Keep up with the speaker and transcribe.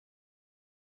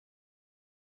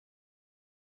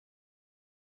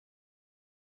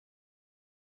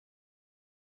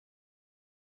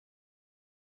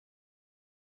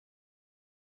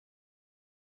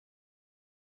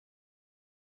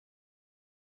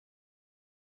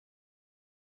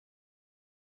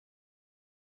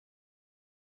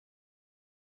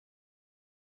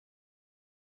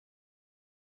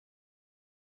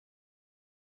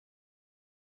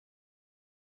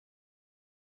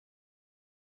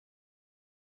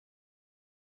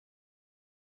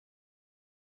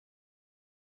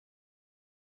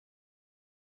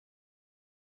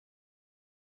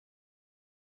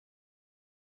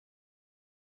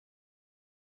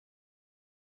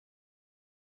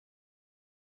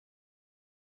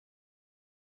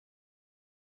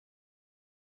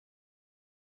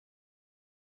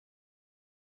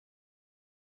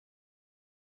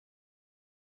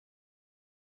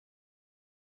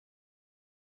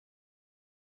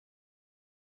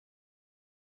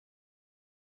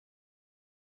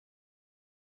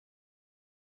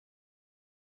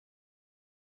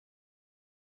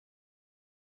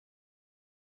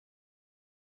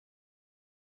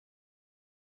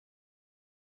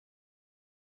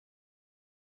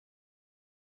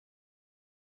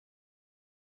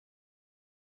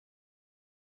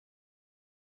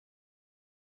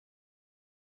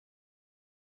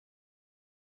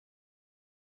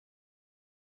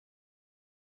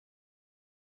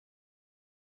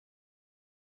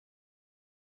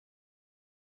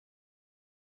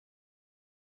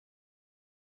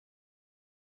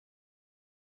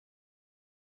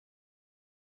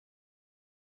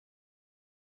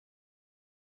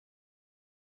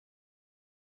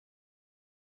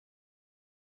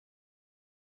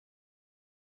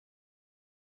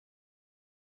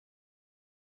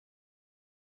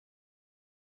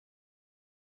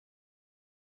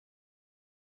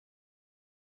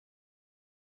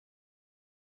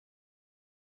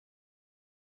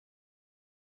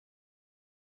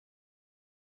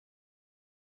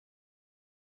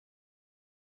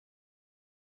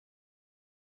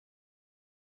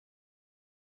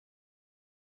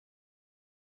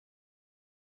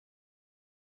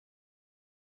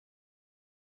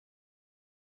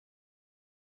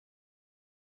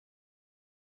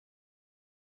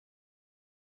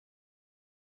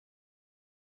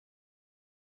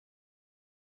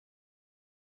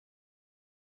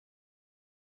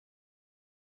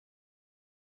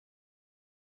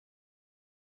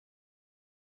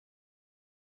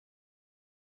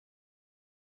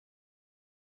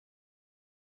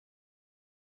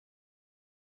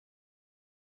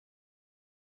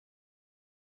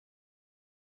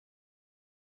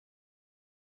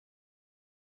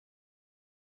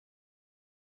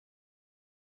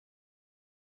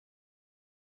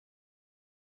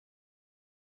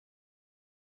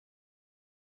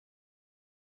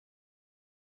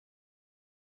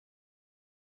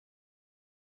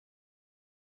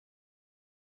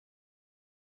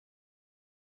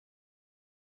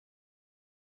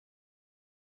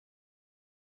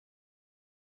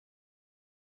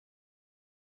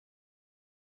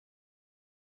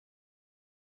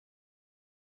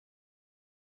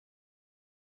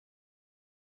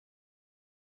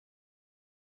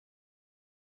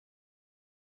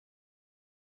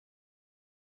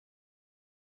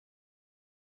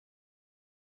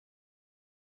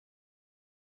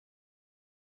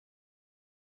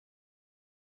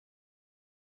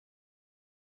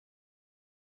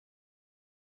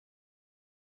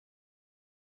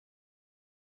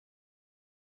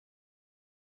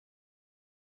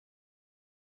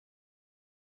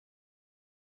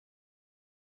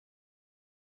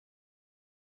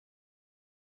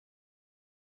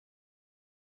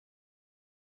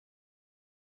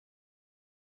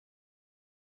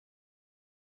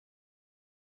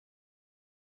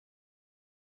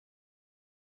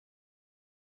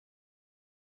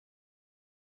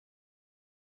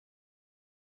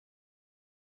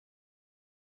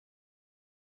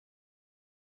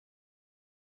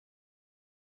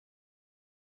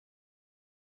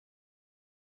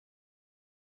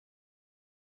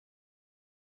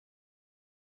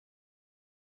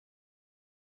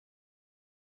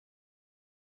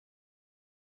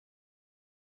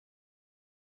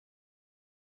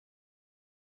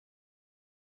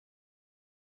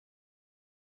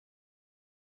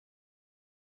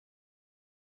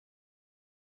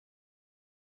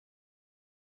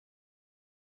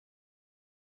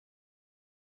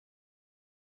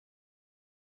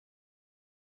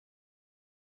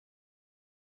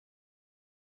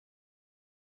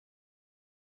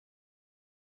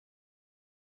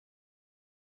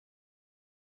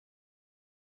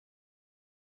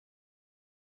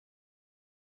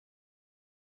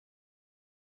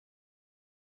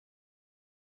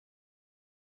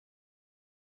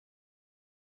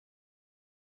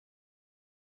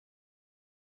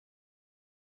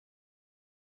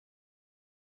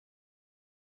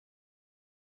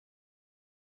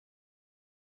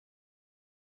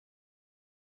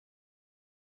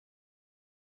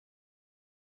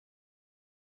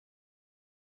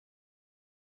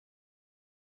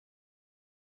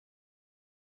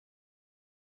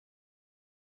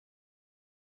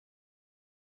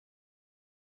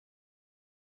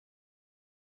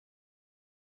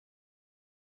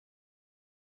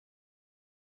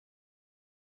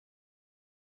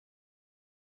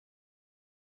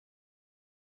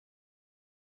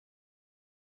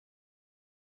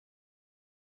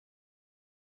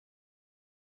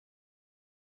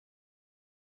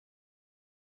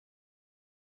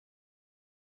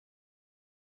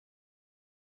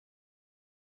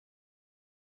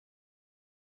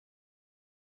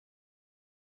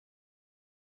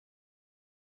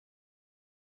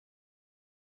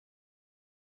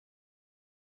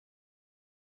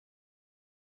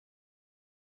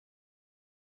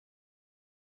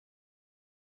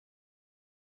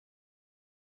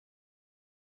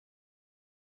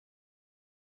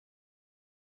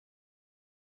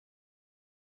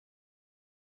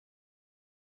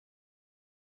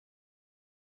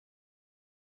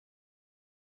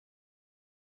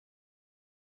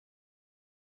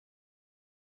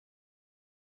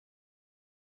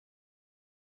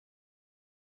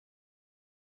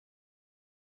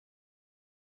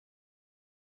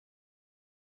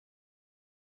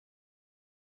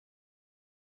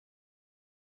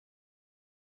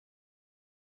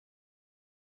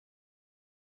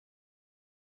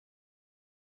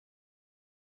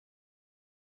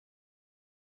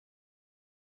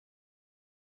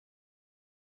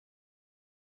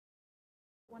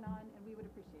one on, and we would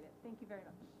appreciate it. Thank you very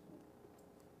much.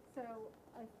 So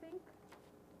I think,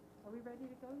 are we ready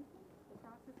to go? The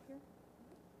cross is here?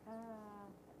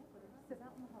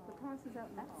 Lacrosse is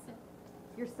out in the hall.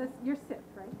 You're SIP,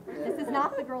 right? This is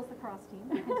not the girls lacrosse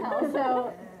team, I can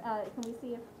tell. So can we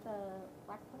see if the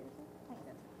black players are?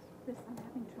 I'm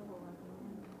having trouble logging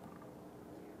in.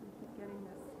 We keep getting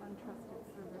this untrusted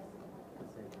service.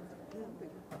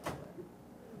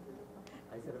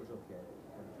 I said it was okay.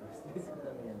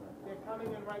 They're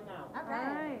coming in right now. All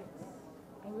right.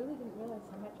 I really didn't realize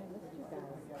how much I missed you guys.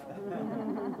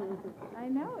 I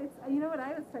know. It's, you know what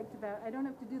I was psyched about? I don't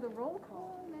have to do the roll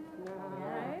call.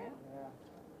 Right?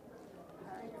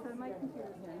 All right, so my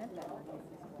computer's going to miss that.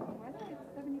 Why did I have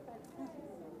 75 cents?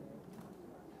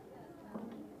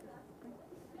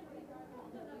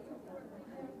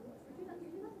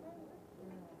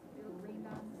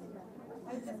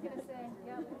 I was just going to say,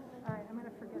 yep. All right, I'm going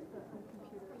to forget the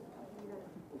computer.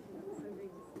 So great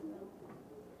to see you.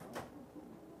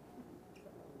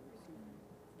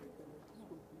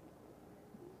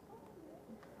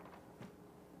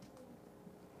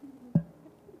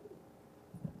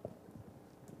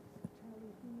 Charlie,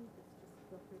 if you need this, just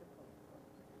feel free to pull it.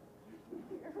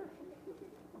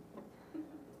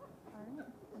 All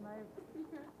right,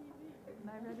 am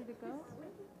I ready to go?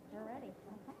 You're ready.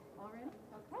 All ready?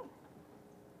 Okay.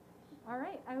 All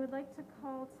right, I would like to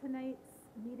call tonight's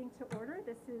meeting to order.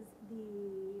 This is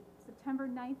the September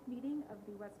 9th meeting of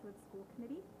the Westwood School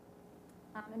Committee.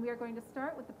 And we are going to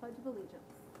start with the Pledge of Allegiance.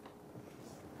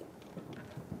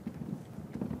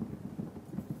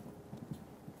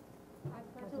 I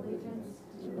pledge allegiance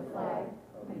to the flag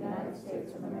of the United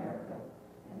States of America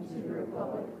and to the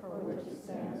republic for which it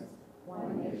stands,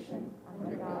 one nation,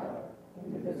 under God,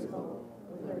 indivisible,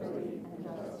 with liberty and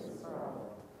justice for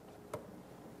all.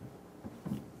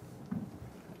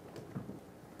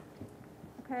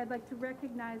 Okay, I'd like to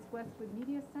recognize Westwood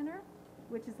Media Center,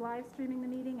 which is live streaming the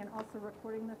meeting and also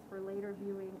recording this for later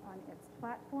viewing on its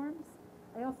platforms.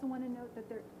 I also want to note that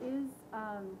there is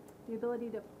the ability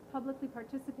to publicly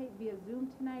participate via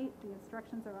Zoom tonight. The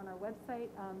instructions are on our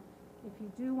website. If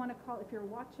you do want to call, if you're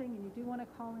watching and you do want to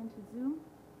call into Zoom,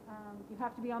 you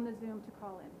have to be on the Zoom to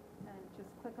call in. And just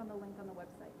click on the link on the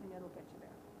website and it'll get you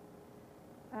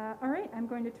there. All right, I'm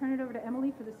going to turn it over to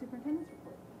Emily for the superintendent's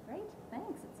report. Great.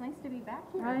 Thanks. It's nice to be back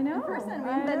here I know. in person. We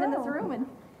I haven't been in this know. room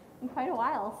in quite a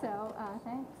while, so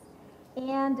thanks.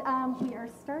 And we are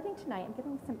starting tonight. I'm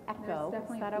getting some echo. There's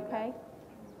definitely Is that feedback. okay?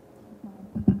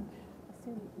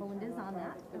 Assume Melinda's on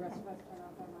that. The rest Okay. of us turn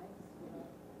off our mics.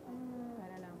 I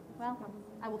don't know. Well,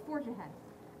 I will forge ahead.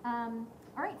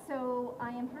 All right, so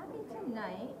I am happy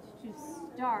tonight to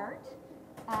start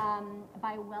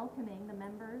by welcoming the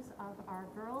members of our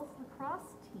girls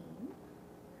lacrosse team,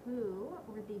 who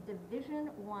were the Division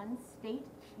I state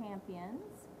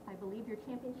champions. I believe your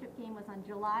championship game was on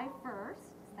July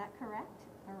 1st. Is that correct?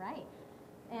 All right.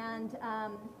 And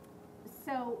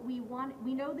so we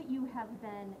know that you have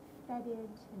been feted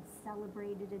and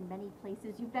celebrated in many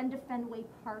places. You've been to Fenway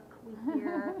Park, we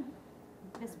hear.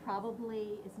 This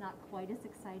probably is not quite as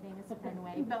exciting as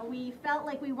Fenway, but we felt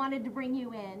like we wanted to bring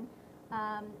you in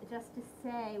just to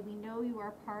say we know you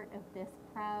are part of this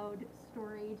proud,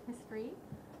 storied history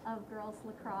of girls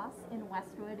lacrosse in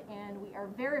Westwood, and we are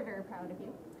very, very proud of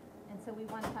you. And so we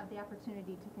want to have the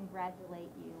opportunity to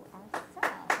congratulate you ourselves.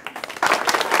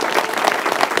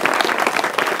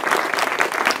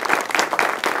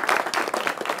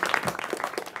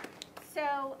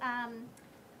 So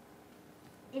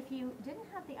if you didn't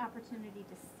have the opportunity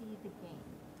to see the game,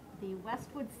 the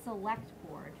Westwood Select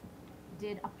Board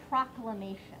did a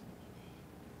proclamation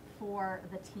for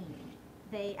the team.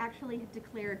 They actually had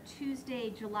declared Tuesday,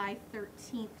 July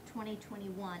 13th,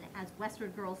 2021 as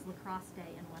Westwood Girls Lacrosse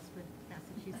Day in Westwood,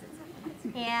 Massachusetts.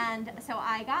 And so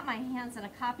I got my hands on a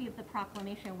copy of the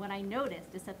proclamation. What I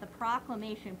noticed is that the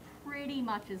proclamation pretty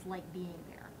much is like being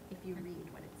there if you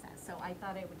read what it says. So I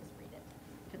thought I would just read it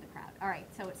to the crowd. All right,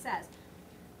 so it says,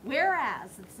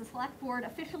 whereas the Select Board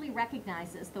officially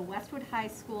recognizes the Westwood High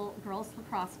School girls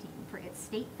lacrosse team for its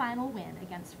state final win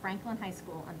against Franklin High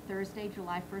School on Thursday,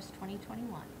 July 1st,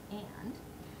 2021, and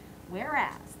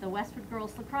whereas the Westwood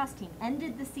girls lacrosse team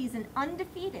ended the season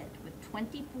undefeated with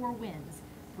 24 wins,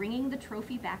 bringing the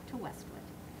trophy back to Westwood.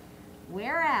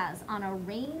 Whereas on a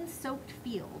rain-soaked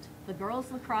field, the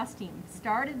girls lacrosse team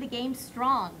started the game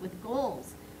strong with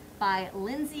goals by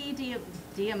Lindsay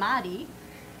Diamati.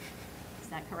 Is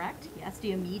that correct? Yes,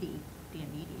 Diamidi,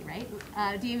 right?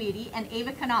 Diamidi and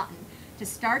Ava Connaughton to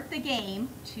start the game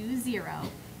 2-0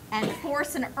 and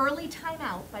force an early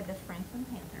timeout by the Franklin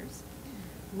Panthers.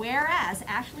 Whereas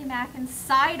Ashley Mackin's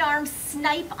sidearm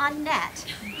snipe on net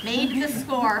made the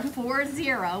score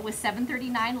 4-0 with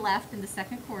 7:39 left in the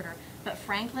second quarter, but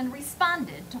Franklin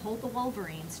responded to hold the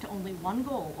Wolverines to only 1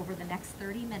 goal over the next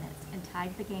 30 minutes and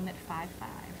tied the game at 5-5.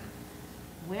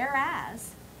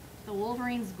 Whereas the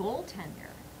Wolverines'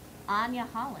 goaltender, Anya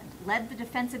Holland, led the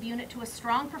defensive unit to a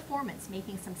strong performance,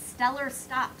 making some stellar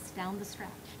stops down the stretch.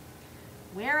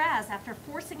 Whereas after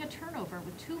forcing a turnover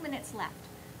with 2 minutes left,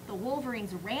 the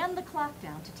Wolverines ran the clock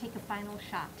down to take a final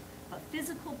shot, but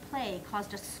physical play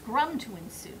caused a scrum to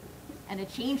ensue and a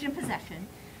change in possession,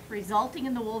 resulting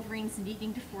in the Wolverines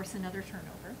needing to force another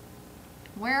turnover.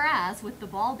 Whereas, with the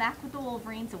ball back with the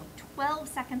Wolverines and with 12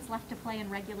 seconds left to play in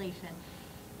regulation,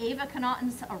 Ava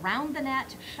Connaughton's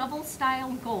around-the-net,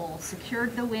 shovel-style goal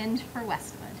secured the win for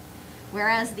Westwood.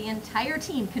 Whereas the entire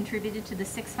team contributed to the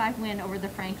 6-5 win over the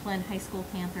Franklin High School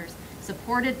Panthers,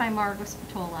 supported by Margot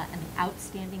Spatola and the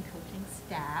outstanding coaching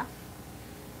staff.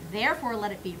 Therefore,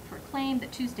 let it be proclaimed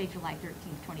that Tuesday, July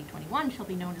 13th, 2021 shall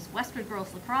be known as Westwood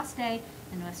Girls Lacrosse Day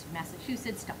in Westwood,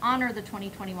 Massachusetts, to honor the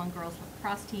 2021 girls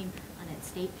lacrosse team on its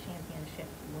state championship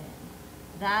win.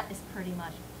 That is pretty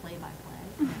much play-by-play.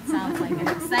 It sounds like an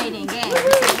exciting game. So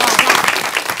well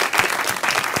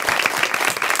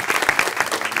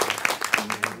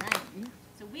done.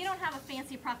 So we don't have a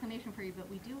fancy proclamation for you, but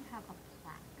we do have a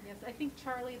plaque. Yes, I think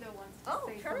Charlie though wants to Oh,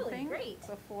 say Charlie, something great.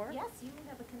 before. Yes, you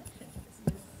have a connection.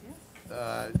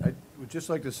 I would just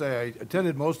like to say I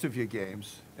attended most of your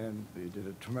games, and you did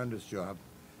a tremendous job.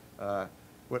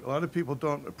 What a lot of people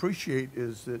don't appreciate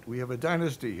is that we have a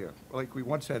dynasty here, like we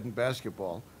once had in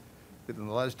basketball, that in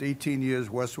the last 18 years,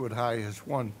 Westwood High has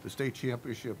won the state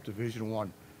championship, Division I,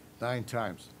 9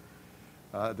 times.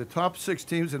 The top 6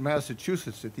 teams in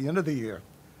Massachusetts at the end of the year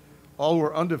all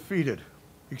were undefeated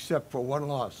except for 1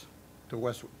 loss to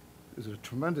Westwood. It's a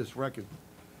tremendous record.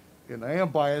 And I am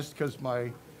biased because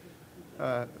my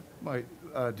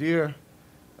dear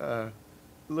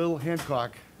Lil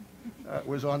Hancock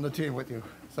was on the team with you.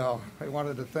 So I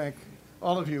wanted to thank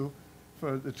all of you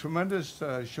for the tremendous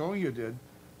showing you did,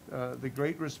 the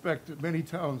great respect that many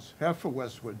towns have for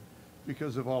Westwood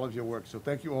because of all of your work. So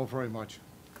thank you all very much.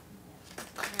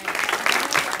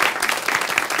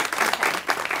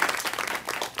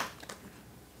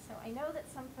 So I know that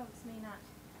some folks may not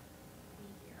be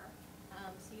here,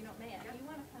 so you know, Maya, if you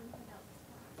want to come put out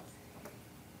the spots.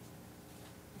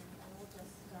 And then we'll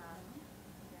just,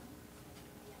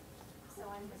 so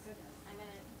I'm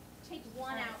gonna take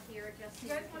one out here just so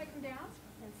You guys want to come down?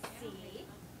 can see.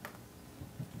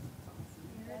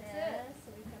 Here it is. So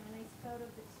we've got a nice photo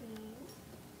of the team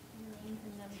and the names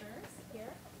and numbers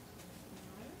here.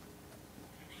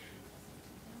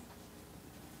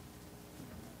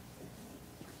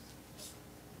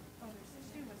 Oh, there's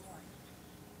 2 was one.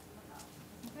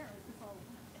 There, is this all?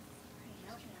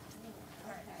 Okay.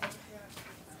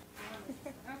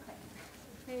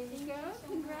 There you go.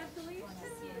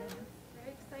 Congratulations.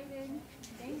 Very exciting.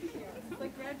 Thank you. It's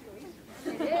like graduation.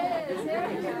 It is. There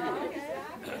we go.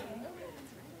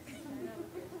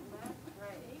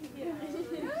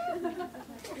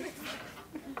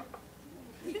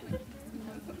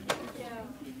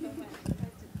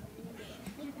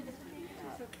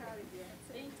 So proud of you.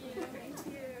 Thank you. Thank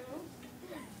you.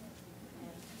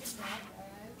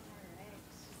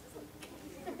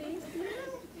 Thank you.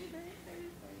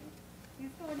 You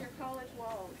go on your college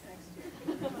walls next year.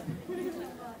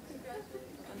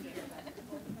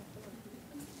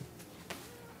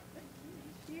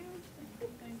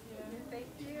 Thank you.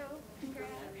 Thank you.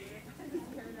 Congrats.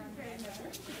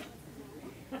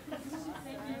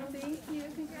 Thank you.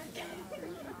 Congrats.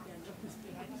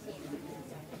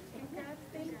 Congrats.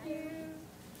 Thank you.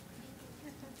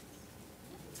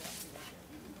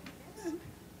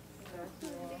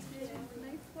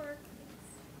 Nice work.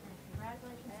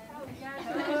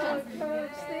 Oh,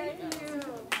 Coach, thank you. You know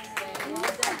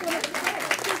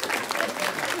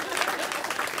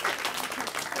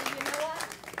what?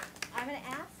 I'm going to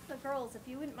ask the girls if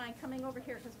you wouldn't mind coming over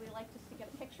here because we like just to get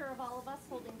a picture of all of us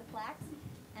holding the plaques.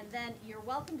 And then you're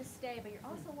welcome to stay, but you're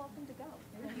also welcome to go.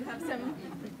 You have some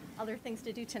other things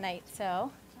to do tonight,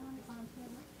 so.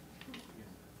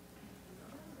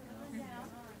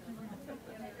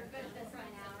 You're good at this by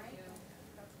now, right?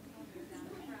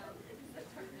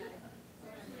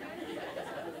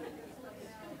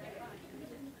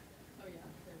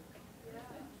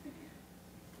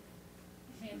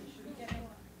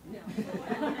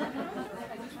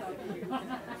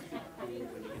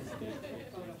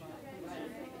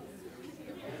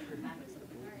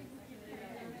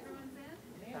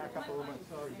 A couple of months,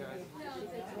 sorry guys.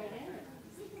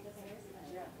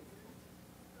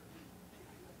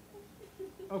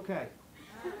 Okay.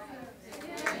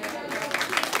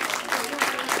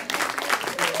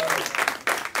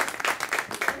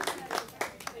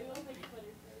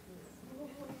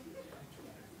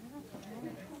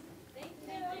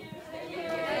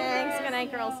 Thanks. Good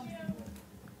night, girls.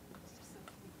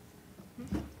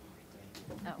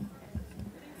 Oh.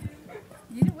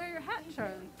 You didn't wear your hat,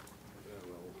 Charlie.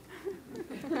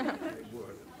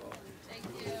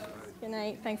 Good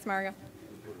night. Thanks, Margo.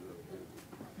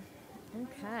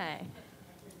 Okay.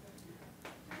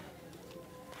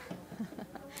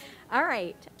 All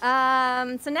right.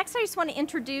 So next, I just want to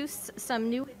introduce some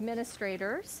new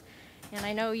administrators. And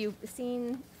I know you've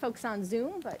seen folks on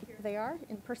Zoom, but here they are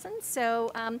in person. So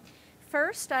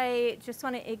first, I just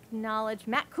want to acknowledge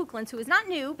Matt Kuklins, who is not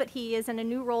new, but he is in a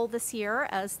new role this year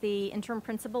as the interim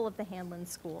principal of the Hanlon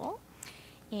School.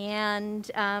 And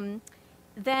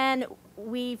then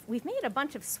we've made a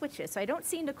bunch of switches. So I don't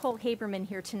see Nicole Haberman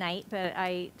here tonight, but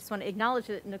I just want to acknowledge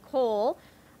that Nicole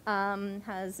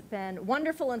has been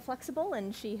wonderful and flexible,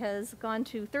 and she has gone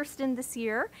to Thurston this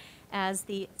year as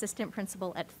the assistant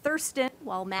principal at Thurston,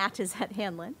 while Matt is at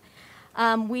Hanlon.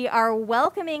 We are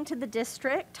welcoming to the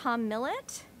district Tom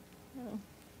Millett. Oh.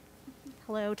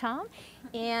 Hello, Tom.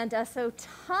 And so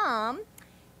Tom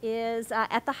is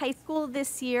at the high school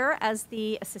this year as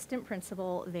the assistant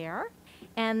principal there.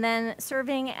 And then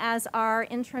serving as our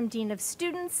interim dean of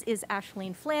students is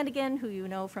Ashleen Flanagan, who you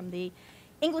know from the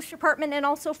English department and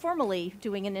also formally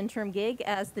doing an interim gig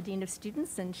as the dean of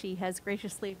students. And she has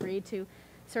graciously agreed to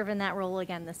serve in that role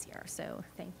again this year. So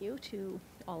thank you to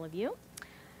all of you.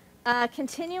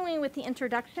 Continuing with the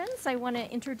introductions, I want to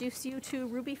introduce you to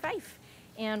Ruby Fife.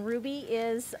 And Ruby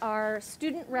is our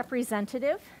student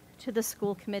representative to the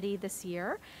school committee this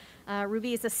year.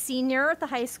 Ruby is a senior at the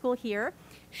high school here.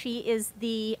 She is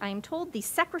the, I'm told, the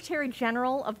Secretary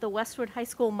General of the Westwood High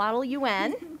School Model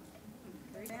UN.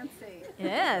 Very fancy. It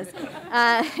is.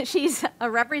 She's a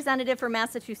representative for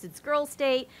Massachusetts Girls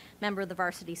State, member of the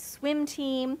varsity swim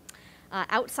team.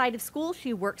 Outside of school,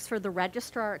 she works for the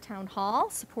registrar at Town Hall,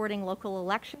 supporting local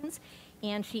elections,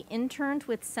 and she interned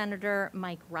with Senator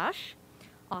Mike Rush,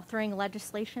 authoring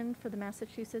legislation for the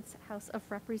Massachusetts House of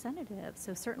Representatives.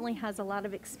 So certainly has a lot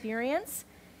of experience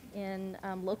in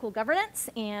local governance,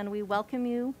 and we welcome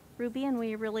you, Ruby, and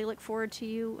we really look forward to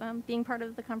you being part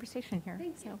of the conversation here.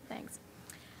 Thank you. So thanks.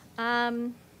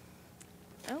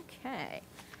 Okay.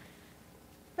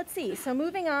 Let's see. So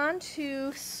moving on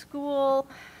to school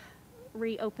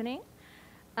reopening.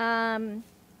 So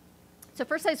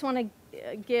first, I just want to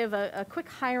give a quick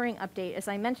hiring update. As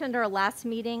I mentioned our last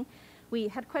meeting, we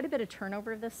had quite a bit of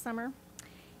turnover this summer,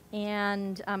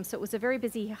 and so it was a very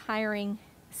busy hiring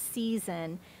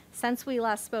season. Since we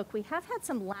last spoke, we have had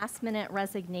some last-minute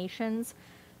resignations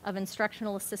of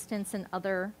instructional assistants and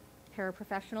other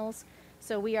paraprofessionals,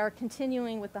 so we are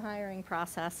continuing with the hiring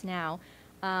process now.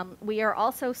 We are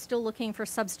also still looking for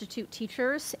substitute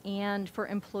teachers and for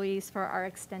employees for our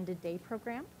extended day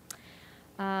program.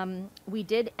 We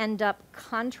did end up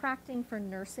contracting for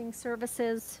nursing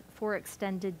services for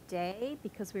extended day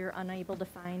because we were unable to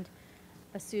find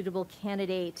a suitable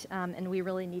candidate, and we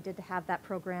really needed to have that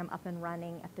program up and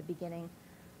running at the beginning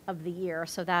of the year.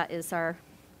 So that is our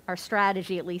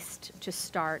strategy, at least to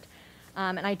start.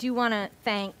 And I do want to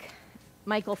thank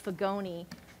Michael Fagoni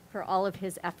for all of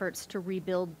his efforts to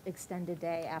rebuild extended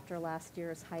day after last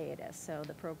year's hiatus. So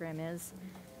the program it's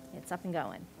up and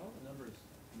going. How are the numbers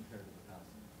compared to the past?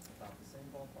 About the same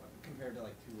ballpark compared to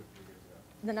like 2 or 3 years ago?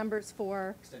 The numbers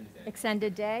for Extended day.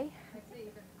 extended day?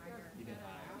 Even higher.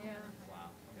 Yeah.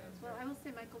 Wow. Okay, that's Well, great. I will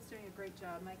say Michael's doing a great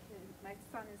job. My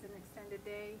son is in extended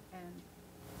day, and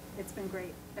it's been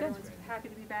great. Good. Everyone's happy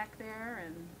to be back there,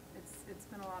 and it's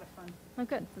been a lot of fun. Oh,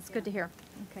 good. That's good to Yeah. hear.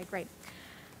 Okay, great.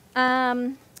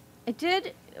 I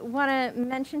did want to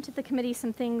mention to the committee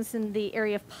some things in the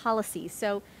area of policy.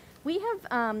 So we've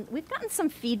gotten some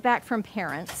feedback from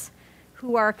parents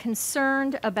who are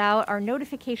concerned about our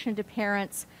notification to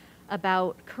parents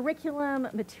about curriculum,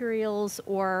 materials,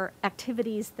 or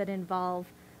activities that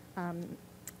involve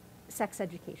sex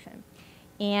education.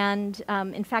 And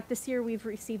in fact, this year we've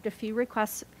received a few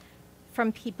requests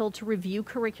from people to review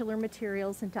curricular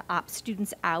materials and to opt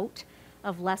students out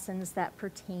of lessons that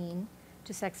pertain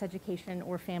to sex education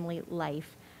or family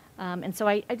life. And so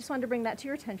I just wanted to bring that to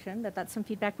your attention, that that's some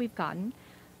feedback we've gotten.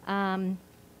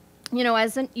 You know,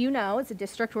 as a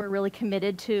district, we're really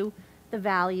committed to the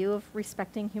value of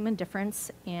respecting human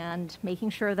difference and making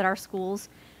sure that our schools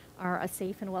are a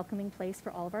safe and welcoming place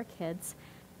for all of our kids.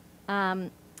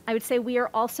 I would say we are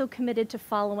also committed to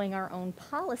following our own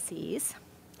policies,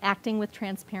 acting with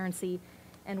transparency,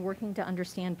 and working to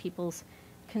understand people's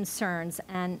concerns.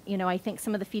 And, you know, I think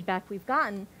some of the feedback we've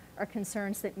gotten are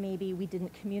concerns that maybe we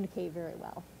didn't communicate very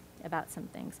well about some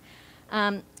things.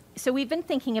 So we've been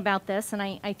thinking about this, and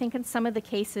I think in some of the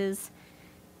cases,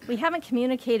 we haven't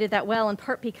communicated that well, in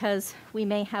part because we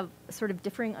may have sort of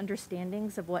differing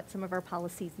understandings of what some of our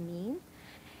policies mean,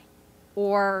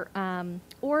 or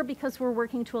because we're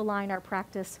working to align our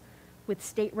practice with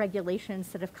state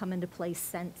regulations that have come into place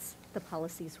since the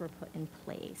policies were put in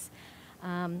place.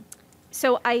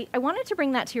 So I wanted to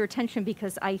bring that to your attention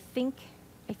because I think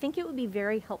it would be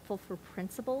very helpful for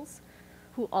principals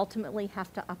who ultimately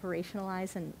have to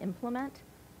operationalize and implement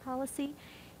policy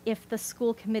if the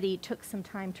school committee took some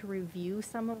time to review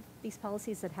some of these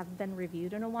policies that haven't been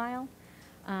reviewed in a while.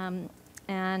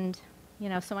 And, you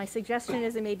know, so my suggestion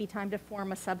is it may be time to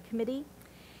form a subcommittee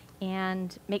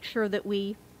and make sure that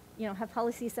we, you know, have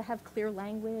policies that have clear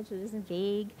language, that isn't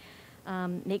vague.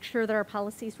 Make sure that our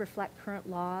policies reflect current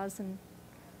laws and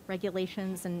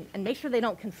regulations, and make sure they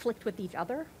don't conflict with each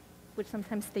other, which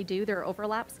sometimes they do, there are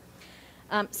overlaps.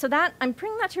 So that, I'm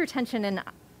bringing that to your attention, and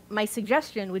my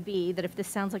suggestion would be that if this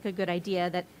sounds like a good idea,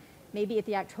 that maybe at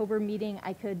the October meeting,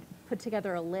 I could put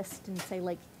together a list and say,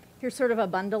 like, here's sort of a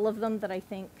bundle of them that I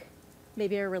think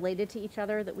maybe are related to each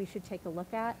other that we should take a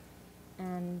look at.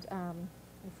 And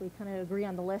if we kind of agree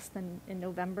on the list, then in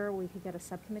November, we could get a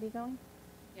subcommittee going.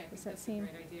 Yeah, I think Does that that's a seem-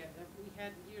 great idea. We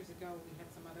had, years ago, we had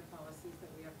some other policies that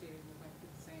we updated, we went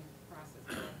through the same process,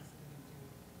 but obviously we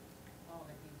didn't do all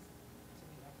that needs to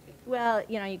be updated. Well,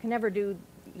 you know, you can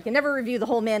never review the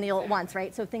whole manual at once,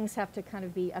 right? So things have to kind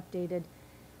of be updated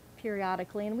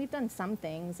periodically, and we've done some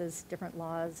things as different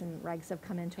laws and regs have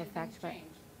come into And effect, things but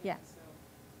change, yeah. so,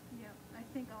 Yeah, I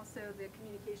think also the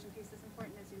communication piece is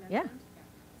important, as you Yeah. mentioned.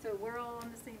 So we're all on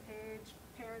the same page,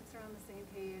 parents are on the same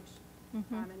page,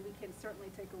 Mhm. and we can certainly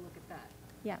take a look at that.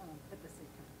 Yeah. At the same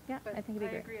time. Yeah, But I think it'd be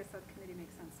great. I agree, a subcommittee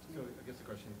makes sense to So me. I guess the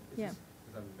question is, Yeah.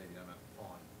 because maybe I'm not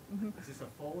following. Mhm. Is this a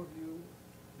full review?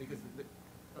 Because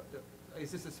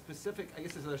is this a specific, I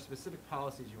guess, is there specific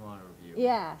policies you want to review?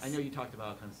 Yes. I know you talked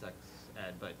about kind of sex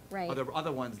ed, but Right. are there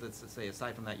other ones that say,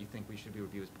 aside from that, you think we should be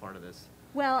reviewed as part of this?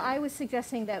 Well, I was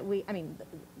suggesting that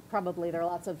probably there are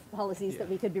lots of policies that Yeah.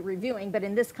 we could be reviewing, but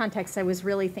in this context, I was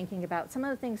really thinking about some of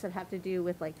the things that have to do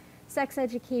with like sex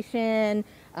education,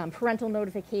 parental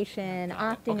notification,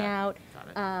 Got it. opting Okay. out.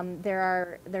 Got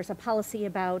it. There's a policy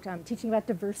about teaching about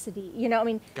diversity, you know, I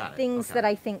mean, Got it. things Okay. that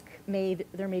I think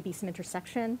there may be some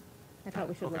intersection. I Got thought it.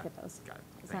 we should look Okay. at those. Got it.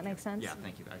 Does Thank that make you. sense? Yeah,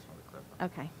 thank you. I just wanted to clarify.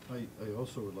 Okay. I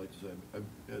also would like to say,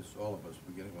 as all of us,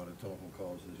 we're getting a lot of telephone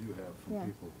calls, as you have, Yeah.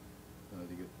 from people. I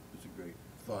think it's a great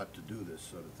thought to do this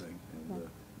sort of thing. And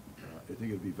Yeah. I think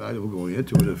it'd be valuable going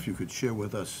into it if you could share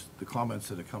with us the comments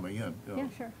that are coming in. You know. Yeah,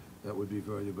 sure. That would be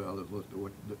very valuable,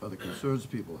 what the other concerns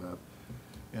people have.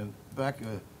 And back,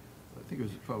 I think it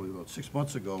was probably about 6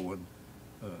 months ago, when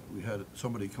we had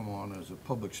somebody come on as a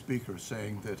public speaker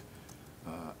saying that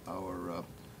our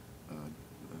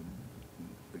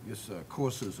I guess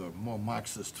courses are more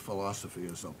Marxist philosophy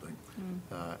or something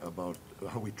about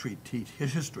how we treat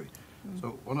history.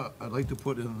 So I'd like to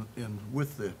put in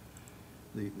with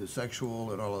the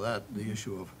sexual and all of that, the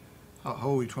issue of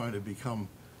how are we trying to become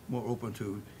more open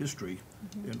to history,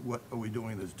 and what are we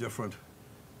doing that's different,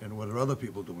 and what are other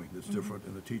people doing that's different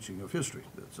in the teaching of history.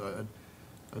 So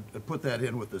I'd put that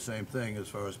in with the same thing as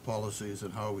far as policies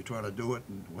and how are we trying to do it,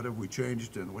 and what have we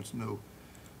changed and what's new,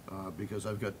 because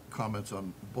I've got comments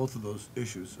on both of those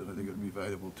issues, and I think it would be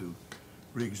valuable to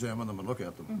re-examine them and look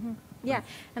at them. Yeah,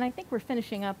 and I think we're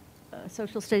finishing up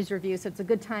social studies review, so it's a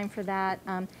good time for that.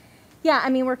 Yeah,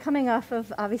 I mean, we're coming off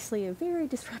of obviously a very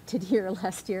disrupted year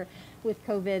last year with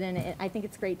COVID, and I think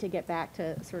it's great to get back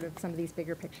to sort of some of these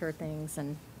bigger picture things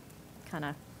and kind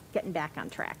of getting back on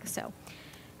track. So,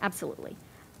 absolutely.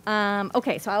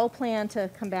 Okay, so I'll plan to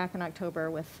come back in October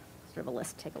with sort of a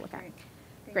list to take a look at. Great.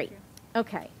 Thank Great. you.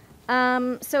 Okay.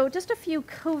 So just a few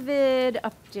COVID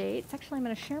updates. Actually, I'm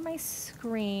going to share my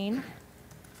screen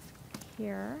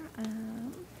here. I think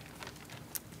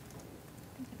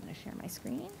I'm going to share my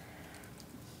screen.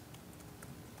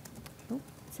 Oh,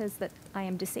 it says that I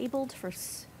am disabled for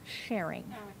sharing.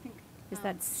 I think. Is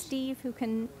that Steve who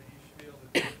can?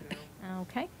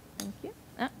 Okay, thank you.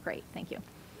 Great, thank you.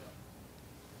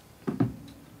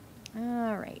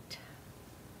 All right.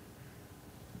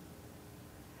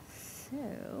 So,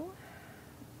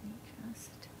 let me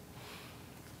just.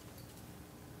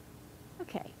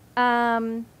 Okay.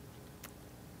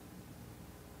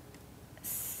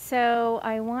 So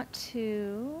I want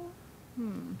to.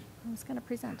 I was going to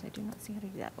present. I do not see how to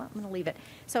do that. Well, I'm going to leave it.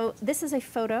 So this is a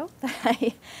photo that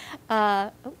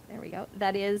I. Oh, there we go.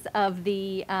 That is of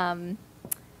the.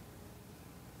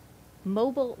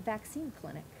 mobile vaccine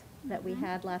clinic that we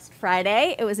had last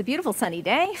Friday. It was a beautiful sunny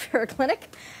day for a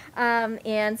clinic.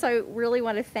 And so I really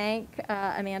want to thank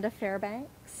Amanda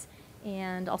Fairbanks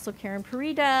and also Karen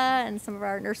Parita and some of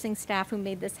our nursing staff who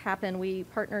made this happen. We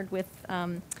partnered with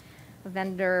a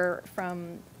vendor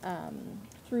from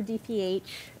through DPH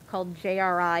called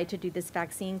JRI to do this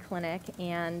vaccine clinic,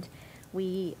 and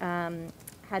we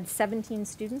had 17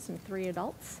 students and 3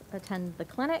 adults attend the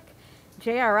clinic.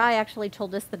 JRI actually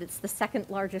told us that it's the second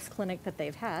largest clinic that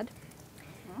they've had,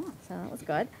 so that was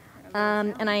good.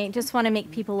 And I just want to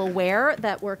make people aware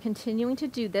that we're continuing to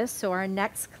do this. So our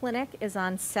next clinic is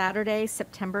on Saturday,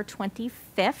 September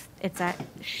 25th. It's at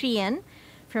Sheehan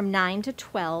from 9 to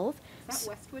 12. Is that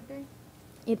Westwood Day?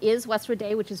 It is Westwood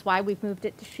Day, which is why we've moved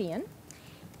it to Sheehan.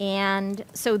 And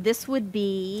so this would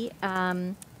be,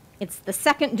 it's the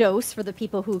second dose for the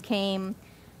people who came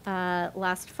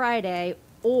last Friday,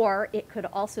 or it could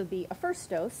also be a first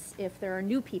dose if there are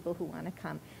new people who want to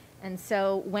come. And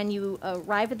so when you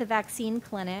arrive at the vaccine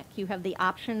clinic, you have the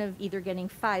option of either getting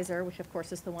Pfizer, which of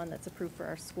course is the one that's approved for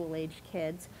our school-age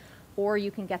kids, or you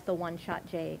can get the one-shot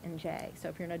J&J. So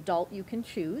if you're an adult, you can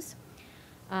choose.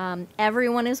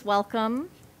 Everyone is welcome.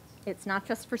 It's not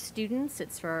just for students,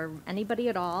 it's for anybody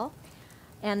at all.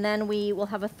 And then we will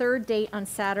have a third date on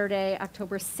Saturday,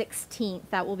 October 16th.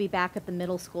 That will be back at the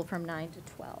middle school from 9 to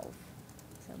 12.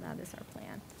 So that is our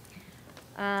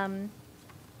plan.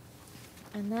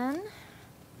 And then,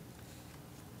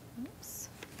 oops,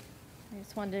 I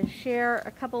just wanted to share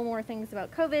a couple more things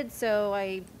about COVID. So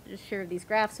I just shared these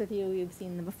graphs with you. You've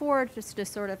seen them before, just to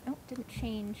sort of, oh, it didn't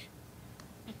change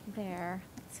there.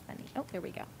 That's funny. Oh, there we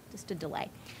go. Just a delay.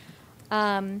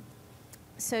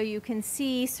 So you can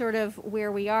see sort of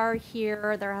where we are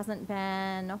here. There hasn't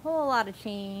been a whole lot of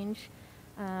change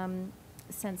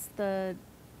since the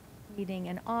meeting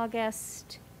in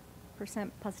August.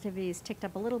 Percent positivity has ticked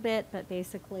up a little bit, but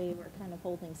basically we're kind of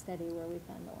holding steady where we've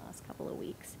been the last couple of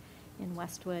weeks in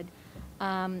Westwood.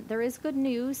 There is good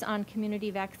news on community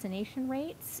vaccination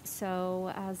rates.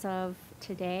 So as of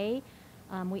today,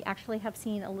 we actually have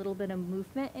seen a little bit of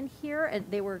movement in here.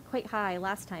 They were quite high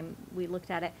last time we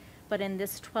looked at it, but in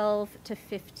this 12 to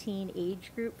 15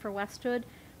 age group for Westwood,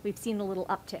 we've seen a little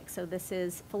uptick. So this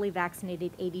is fully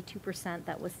vaccinated 82%.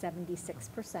 That was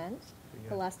 76%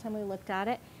 the last time we looked at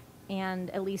it. And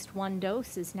at least one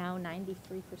dose is now 93%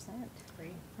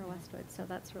 Great. for Westwood, so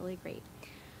that's really great.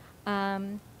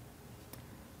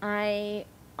 I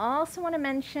also want to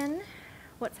mention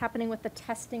what's happening with the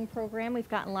testing program. We've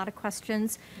gotten a lot of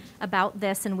questions about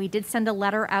this, and we did send a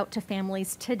letter out to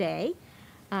families today,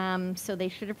 so they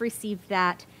should have received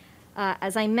that.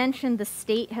 As I mentioned, the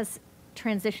state has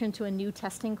transitioned to a new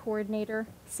testing coordinator,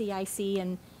 CIC,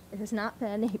 and it has not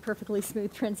been a perfectly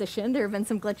smooth transition. There have been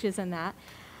some glitches in that.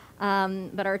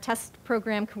 But our test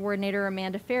program coordinator,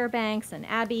 Amanda Fairbanks, and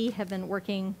Abby have been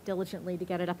working diligently to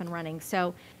get it up and running.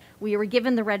 So we were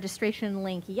given the registration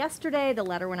link yesterday. The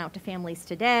letter went out to families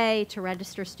today to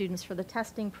register students for the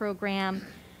testing program.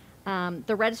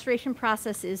 The registration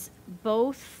process is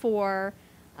both for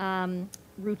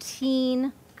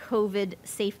routine COVID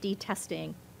safety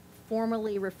testing,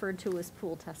 formerly referred to as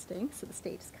pool testing, so the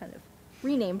state has kind of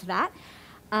renamed that.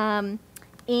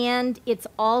 And it's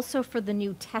also for the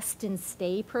new Test and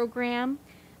Stay program,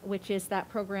 which is that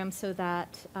program so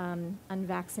that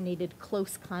unvaccinated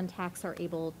close contacts are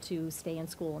able to stay in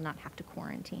school and not have to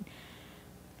quarantine.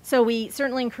 So we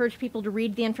certainly encourage people to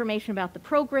read the information about the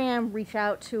program, reach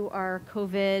out to our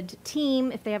COVID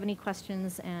team if they have any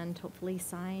questions, and hopefully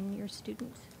sign your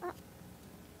student up.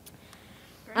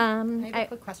 I have a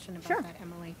quick question about sure. that,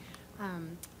 Emily.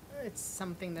 It's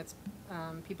something that's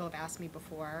people have asked me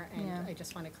before, and Yeah. I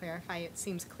just want to clarify. It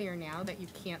seems clear now that you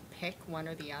can't pick one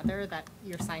or the other, that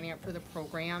you're signing up for the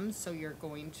programs, so you're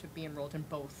going to be enrolled in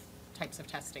both types of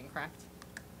testing, correct?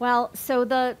 Well, so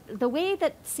the way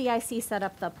that CIC set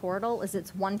up the portal is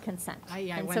it's one consent. I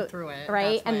And went through it.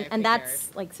 Right, That's why I and that's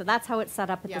figured. like, so that's how it's set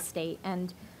up at Yeah. the state.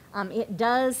 And it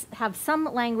does have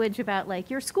some language about like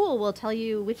your school will tell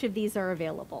you which of these are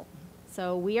available.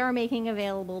 So we are making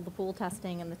available the pool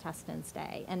testing and the test and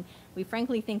stay. And we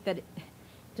frankly think that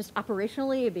just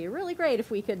operationally, it'd be really great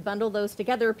if we could bundle those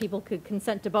together. People could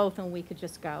consent to both and we could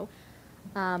just go.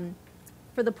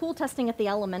 For the pool testing at the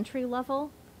elementary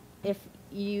level, if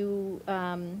you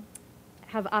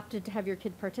have opted to have your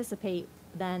kid participate,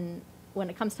 then when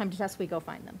it comes time to test, we go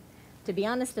find them. To be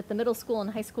honest, at the middle school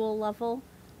and high school level,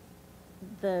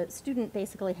 the student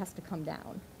basically has to come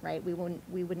down, right? We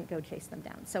wouldn't go chase them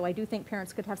down. So I do think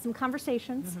parents could have some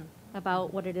conversations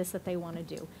about what it is that they want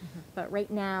to do. But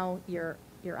right now, you're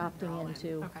opting all in.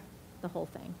 into Okay. the whole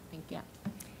thing. Thank you. Yeah.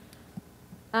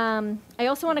 I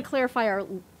also want to clarify our,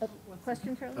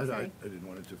 question, Charlie? I Sorry. didn't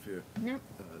want to interfere. No.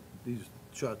 These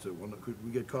charts, could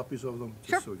we get copies of them?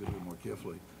 Sure. Just so we can do it more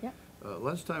carefully. Yep.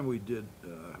 Last time we did,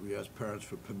 we asked parents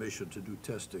for permission to do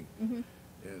testing, Mm-hmm.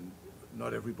 and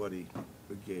not everybody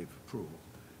gave approval.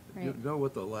 You Right. know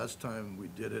what the last time we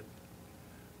did it,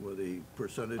 were the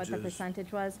percentages? What the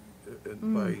percentage was?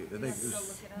 And by, I think it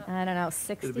was, I don't know,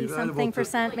 It'd be valuable 60-something to-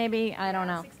 percent maybe? I don't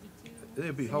know.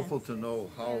 it'd be helpful to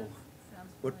know how,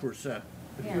 what percent,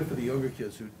 particularly for the younger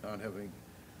kids who aren't having,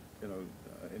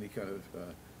 any kind of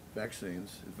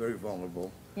vaccines, is very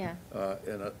vulnerable. Yeah.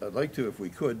 And I'd like to, if we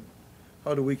could,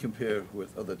 how do we compare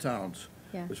with other towns?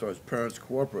 Yeah. As far as parents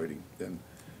cooperating,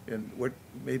 and what,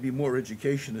 maybe more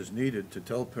education is needed to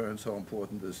tell parents how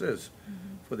important this is,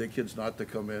 for their kids not to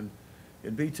come in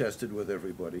and be tested with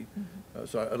everybody.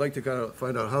 So I'd like to kind of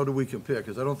find out, how do we compare,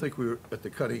 because I don't think we were at the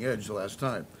cutting edge last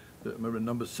time. Remember,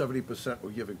 number 70%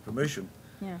 were giving permission.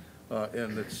 Yeah.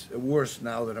 And it's worse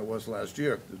now than it was last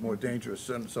year. It's more dangerous.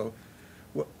 And so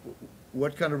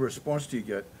what kind of response do you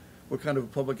get? What kind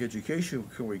of public education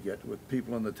can we get with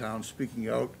people in the town speaking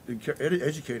out,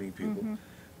 educating people?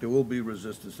 There will be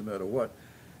resistance no matter what.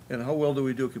 And how well do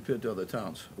we do compared to other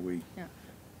towns? Are we Yeah.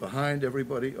 behind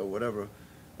everybody or whatever?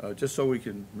 Just so we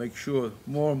can make sure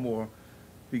more and more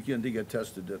begin to get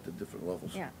tested at the different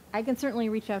levels. Yeah, I can certainly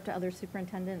reach out to other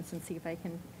superintendents and see if I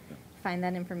can find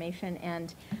that information.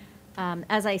 And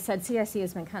as I said, CIC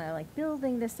has been kind of like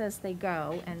building this as they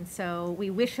go. And so we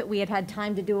wish that we had had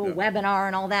time to do a Yeah. webinar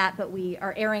and all that, but we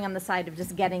are erring on the side of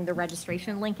just getting the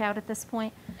registration link out at this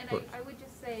point. And But- I would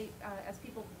just say, as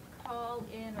people call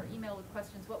in or email with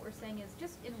questions, what we're saying is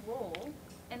just enroll,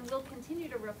 and we'll continue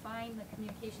to refine the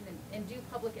communication and do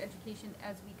public education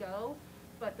as we go.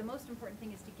 But the most important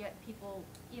thing is to get people,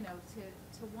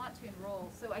 to want to enroll.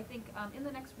 So I think in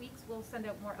the next weeks, we'll send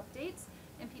out more updates,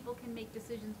 and people can make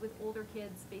decisions with older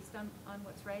kids based on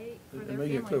what's right for And their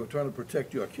make it clear, we're family. trying to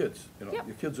protect your kids. Yep.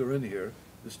 Your kids are in here,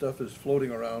 this stuff is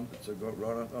floating around, it's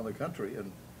around the country,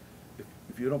 and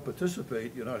if you don't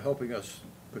participate, you're not helping us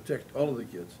protect all of the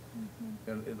kids.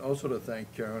 And also to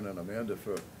thank Karen and Amanda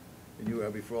and you,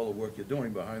 Abby, for all the work you're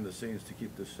doing behind the scenes to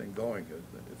keep this thing going.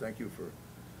 Thank you for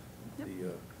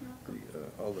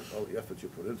all the efforts you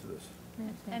put into this.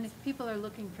 And if people are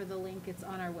looking for the link, it's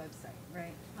on our website,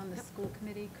 right? On the school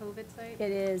committee COVID site?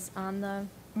 It is on the,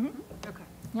 Okay.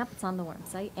 yep, it's on the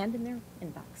website and in their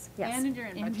inbox, yes. And in your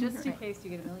inbox, just in Right. case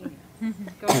you get a million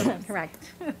emails. Go to the website.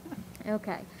 Correct.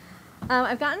 Okay.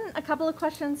 I've gotten a couple of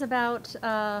questions about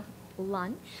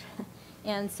lunch,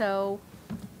 and so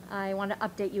I want to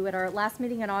update you. At our last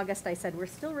meeting in August, I said we're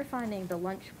still refining the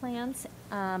lunch plans.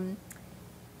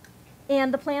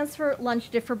 And the plans for lunch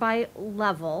differ by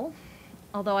level,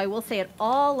 although I will say at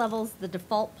all levels, the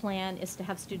default plan is to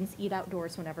have students eat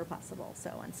outdoors whenever possible.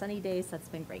 So on sunny days, that's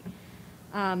been great.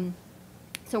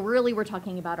 So really, we're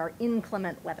talking about our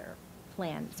inclement weather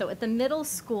plan. So at the middle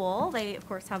school, they, of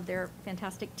course, have their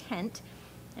fantastic tent,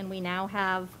 and we now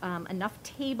have enough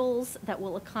tables that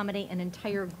will accommodate an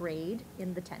entire grade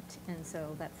in the tent. And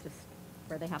so that's just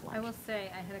where they have lunch. I will say,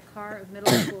 I had a car of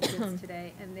middle school kids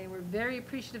today, and they were very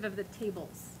appreciative of the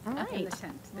tables All in the right.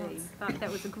 tent. They thought that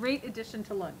was a great addition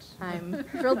to lunch. I'm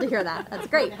thrilled to hear that. That's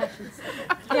great.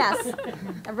 Yes,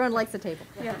 everyone likes a table.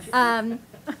 Yes.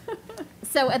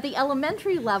 So at the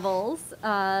elementary levels,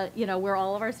 where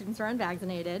all of our students are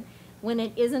unvaccinated, when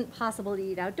it isn't possible to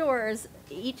eat outdoors,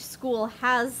 each school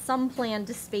has some plan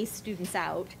to space students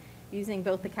out using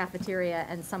both the cafeteria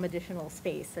and some additional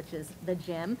space, such as the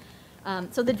gym.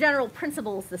 So the general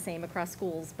principle is the same across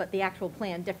schools, but the actual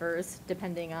plan differs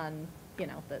depending on,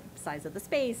 the size of the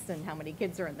space and how many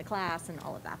kids are in the class and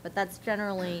all of that. But that's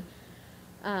generally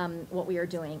what we are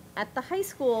doing. At the high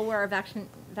school, where our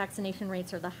vaccination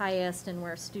rates are the highest and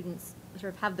where students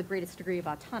sort of have the greatest degree of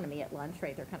autonomy at lunch,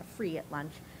 right? They're kind of free at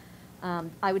lunch.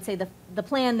 I would say the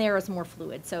plan there is more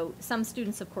fluid. So some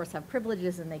students, of course, have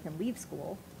privileges and they can leave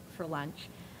school for lunch.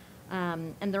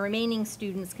 And the remaining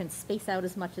students can space out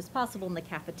as much as possible in the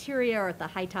cafeteria or at the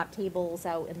high-top tables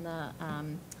out in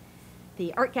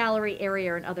the art gallery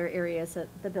area and other areas of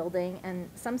the building. And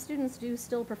some students do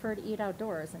still prefer to eat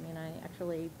outdoors. I mean,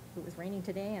 it was raining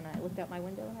today, and I looked out my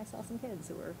window and I saw some kids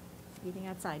who were eating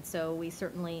outside. So we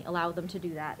certainly allow them to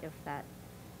do that if that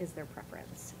is their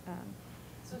preference.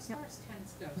 So as far as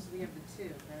tents go, so we have the 2,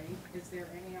 right? Is there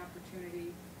any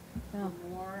opportunity No. for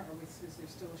more, or is there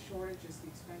still a shortage? Is the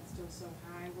expense still so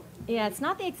high? Yeah, it's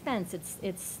not the expense, it's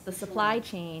the The supply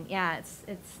shortage. chain. Yeah,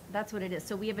 that's what it is.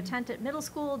 So we have a tent at middle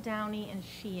school, Downey, and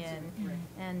Sheehan. Right.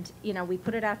 And, we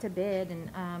put it out to bid, and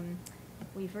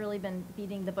We've really been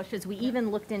beating the bushes. We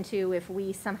even looked into if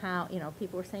we somehow,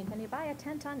 people were saying, can you buy a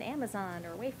tent on Amazon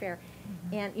or Wayfair?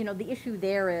 And, the issue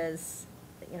there is,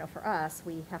 for us,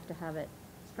 we have to have it,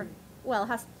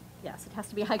 yes, it has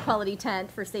to be a high-quality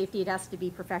tent for safety. It has to be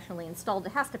professionally installed.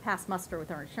 It has to pass muster with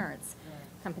our insurance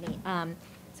company.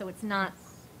 So it's not,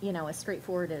 as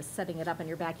straightforward as setting it up in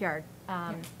your backyard.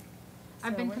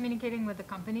 I've been communicating with the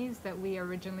companies that we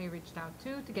originally reached out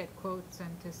to get quotes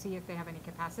and to see if they have any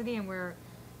capacity, and we're,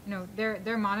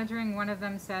 they're monitoring. One of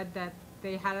them said that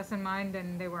they had us in mind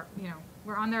and they were,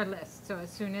 we're on their list. So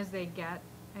as soon as they get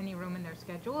any room in their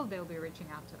schedule, they'll be reaching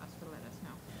out to us to let us know.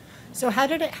 So how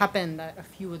did it happen that a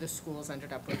few of the schools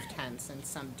ended up with tents and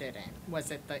some didn't?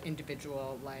 Was it the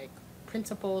individual,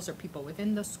 principals or people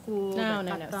within the school? No.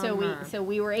 that got So them, or- so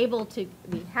we were able to,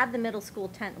 we had the middle school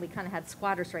tent, we kind of had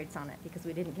squatters' rights on it because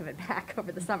we didn't give it back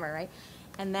over the summer, right?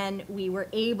 And then we were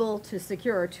able to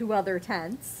secure 2 other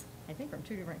tents, I think from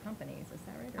 2 different companies, is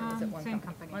that right? Or was it one Same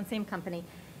company? company. One same company.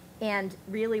 And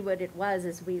really what it was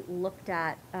is we looked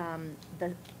at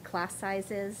the class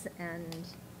sizes and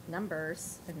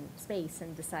numbers and space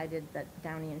and decided that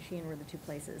Downey and Sheehan were the 2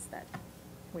 places that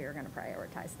we were going to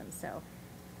prioritize them. So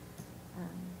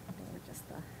they were just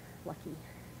the lucky.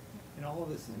 And all of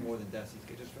this is more than DESI's,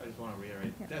 I just want to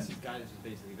reiterate, Yeah. DESI's guidance was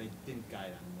basically, they didn't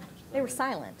guide on lunch. They were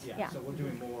silent, yeah. So we're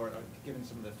doing more, given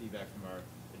some of the feedback from our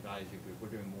advisory group, we're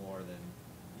doing more than,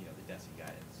 the DESI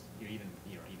guidance, even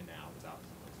now without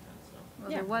some of those tents, so.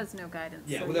 Well, Yeah. there was no guidance.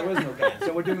 Yeah, so well, there was no guidance,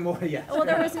 so we're doing more, yes. Well,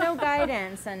 there was no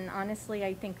guidance, and honestly,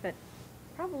 I think that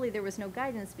probably there was no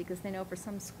guidance because they know for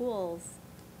some schools,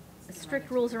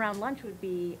 strict rules around lunch would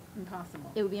be,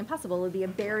 Impossible. it would be impossible. It would be a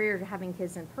barrier to having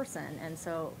kids in person, and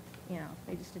so,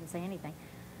 they just didn't say anything.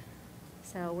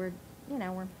 So we're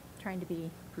trying to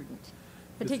be prudent,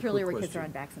 a particularly quick where kids are question.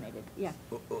 unvaccinated. Yeah.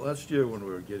 Well, last year, when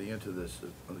we were getting into this,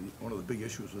 one of the big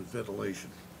issues was ventilation.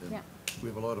 And Yeah. we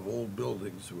have a lot of old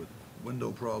buildings with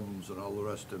window problems and all the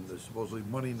rest, and there's supposedly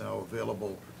money now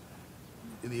available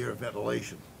in the area of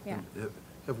ventilation. Yeah. And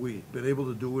have we been able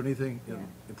to do anything in Yeah.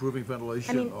 improving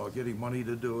ventilation mean- or getting money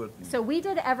to do it? So we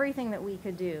did everything that we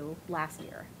could do last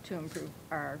year to improve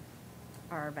our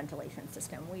ventilation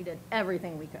system. We did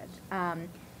everything we could.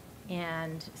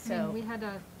 And so. We had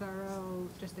a thorough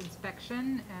just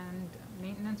inspection and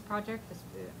maintenance project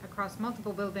across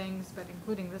multiple buildings, but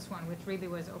including this one, which really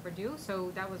was overdue.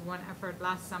 So that was one effort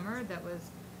last summer that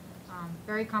was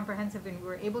very comprehensive, and we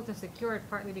were able to secure it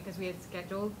partly because we had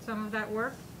scheduled some of that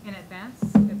work in advance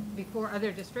before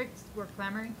other districts were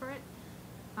clamoring for it.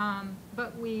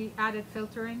 But we added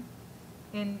filtering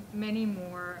in many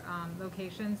more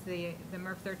locations, the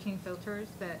MERV 13 filters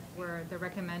that were the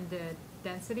recommended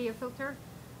density of filter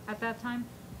at that time.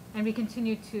 And we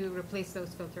continue to replace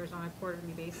those filters on a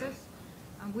quarterly basis.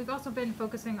 We've also been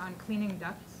focusing on cleaning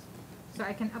ducts. So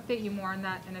I can update you more on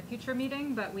that in a future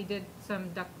meeting, but we did some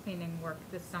duct cleaning work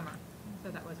this summer.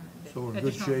 So that wasn't So we're in good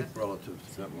additional shape investment.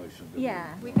 relative to ventilation?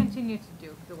 Yeah. We continue to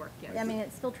do the work, yes. I mean,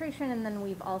 it's filtration, and then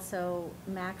we've also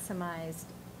maximized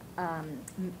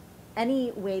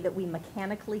any way that we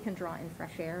mechanically can draw in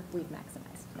fresh air, we've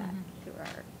maximized that through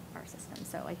our system.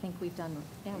 So I think we've done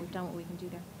what we can do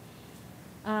there.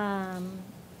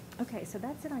 Okay, so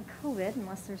that's it on COVID,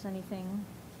 unless there's anything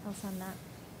else on that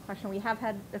question. We have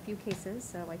had a few cases,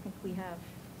 so I think we have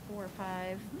 4 or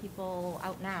 5 people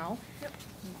out now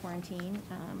in quarantine.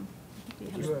 I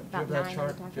think we have about 9 on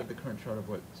the docket. Do you have the current chart of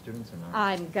what students are not?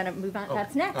 I'm gonna move on, Oh.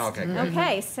 that's next. Oh, okay, great.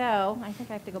 Okay, so I think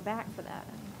I have to go back for that.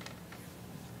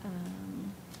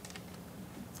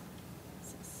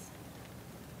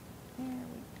 There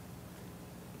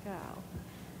we go.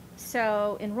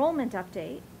 So enrollment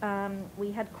update,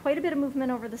 we had quite a bit of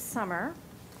movement over the summer,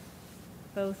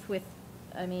 both with,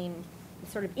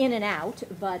 sort of in and out,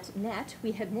 but net,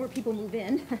 we had more people move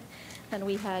in than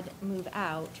we had move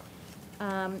out.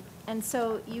 And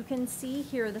so you can see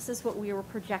here, this is what we were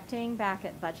projecting back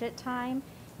at budget time.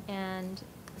 And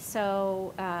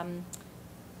so,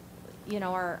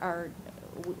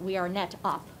 we are net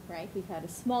up, right? We've had a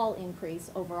small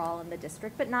increase overall in the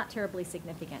district, but not terribly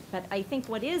significant. But I think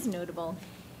what is notable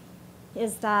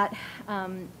is that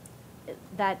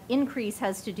that increase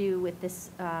has to do with this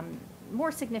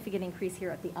more significant increase here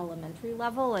at the elementary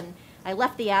level. And I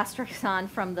left the asterisks on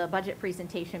from the budget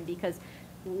presentation because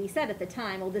we said at the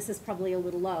time, well, this is probably a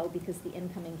little low because the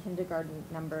incoming kindergarten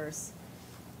numbers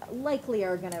likely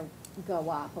are going to go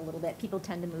up a little bit. People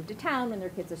tend to move to town when their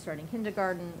kids are starting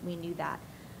kindergarten. We knew that.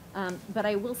 But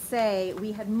I will say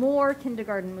we had more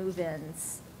kindergarten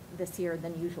move-ins this year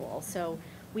than usual. So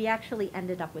we actually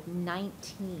ended up with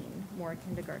 19 more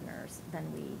kindergartners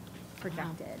than we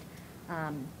projected.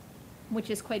 which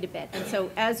is quite a bit. And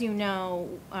so, as you know,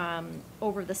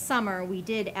 over the summer, we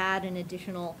did add an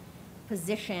additional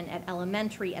position at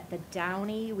elementary at the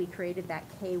Downey. We created that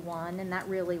K-1, and that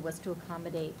really was to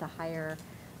accommodate the higher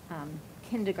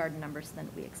kindergarten numbers than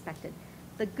we expected.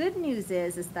 The good news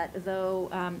is that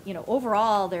though,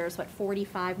 overall, there's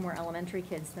 45 more elementary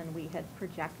kids than we had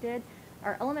projected,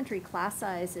 our elementary class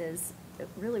sizes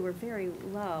really were very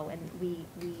low, and we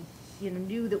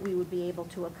knew that we would be able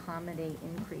to accommodate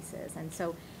increases. And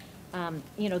so,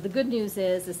 the good news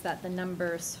is that the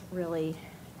numbers really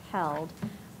held.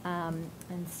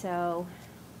 And so,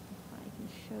 if I can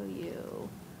show you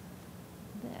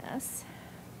this.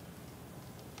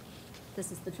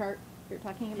 This is the chart you're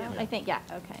talking about? Yeah. I think, yeah,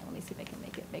 okay, let me see if I can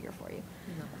make it bigger for you.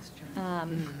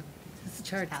 This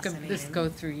chart's this Fascinating. go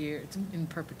through years in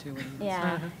perpetuity.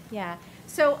 Yeah, yeah.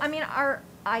 So, I mean,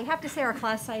 I have to say our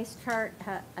class size chart,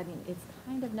 it's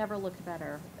kind of never looked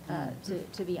better,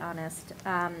 to be honest.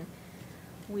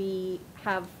 We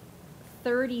have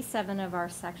 37 of our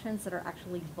sections that are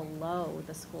actually below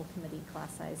the school committee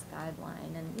class size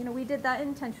guideline. And, we did that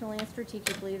intentionally and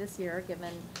strategically this year,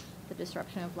 given the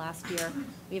disruption of last year.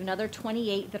 We have another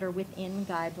 28 that are within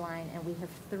guideline, and we have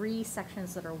 3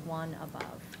 sections that are 1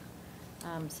 above.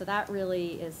 So that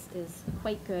really is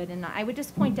quite good. And I would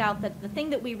just point out that the thing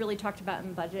that we really talked about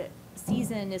in budget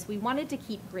season is we wanted to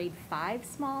keep grade 5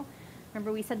 small.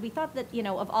 Remember, we said we thought that,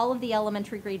 of all of the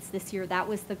elementary grades this year, that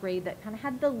was the grade that kind of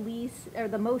had the least or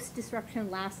the most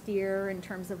disruption last year in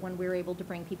terms of when we were able to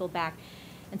bring people back.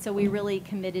 And so we really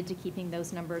committed to keeping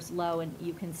those numbers low, and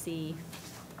you can see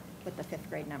what the 5th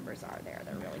grade numbers are there.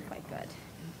 They're really quite good.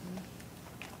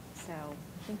 So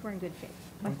I think we're in good shape.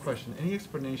 One question, any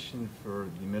explanation for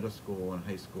the middle school and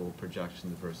high school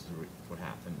projections versus what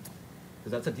happened?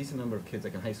 Because that's a decent number of kids,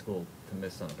 like in high school, to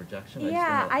miss on a projection.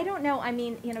 Yeah, I don't know. I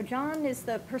mean, John is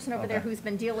the person over there Okay. who's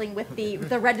been dealing with the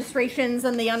registrations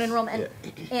and the unenrollment.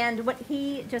 Yeah. And what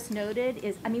he just noted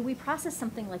is, we processed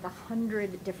something like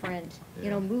 100 different,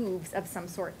 Yeah. moves of some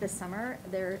sort this summer.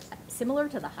 They're similar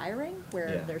to the hiring,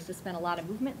 where Yeah. there's just been a lot of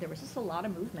movement. There was just a lot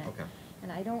of movement. Okay.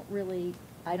 And I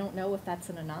don't know if that's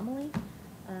an anomaly,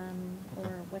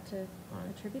 or what to All right.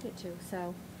 attribute it to.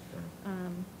 So, Fair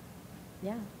enough.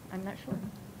 yeah, I'm not sure.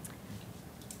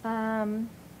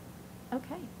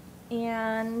 Okay,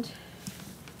 and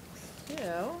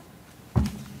so, I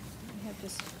have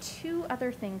just 2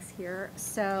 other things here.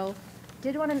 So,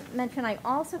 did want to mention, I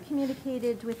also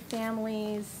communicated with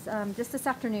families just this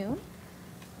afternoon.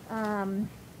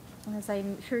 As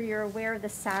I'm sure you're aware,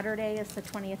 this Saturday is the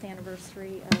 20th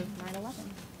anniversary of 9/11.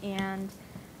 And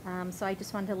so I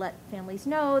just wanted to let families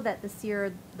know that this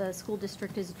year the school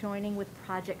district is joining with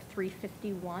Project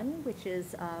 351, which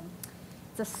is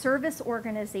it's a service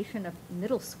organization of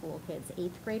middle school kids,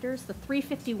 8th graders. The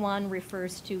 351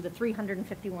 refers to the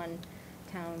 351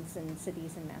 towns and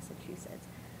cities in Massachusetts.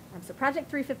 So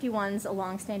Project 351 is a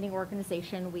longstanding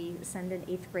organization. We send an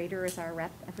 8th grader as our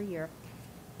rep every year.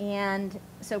 And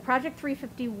so Project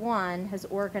 351 has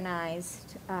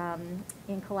organized,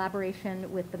 in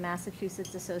collaboration with the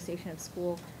Massachusetts Association of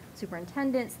School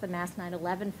Superintendents, the Mass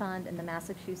 9/11 Fund, and the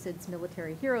Massachusetts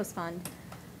Military Heroes Fund,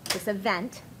 this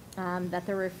event that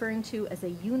they're referring to as a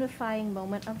unifying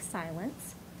moment of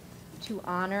silence to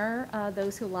honor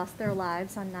those who lost their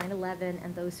lives on 9/11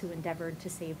 and those who endeavored to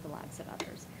save the lives of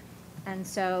others. And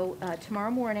so tomorrow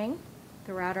morning,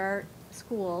 throughout our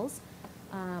schools,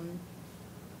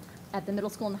 at the middle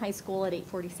school and high school at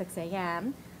 8:46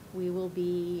 a.m., we will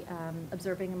be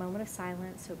observing a moment of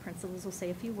silence. So principals will say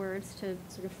a few words to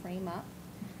sort of frame up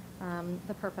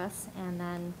the purpose, and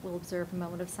then we'll observe a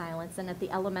moment of silence. And at the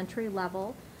elementary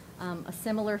level, a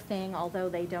similar thing, although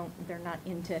they're not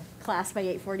into class by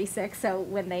 8:46. So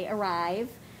when they arrive,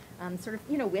 sort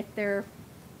of, with their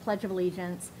Pledge of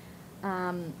Allegiance,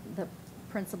 the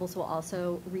principals will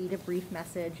also read a brief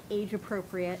message,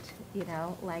 age-appropriate,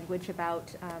 language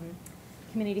about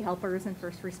community helpers and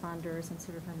first responders, and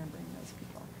sort of remembering those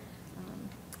people.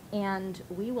 And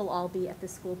we will all be at the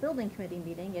school building committee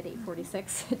meeting at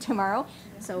 8:46 tomorrow,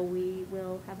 so we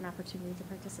will have an opportunity to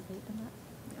participate in that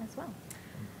as well.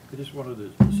 I just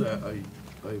wanted to say,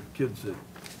 I have kids that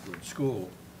were in school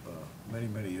many,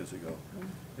 many years ago.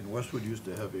 And Westwood used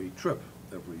to have a trip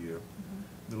every year,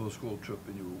 middle of school trip,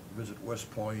 and you visit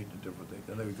West Point and different things.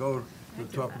 And they would go to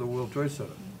the top of the World Trade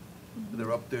Center. And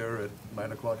they're up there at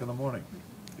 9 o'clock in the morning.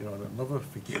 And I'll never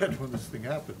forget when this thing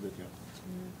happened, that,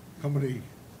 how many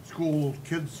school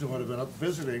kids would have been up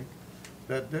visiting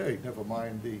that day, never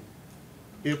mind the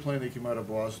airplane that came out of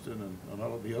Boston and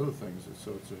all of the other things. And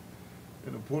so it's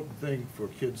an important thing for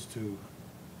kids to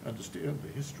understand the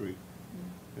history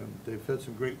And they've had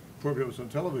some great programs on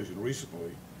television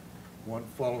recently, one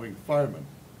following firemen,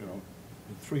 you know,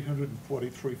 and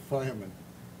 343 firemen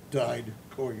died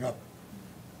going up,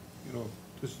 you know,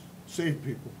 to save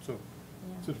people. So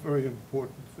it's a very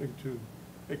important thing to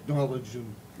acknowledge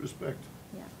and respect.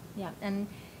 Yeah, yeah, and,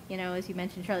 you know, as you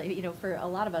mentioned, Charlie, you know, for a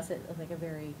lot of us, it was like a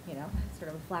very, you know,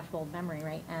 sort of a flashbulb memory,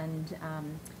 right? And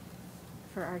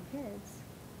for our kids,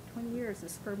 20 years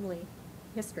is firmly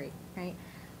history, right?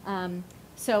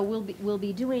 So we'll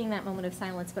be doing that moment of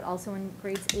silence, but also in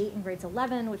grades 8 and grades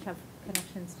 11, which have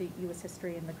connections to U.S.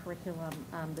 history in the curriculum,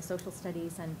 the social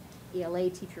studies and ELA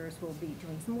teachers will be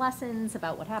doing some lessons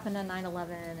about what happened on 9/11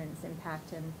 and its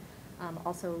impact, and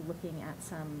also looking at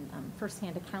some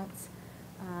firsthand accounts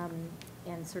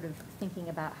and sort of thinking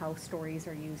about how stories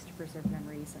are used to preserve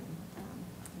memories and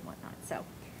whatnot. So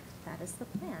that is the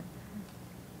plan.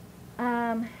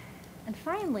 And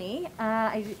finally,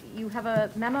 you have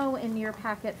a memo in your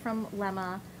packet from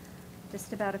Lemma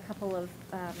just about a couple of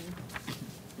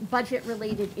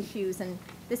budget-related issues, and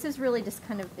this is really just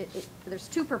kind of, there's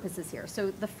two purposes here.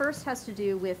 So the first has to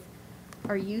do with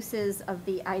our uses of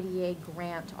the IDA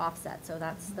grant offset, so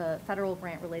that's the federal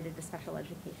grant related to special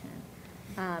education.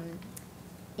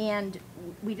 And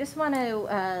we just want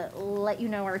to let you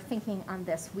know our thinking on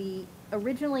this. We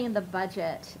originally in the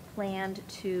budget planned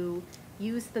to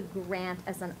use the grant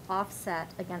as an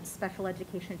offset against special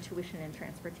education tuition and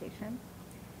transportation.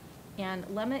 And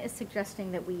Lemma is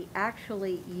suggesting that we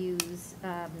actually use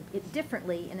it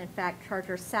differently and in fact charge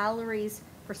our salaries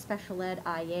for special ed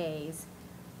IAs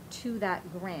to that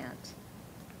grant,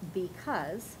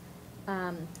 because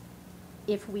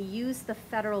if we use the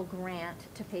federal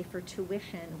grant to pay for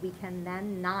tuition, we can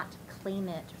then not claim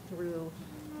it through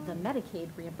the Medicaid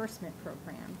reimbursement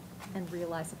program and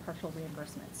realize a partial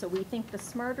reimbursement. So we think the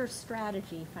smarter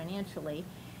strategy financially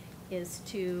is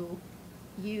to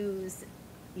use,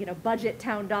 you know, budget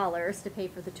town dollars to pay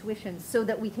for the tuition so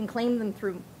that we can claim them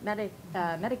through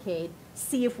Medicaid,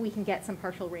 see if we can get some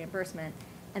partial reimbursement,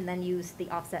 and then use the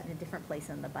offset in a different place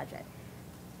in the budget.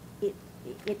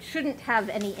 It shouldn't have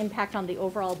any impact on the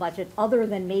overall budget other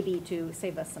than maybe to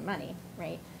save us some money,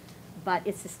 right? But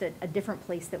it's just a different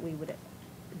place that we would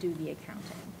do the accounting.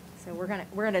 So we're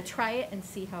gonna try it and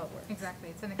see how it works. Exactly,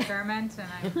 it's an experiment, and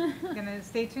I'm gonna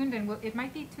stay tuned, and it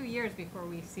might be 2 years before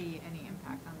we see any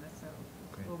impact on this, so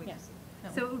we'll wait to Yes.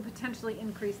 see. So it would potentially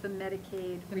increase the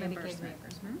Medicaid The Medicaid reimbursement.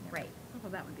 reimbursement. Right.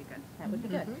 Well, that would be good. That would be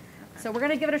good. Okay. So we're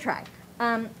going to give it a try.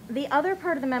 The other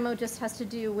part of the memo just has to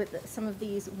do with some of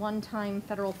these one-time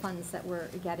federal funds that we're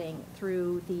getting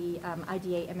through the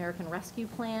IDA American Rescue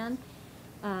Plan.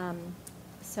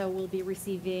 So we'll be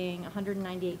receiving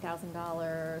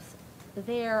 $198,000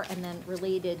 there, and then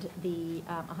related the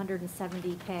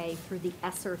 $170K through the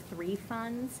ESSER 3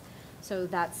 funds. So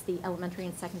that's the Elementary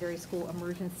and Secondary School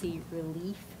Emergency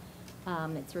Relief.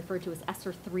 It's referred to as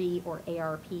ESSER 3 or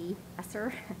ARP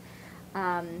ESSER.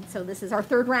 So this is our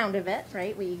third round of it,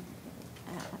 right? We've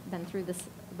been through this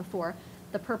before.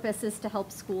 The purpose is to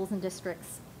help schools and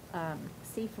districts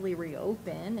safely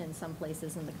reopen in some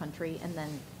places in the country and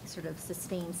then sort of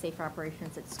sustain safe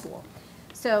operations at school.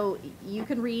 So you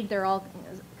can read, there are all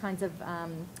kinds of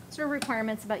sort of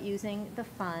requirements about using the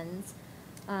funds.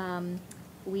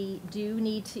 We do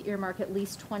need to earmark at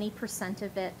least 20%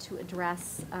 of it to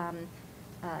address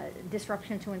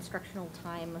disruption to instructional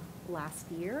time last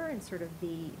year and sort of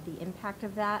the impact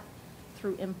of that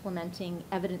through implementing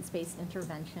evidence-based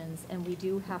interventions. And we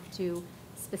do have to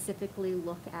specifically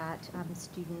look at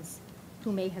students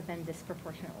who may have been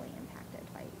disproportionately impacted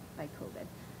by COVID.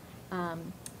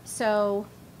 So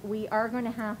we are going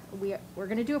to have, we're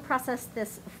going to do a process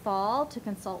this fall to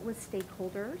consult with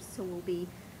stakeholders. So we'll be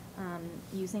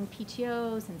using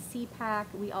PTOs and CPAC.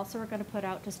 We also are going to put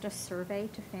out just a survey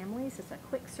to families. It's a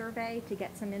quick survey to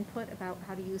get some input about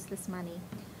how to use this money.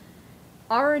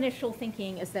 Our initial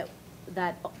thinking is that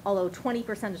although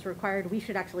 20% is required, we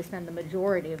should actually spend the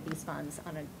majority of these funds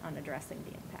on addressing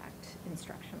the impact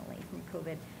instructionally from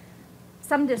COVID.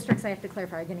 Some districts, I have to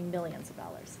clarify, are getting millions of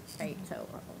dollars, right? So,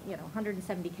 you know,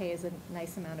 170K is a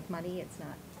nice amount of money. It's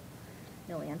not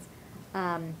millions.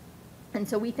 And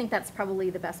so we think that's probably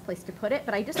the best place to put it.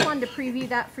 But I just wanted to preview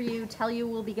that for you, tell you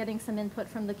we'll be getting some input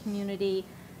from the community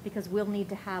because we'll need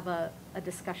to have a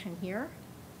discussion here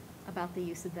about the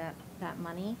use of that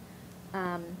money.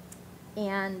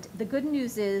 And the good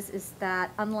news is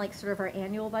that unlike sort of our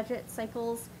annual budget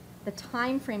cycles, the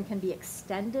time frame can be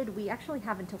extended. We actually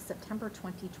have until September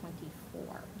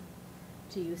 2024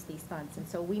 to use these funds. And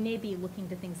so we may be looking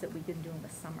to things that we didn't do in the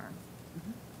summer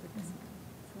with this money.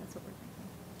 So that's what we're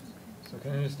thinking. So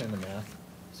can I understand the math?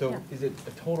 So Yeah. is it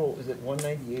a total, is it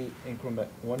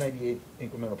 198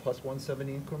 incremental plus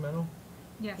 170 incremental?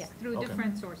 Yes, Yeah. through Okay.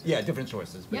 different sources. Yeah, different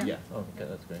sources, but Yeah. yeah, oh, okay,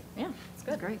 that's great. Yeah, it's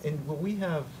good. Great. And will we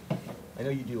have, I know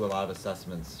you do a lot of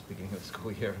assessments beginning of the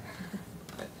school year.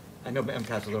 I know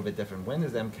MCAS is a little bit different. When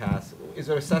is MCAS, is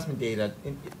there assessment data,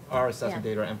 our assessment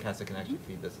Yeah. data or MCAS that can actually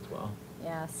feed this as well?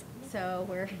 Yes, so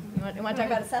you want to talk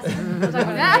about assessment? We'll talk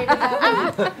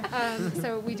about that.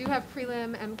 So we do have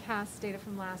prelim MCAS data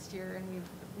from last year, and we've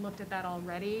looked at that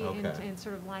already and, Okay. and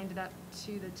sort of lined it up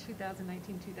to the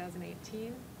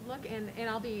 2019-2018 look. And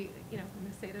I'll be, I'm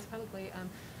going to say this publicly.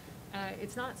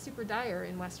 It's not super dire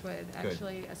in Westwood, Good.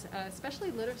 actually, especially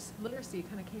literacy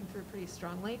kind of came through pretty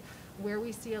strongly. Where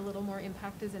we see a little more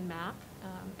impact is in math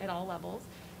at all levels.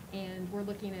 And we're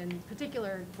looking in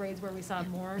particular grades where we saw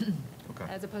more Okay.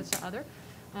 as opposed to other.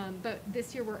 But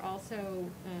this year, we're also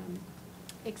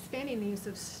expanding the use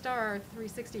of STAR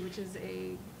 360, which is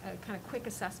a kind of quick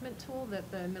assessment tool that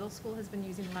the middle school has been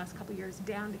using the last couple years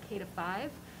down to K-5.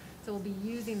 So we'll be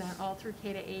using that all through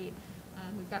K-8.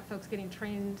 We've got folks getting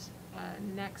trained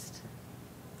next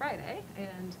Friday,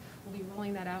 and we'll be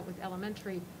rolling that out with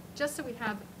elementary, just so we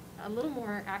have a little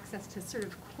more access to sort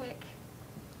of quick,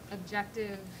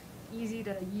 objective, easy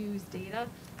to use data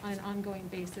on an ongoing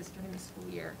basis during the school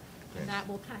year. Great. And that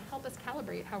will kind of help us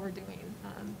calibrate how we're doing.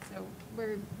 So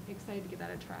we're excited to give that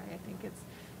a try. I think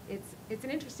it's an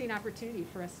interesting opportunity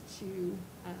for us to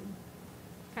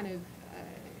kind of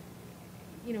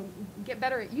get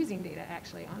better at using data,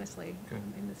 actually, honestly, Good.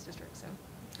 in this district. So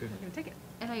Good. we're going to take it.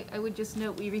 And I would just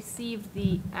note, we received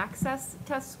the access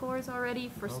test scores already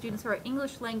for Okay. students who are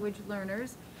English language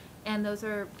learners, and those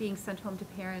are being sent home to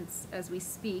parents as we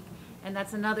speak. And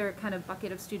that's another kind of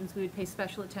bucket of students we would pay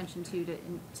special attention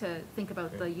to think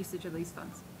about the Great. usage of these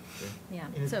funds. Great. Yeah,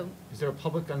 And so is there a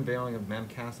public unveiling of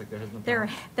MCAS like there has been? there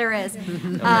is. Okay,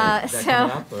 is that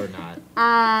coming up or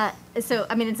not? So,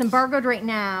 I mean, it's embargoed right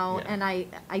now, Yeah. and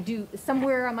I do,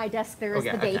 somewhere on my desk, there is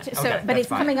Okay, the date. okay, So, okay, but that's it's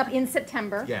fine. coming up in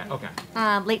September. Yeah,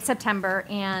 okay. Late September,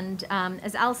 and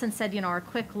as Allison said, our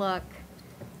quick look,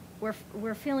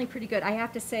 we're feeling pretty good. I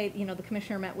have to say, the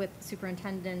commissioner met with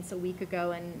superintendents a week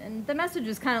ago, and the message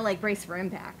was kind of like brace for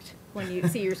impact when you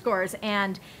see your scores,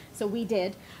 and so we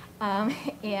did.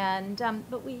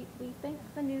 But we think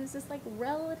the news is like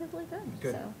relatively good.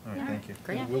 Good. So, All right, yeah. thank you.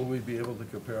 Great. Will we be able to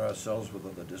compare ourselves with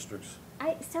other districts?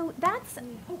 So that's,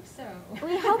 We hope so.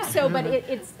 we hope so, but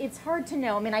it's hard to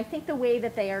know. I mean, I think the way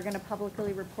that they are going to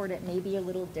publicly report it may be a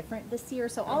little different this year.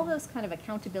 So all those kind of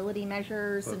accountability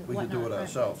measures But and we whatnot. can do it are-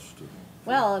 ourselves, too.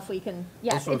 Well, if we can,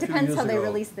 yes, Also, a it few depends years how they ago,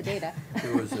 release the data.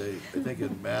 There was I think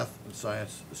in math and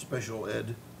science, a special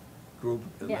ed group,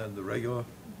 and Yeah. then the regular.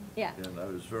 Yeah, And I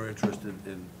was very interested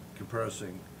in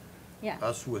comparing yeah.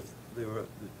 us with,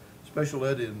 special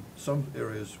ed in some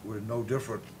areas were no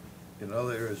different. In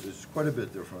other areas, it's quite a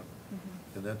bit different.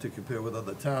 Mm-hmm. And then to compare with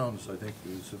other towns, I think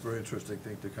is a very interesting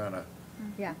thing to kind of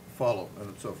Yeah. follow.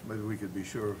 And so maybe we could be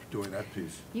sure of doing that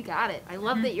piece. You got it. I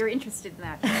love that you're interested in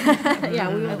that.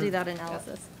 Yeah, we will do that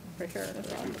analysis, for sure. as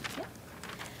well. Yeah.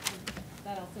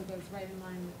 That also goes right in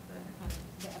line with the kind of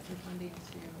the ESSER funding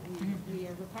too. We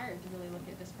are required to really look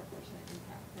at disproportionate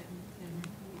impact, and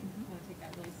we want to take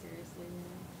that really seriously.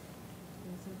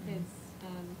 Some kids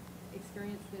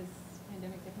experience this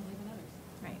pandemic differently than others.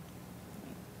 Right.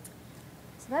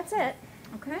 So that's it.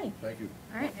 Okay. Thank you.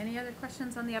 All right, any other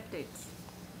questions on the updates?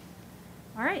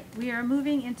 All right, we are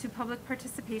moving into public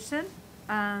participation.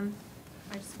 I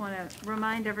just want to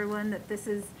remind everyone that this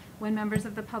is when members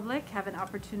of the public have an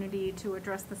opportunity to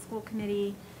address the school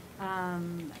committee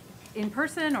in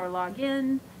person or log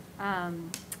in.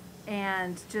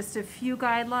 And just a few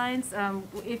guidelines.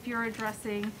 If you're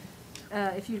addressing,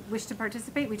 if you wish to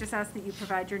participate, we just ask that you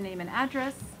provide your name and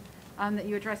address, that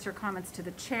you address your comments to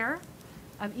the chair.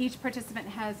 Each participant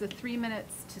has 3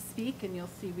 minutes to speak, and you'll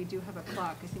see we do have a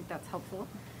clock. I think that's helpful.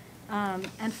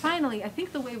 And finally, I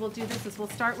think the way we'll do this is we'll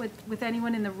start with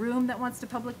anyone in the room that wants to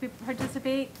publicly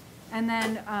participate, and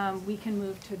then we can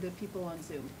move to the people on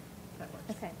Zoom. If that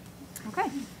works. Okay. Okay.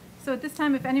 So at this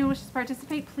time, if anyone wishes to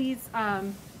participate, please,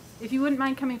 if you wouldn't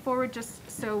mind coming forward just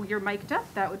so you're mic'd up,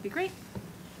 that would be great.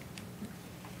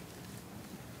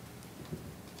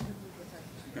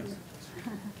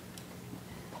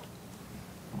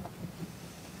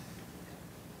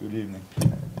 Good evening.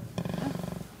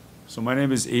 So my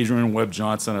name is Adrian Webb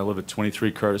Johnson. I live at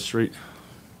 23 Curtis Street.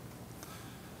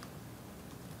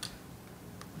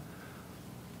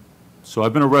 So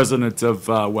I've been a resident of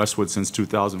Westwood since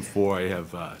 2004. I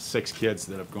have 6 kids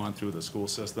that have gone through the school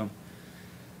system.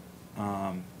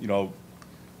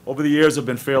 Over the years, I've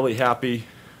been fairly happy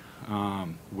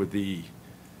with the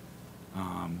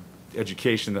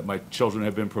education that my children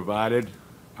have been provided.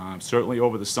 Certainly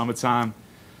over the summertime,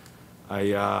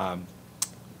 I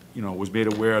was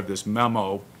made aware of this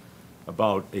memo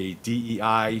about a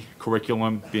DEI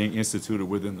curriculum being instituted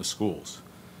within the schools.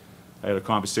 I had a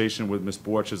conversation with Ms.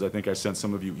 Borchers. I think I sent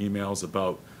some of you emails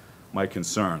about my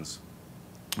concerns.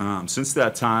 Since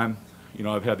that time,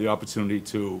 I've had the opportunity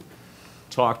to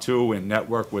talk to and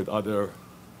network with other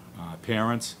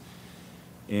parents.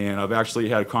 And I've actually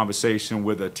had a conversation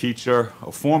with a teacher,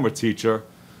 a former teacher,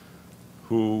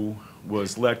 who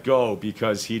was let go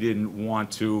because he didn't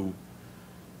want to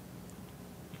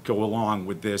go along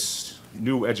with this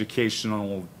new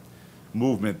educational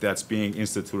movement that's being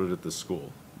instituted at the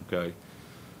school, okay?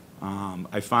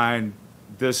 I find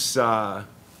this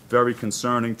very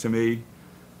concerning to me.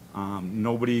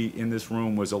 Nobody in this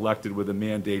room was elected with a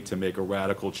mandate to make a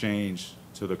radical change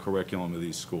to the curriculum of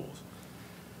these schools.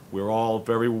 We're all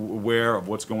very aware of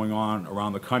what's going on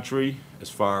around the country as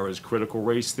far as critical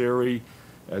race theory,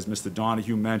 as Mr.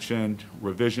 Donahue mentioned,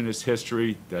 revisionist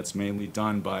history that's mainly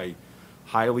done by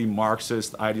highly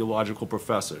Marxist ideological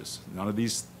professors. None of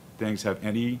these things have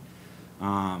any,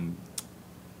 do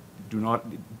not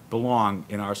belong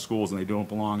in our schools, and they don't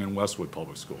belong in Westwood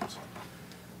Public Schools.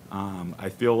 I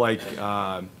feel like,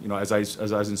 as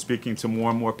I've been speaking to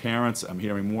more and more parents, I'm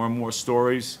hearing more and more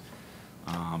stories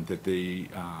that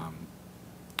that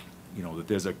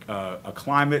there's a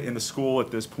climate in the school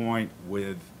at this point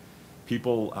with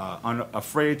people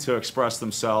afraid to express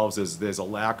themselves. There's a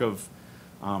lack of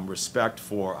respect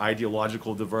for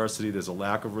ideological diversity. There's a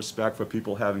lack of respect for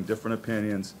people having different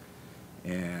opinions.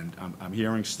 And I'm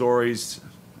hearing stories,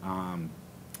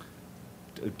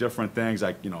 different things.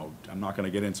 I'm not going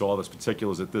to get into all the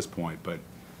particulars at this point, but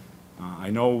I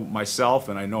know myself,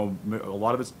 and I know a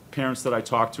lot of the parents that I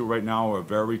talk to right now are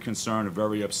very concerned and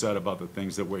very upset about the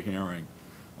things that we're hearing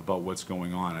about what's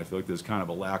going on. I feel like there's kind of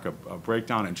a lack of a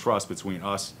breakdown in trust between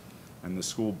us and the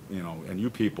school, and you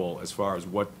people, as far as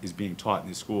what is being taught in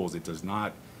these schools. It does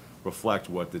not reflect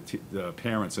what the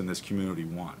parents in this community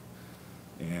want.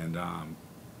 And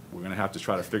we're going to have to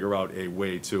try to figure out a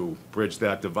way to bridge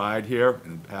that divide here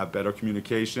and have better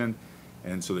communication,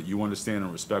 and so that you understand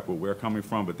and respect where we're coming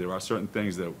from. But there are certain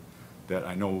things that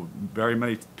I know very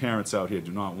many parents out here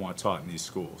do not want taught in these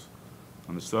schools.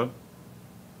 Understood?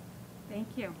 Thank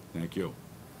you. Thank you.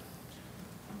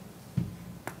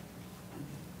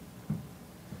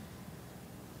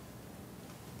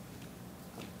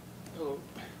 Hello.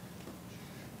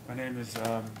 My name is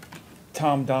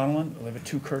Tom Donlan. I live at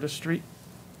 2 Curtis Street.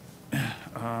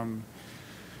 I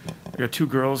got 2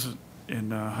 girls in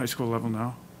high school level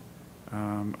now.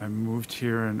 I moved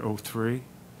here in '03,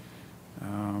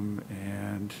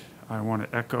 and I want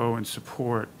to echo and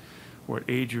support what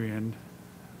Adrian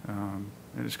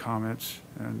and his comments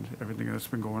and everything that's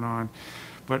been going on.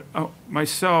 But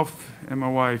myself and my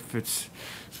wife, it's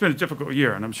been a difficult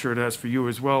year, and I'm sure it has for you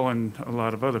as well and a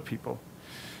lot of other people.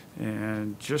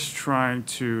 And just trying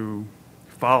to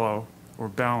follow or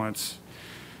balance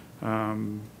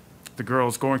the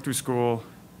girls going through school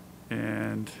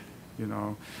and,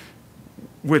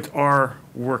 with our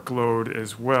workload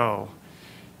as well.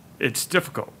 It's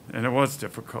difficult, and it was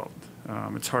difficult.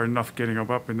 It's hard enough getting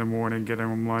them up in the morning, getting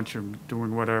them lunch and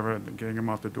doing whatever, and getting them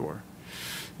out the door.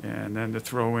 And then to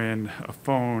throw in a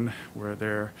phone where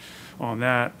they're on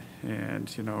that,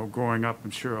 and, growing up,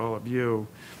 I'm sure all of you,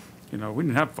 we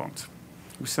didn't have phones.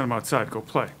 We sent them outside to go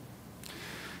play.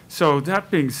 So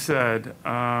that being said,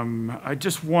 I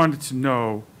just wanted to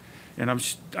know, and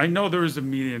I know there is a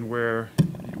meeting where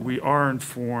we are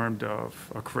informed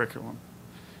of a curriculum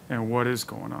and what is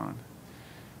going on.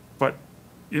 But,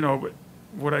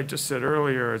 what I just said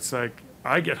earlier, it's like,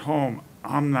 I get home,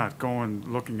 I'm not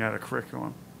going looking at a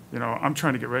curriculum. I'm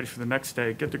trying to get ready for the next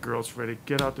day, get the girls ready,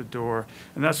 get out the door,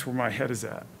 and that's where my head is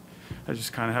at. I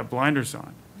just kind of have blinders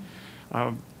on.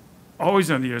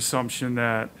 Always on the assumption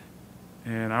that,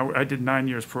 and I did 9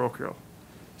 years parochial.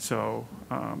 So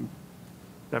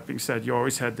that being said, you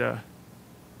always had the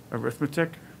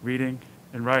arithmetic, reading,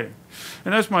 and writing.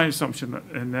 And that's my assumption.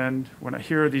 And then when I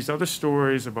hear these other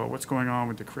stories about what's going on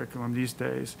with the curriculum these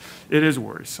days, it is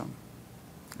worrisome.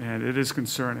 And it is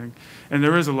concerning. And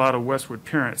there is a lot of Westwood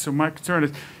parents. So my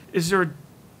concern is there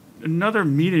another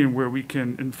meeting where we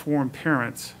can inform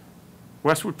parents,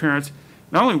 Westwood parents,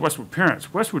 not only Westwood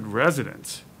parents, Westwood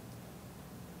residents,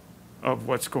 of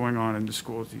what's going on in the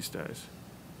schools these days?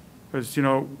 Because,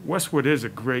 Westwood is a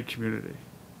great community.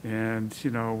 And,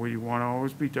 we want to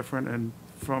always be different and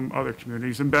from other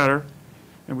communities and better,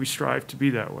 and we strive to be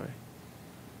that way.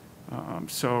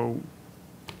 So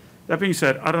that being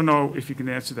said, I don't know if you can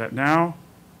answer that now,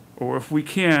 or if we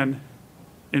can,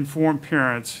 inform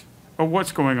parents of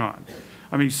what's going on.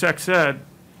 I mean, sex ed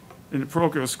in the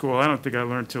parochial school, I don't think I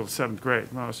learned till 7th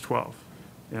grade when I was 12.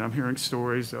 And I'm hearing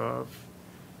stories of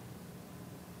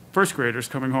first graders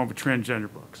coming home with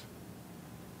transgender books.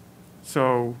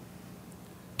 So,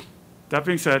 that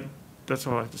being said, that's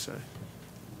all I have to say.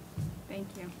 Thank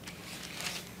you.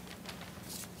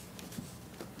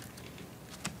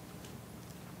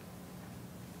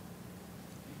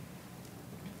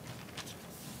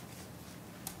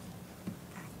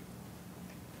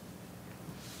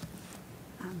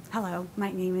 Hello,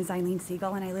 my name is Eileen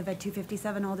Siegel, and I live at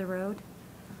 257 Alder Road.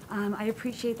 I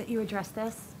appreciate that you addressed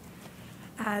this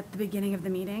at the beginning of the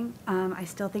meeting. I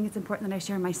still think it's important that I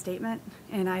share my statement,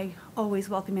 and I always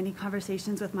welcome any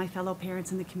conversations with my fellow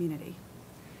parents in the community.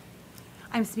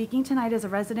 I'm speaking tonight as a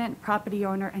resident, property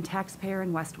owner, and taxpayer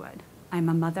in Westwood. I'm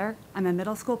a mother, I'm a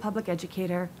middle school public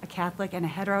educator, a Catholic, and a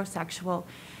heterosexual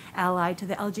ally to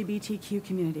the LGBTQ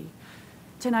community.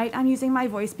 Tonight, I'm using my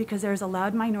voice because there is a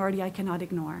loud minority I cannot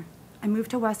ignore. I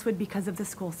moved to Westwood because of the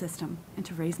school system and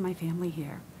to raise my family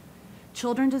here.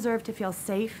 Children deserve to feel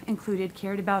safe, included,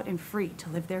 cared about, and free to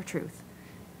live their truth.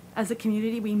 As a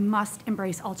community, we must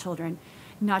embrace all children,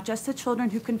 not just the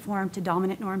children who conform to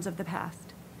dominant norms of the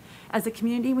past. As a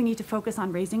community, we need to focus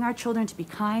on raising our children to be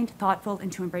kind, thoughtful,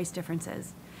 and to embrace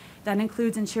differences. That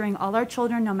includes ensuring all our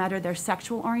children, no matter their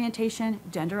sexual orientation,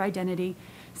 gender identity,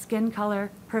 skin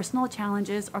color, personal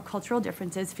challenges, or cultural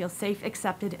differences, feel safe,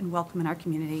 accepted, and welcome in our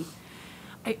community.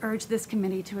 I urge this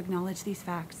committee to acknowledge these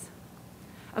facts.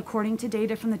 According to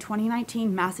data from the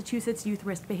 2019 Massachusetts Youth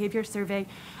Risk Behavior Survey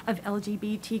of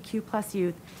LGBTQ+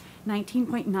 youth,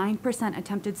 19.9%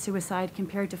 attempted suicide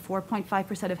compared to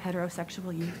 4.5% of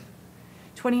heterosexual youth.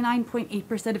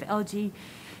 29.8% of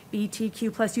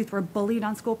LGBTQ+ youth were bullied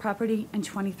on school property, and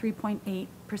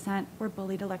 23.8% were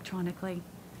bullied electronically.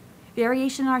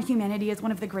 Variation in our humanity is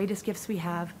one of the greatest gifts we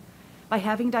have. By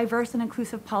having diverse and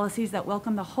inclusive policies that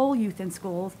welcome the whole youth in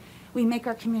schools, we make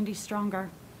our community stronger.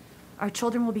 Our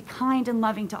children will be kind and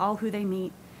loving to all who they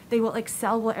meet. They will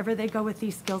excel wherever they go with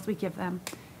these skills we give them.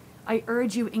 I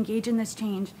urge you, engage in this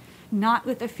change, not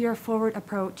with a fear-forward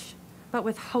approach, but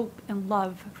with hope and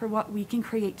love for what we can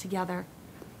create together.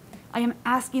 I am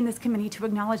asking this committee to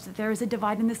acknowledge that there is a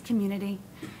divide in this community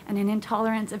and an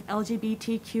intolerance of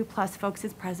LGBTQ+ folks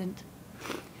is present.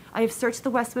 I have searched the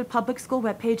Westwood Public School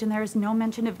webpage, and there is no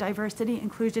mention of diversity,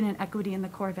 inclusion, and equity in the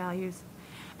core values.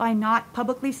 By not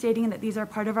publicly stating that these are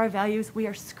part of our values, we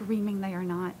are screaming they are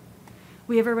not.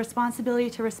 We have a responsibility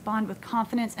to respond with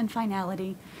confidence and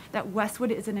finality that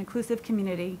Westwood is an inclusive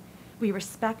community. We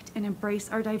respect and embrace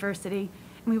our diversity,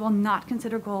 and we will not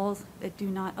consider goals that do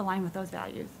not align with those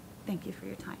values. Thank you for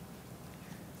your time.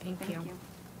 Thank you.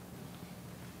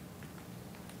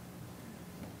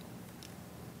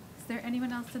 Is there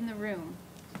anyone else in the room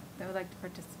that would like to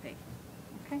participate?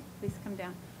 Okay, please come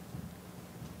down.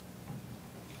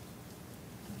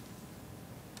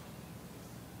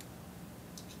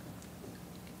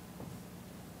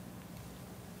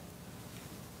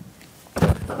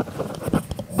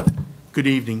 Good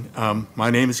evening.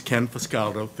 My name is Ken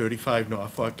Foscaldo, 35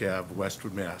 Norfolk Ave,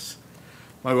 Westwood, Mass.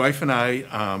 My wife and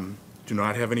I do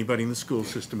not have anybody in the school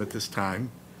system at this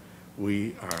time.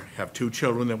 We have 2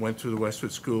 children that went through the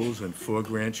Westwood schools and 4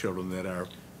 grandchildren that are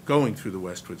going through the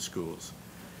Westwood schools.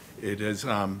 It has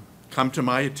come to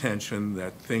my attention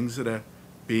that things that are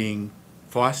being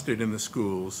fostered in the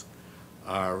schools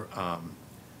are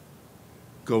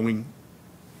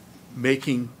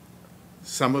making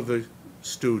some of the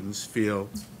students feel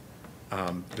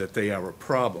that they are a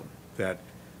problem, that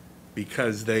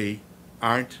because they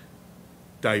aren't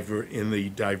in the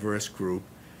diverse group,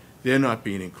 they're not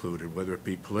being included, whether it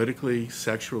be politically,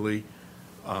 sexually,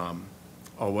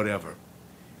 or whatever.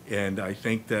 And I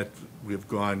think that we've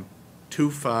gone too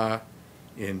far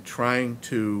in trying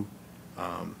to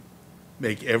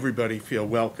make everybody feel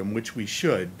welcome, which we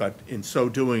should, but in so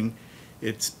doing,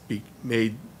 it's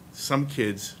made some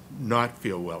kids not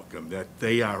feel welcome, that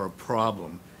they are a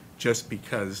problem just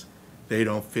because they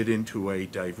don't fit into a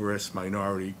diverse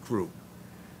minority group.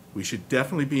 We should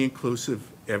definitely be inclusive.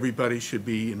 Everybody should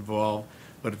be involved,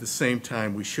 but at the same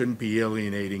time, we shouldn't be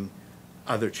alienating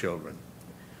other children.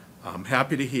 I'm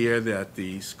happy to hear that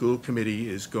the school committee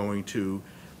is going to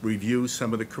review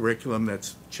some of the curriculum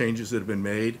changes that have been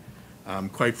made. I'm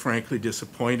quite frankly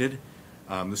disappointed.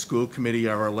 The school committee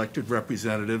are elected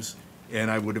representatives, and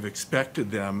I would have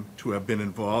expected them to have been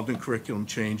involved in curriculum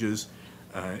changes,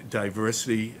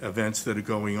 diversity events that are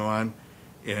going on,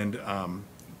 and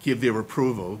give their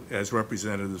approval as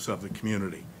representatives of the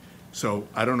community. So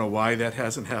I don't know why that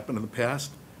hasn't happened in the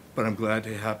past, but I'm glad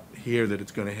to hear that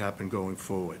it's going to happen going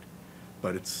forward.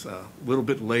 but it's a little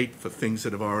bit late for things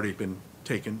that have already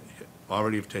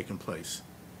have taken place,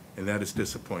 and that is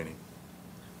disappointing.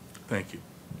 Thank you.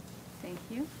 Thank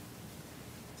you.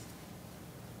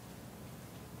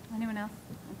 Anyone else?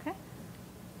 Okay.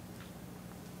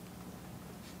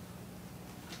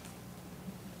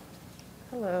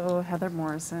 Hello, Heather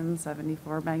Morrison,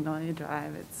 74 Magnolia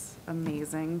Drive. It's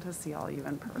amazing to see all you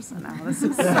in person now. This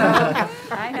is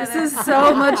this is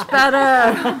so much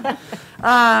better.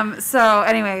 So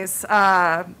anyways,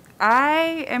 I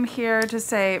am here to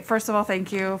say, first of all,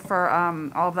 thank you for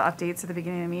all of the updates at the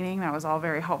beginning of the meeting. That was all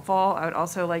very helpful. I would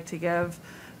also like to give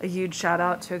a huge shout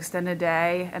out to Extended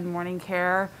Day and Morning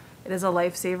Care. It is a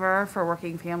lifesaver for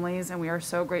working families, and we are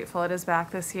so grateful it is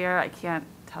back this year. I can't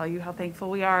tell you how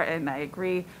thankful we are, and I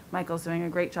agree, Michael's doing a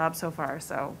great job so far,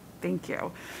 so thank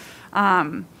you.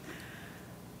 I'm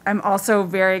also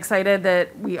very excited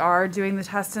that we are doing the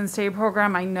Test and Stay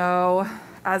program. I know,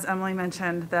 as Emily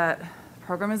mentioned, that the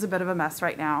program is a bit of a mess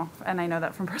right now, and I know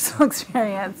that from personal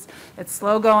experience. It's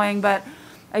slow going, but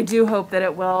I do hope that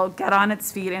it will get on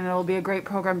its feet, and it'll be a great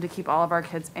program to keep all of our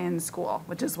kids in school,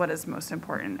 which is what is most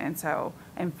important, and so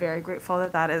I'm very grateful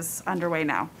that that is underway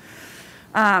now.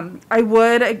 I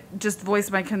would just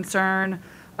voice my concern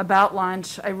about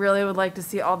lunch. I really would like to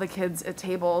see all the kids at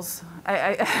tables.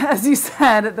 As you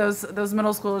said, those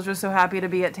middle schoolers are so happy to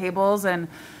be at tables, and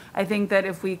I think that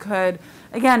if we could,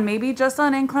 again, maybe just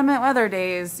on inclement weather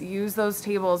days, use those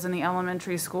tables in the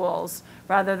elementary schools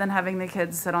rather than having the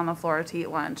kids sit on the floor to eat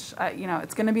lunch. You know,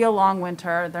 it's going to be a long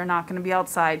winter. They're not going to be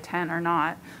outside, tent or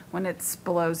not, when it's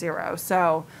below 0.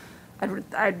 So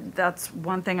that's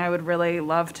one thing I would really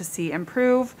love to see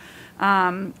improve.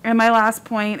 And my last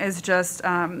point is just,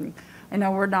 I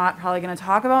know we're not probably going to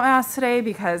talk about masks today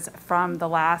because from the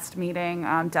last meeting,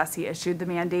 DESE issued the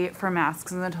mandate for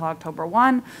masks until October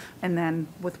 1, and then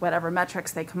with whatever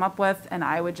metrics they come up with, and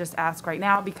I would just ask right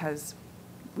now, because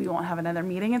we won't have another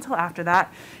meeting until after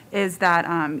that, is that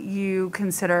you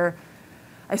consider,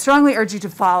 I strongly urge you to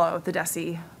follow the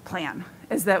DESE plan,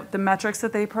 is that the metrics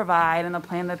that they provide and the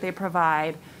plan that they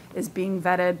provide is being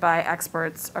vetted by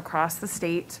experts across the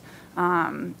state,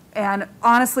 and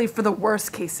honestly for the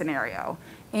worst case scenario.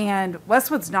 And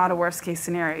Westwood's not a worst case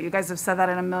scenario. You guys have said that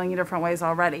in a million different ways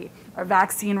already. Our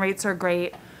vaccine rates are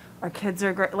great, our kids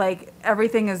are great, like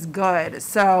everything is good.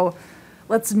 So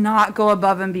let's not go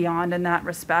above and beyond in that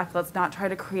respect. Let's not try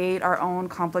to create our own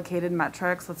complicated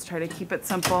metrics. Let's try to keep it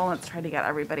simple. Let's try to get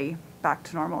everybody back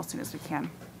to normal as soon as we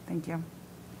can. Thank you.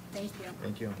 Thank you.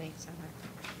 Thank you. Thanks, Heather.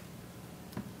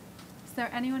 Is there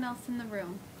anyone else in the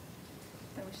room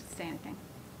that we should say anything?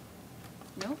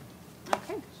 Nope?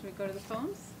 Okay, should we go to the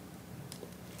phones?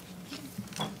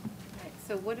 All right,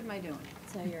 so what am I doing?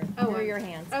 So your, Oh, through your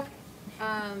hands. Okay.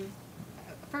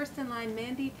 First in line,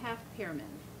 Mandy Paff-Pierman.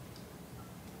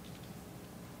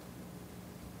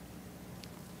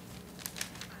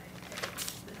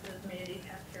 This is Mandy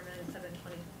Paff-Pierman,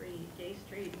 723 Gay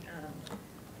Street.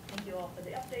 Thank you all for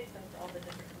the updates and for all the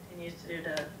district continues to do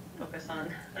to focus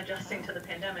on adjusting to the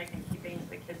pandemic and keeping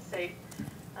the kids safe.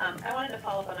 I wanted to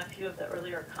follow up on a few of the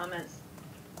earlier comments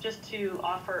just to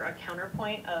offer a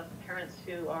counterpoint of parents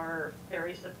who are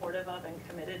very supportive of and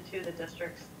committed to the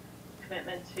district's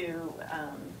commitment to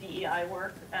DEI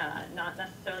work, not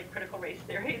necessarily critical race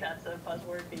theory. That's a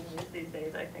buzzword being used these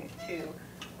days, I think,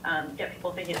 to get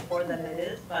people thinking it's more than it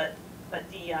is, but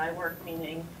DEI work,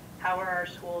 meaning how are our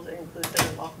schools inclusive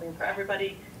and welcoming for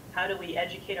everybody? How do we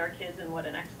educate our kids in what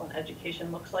an excellent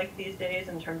education looks like these days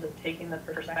in terms of taking the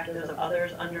perspectives of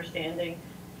others, understanding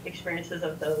experiences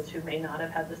of those who may not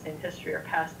have had the same history or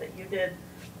past that you did.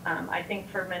 I think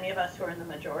for many of us who are in the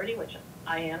majority, which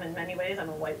I am in many ways, I'm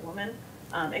a white woman,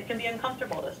 it can be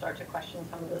uncomfortable to start to question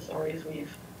some of the stories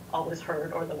we've always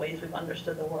heard or the ways we've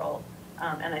understood the world.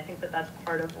 And I think that that's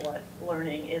part of what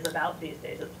learning is about these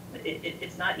days.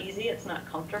 It's not easy, it's not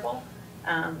comfortable,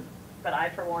 but I,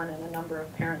 for one, and a number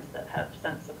of parents that have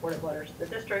sent supportive letters to the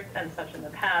district and such in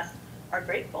the past, are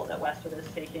grateful that Westwood is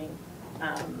taking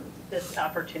this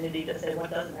opportunity to say, what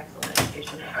does an excellent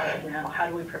education look like now? How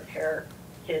do we prepare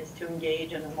kids to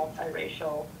engage in a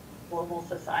multiracial global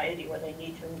society where they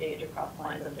need to engage across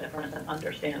lines of difference and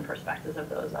understand perspectives of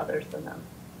those others than them?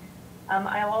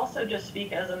 I'll also just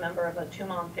speak as a member of a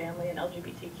two-mom family, an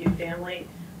LGBTQ family.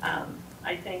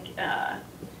 I think,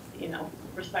 you know,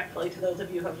 respectfully to those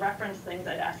of you who have referenced things,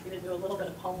 I'd ask you to do a little bit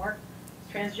of homework.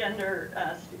 Transgender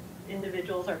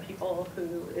individuals are people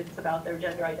who it's about their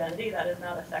gender identity. That is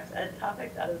not a sex ed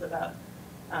topic. That is about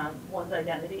one's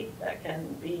identity. That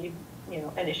can be, you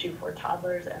know, an issue for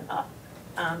toddlers and up.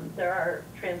 There are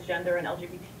transgender and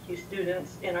LGBTQ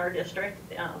students in our district.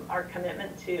 Our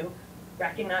commitment to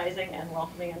recognizing and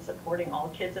welcoming and supporting all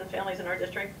kids and families in our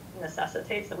district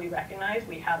necessitates that we recognize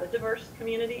we have a diverse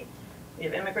community. We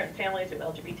have immigrant families, we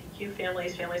have LGBTQ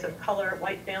families, families of color,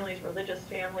 white families, religious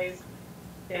families,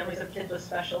 families of kids with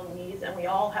special needs, and we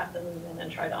all have to move in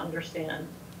and try to understand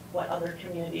what other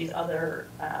communities, other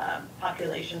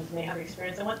populations may have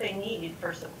experienced and what they need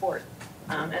for support.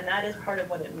 And that is part of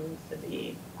what it means to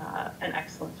be an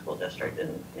excellent school district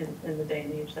in the day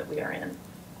and age that we are in.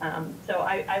 So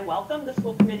I welcome the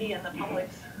school committee and the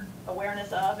public's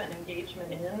awareness of and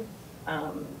engagement in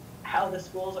how the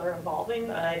schools are evolving,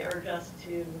 but I urge us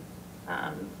to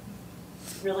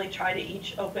really try to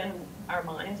each open our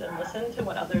minds and listen to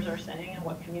what others are saying and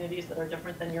what communities that are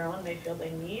different than your own may feel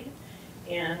they need,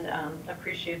 and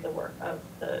appreciate the work of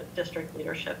the district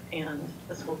leadership and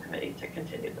the school committee to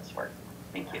continue this work.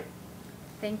 Thank you.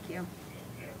 Thank you.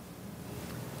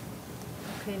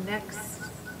 Okay, next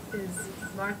is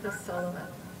Martha Sullivan.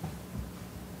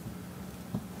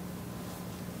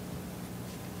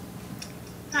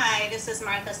 Hi, this is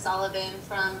Martha Sullivan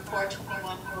from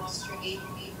 421 Grove Street.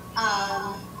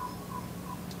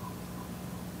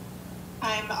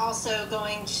 I'm also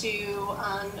going to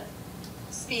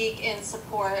speak in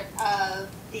support of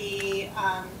the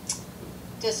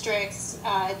district's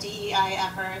DEI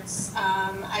efforts.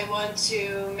 I want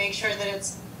to make sure that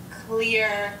it's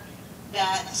clear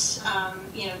that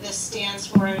this stands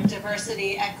for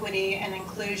diversity, equity, and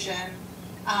inclusion.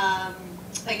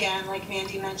 Again, like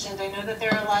Mandy mentioned, I know that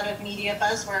there are a lot of media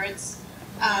buzzwords.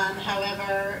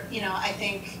 However, I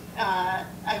think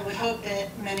I would hope that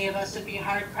many of us would be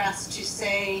hard pressed to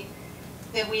say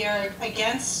that we are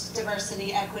against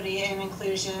diversity, equity, and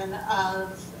inclusion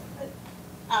of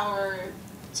our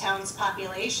town's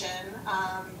population.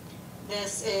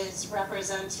 This is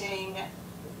representing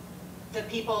the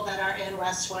people that are in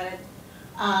Westwood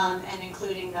and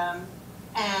including them,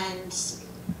 and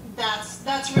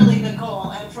that's really the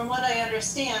goal. And from what I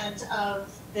understand of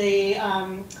the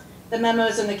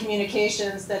memos and the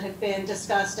communications that have been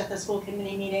discussed at the school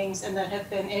committee meetings and that have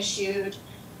been issued,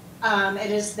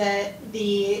 it is that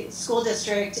the school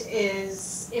district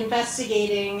is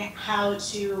investigating how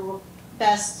to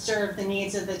best serve the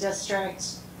needs of the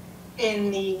district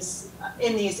in these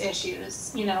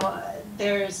issues.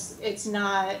 It's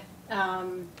not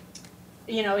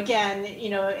again,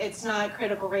 it's not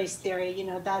critical race theory.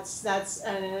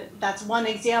 That's one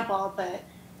example, but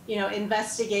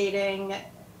investigating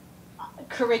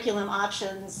curriculum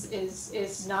options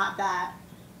is not that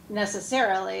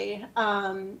necessarily.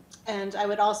 And I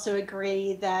would also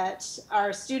agree that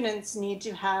our students need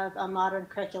to have a modern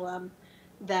curriculum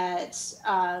that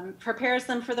prepares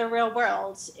them for the real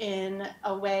world in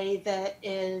a way that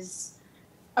is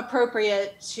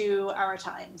appropriate to our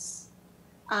times.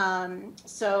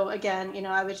 So again,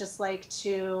 I would just like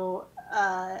to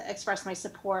express my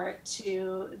support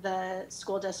to the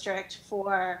school district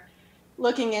for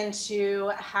looking into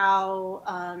how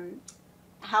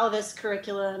this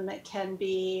curriculum can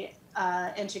be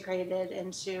integrated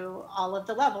into all of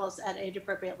the levels at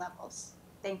age-appropriate levels.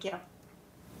 Thank you.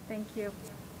 Thank you.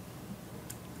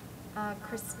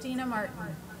 Christina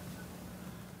Martin.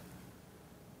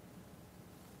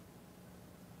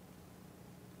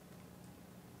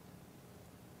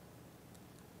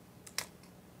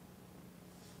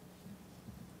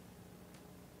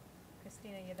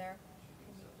 Christina, you there?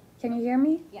 Can you hear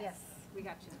me? Yes, we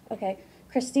got you. Okay.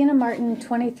 Christina Martin,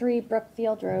 23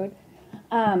 Brookfield Road.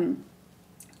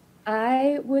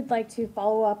 I would like to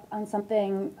follow up on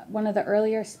something one of the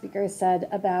earlier speakers said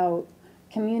about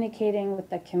communicating with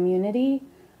the community.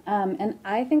 And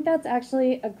I think that's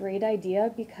actually a great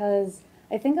idea because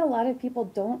I think a lot of people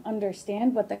don't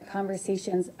understand what the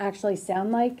conversations actually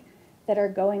sound like that are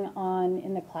going on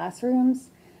in the classrooms.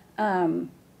 As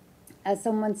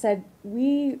someone said,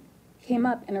 we came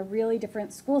up in a really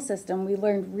different school system. We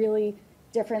learned really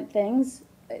different things.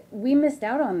 We missed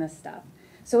out on this stuff.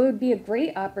 So it would be a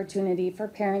great opportunity for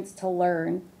parents to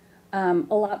learn a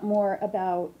lot more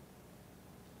about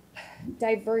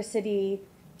diversity,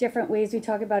 different ways we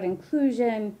talk about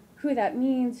inclusion, who that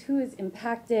means, who is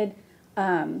impacted,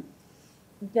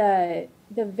 the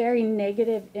very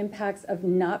negative impacts of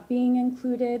not being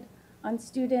included on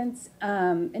students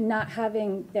and not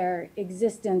having their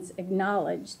existence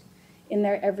acknowledged in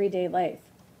their everyday life.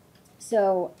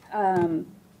 So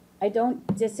I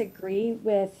don't disagree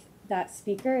with that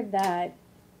speaker that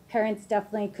parents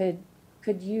definitely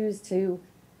could use to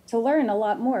learn a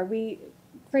lot more.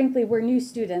 Frankly, we're new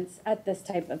students at this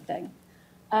type of thing.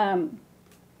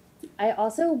 I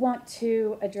also want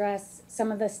to address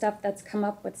some of the stuff that's come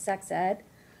up with sex ed.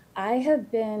 I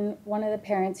have been one of the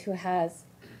parents who has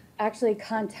actually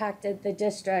contacted the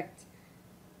district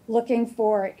looking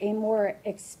for a more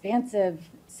expansive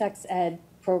sex ed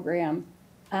program.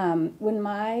 When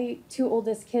my two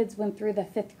oldest kids went through the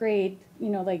 5th grade,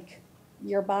 like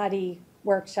your body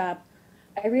workshop,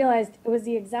 I realized it was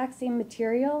the exact same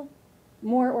material,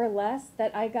 more or less,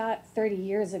 that I got 30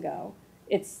 years ago.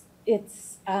 It's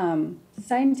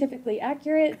scientifically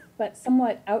accurate, but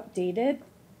somewhat outdated.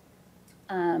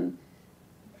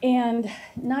 And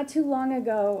not too long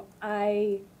ago,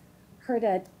 I heard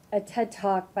a TED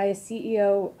Talk by a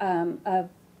CEO of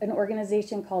an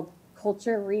organization called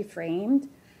Culture Reframed,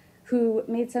 who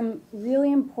made some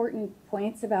really important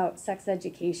points about sex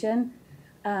education.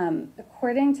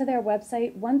 According to their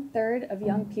website, 1/3 of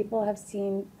young people have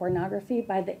seen pornography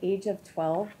by the age of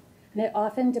 12, and it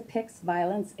often depicts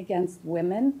violence against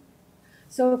women.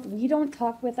 So if we don't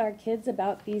talk with our kids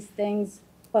about these things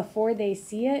before they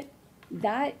see it,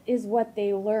 that is what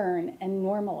they learn and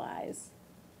normalize.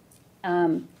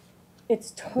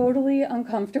 It's totally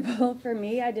uncomfortable for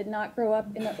me. I did not grow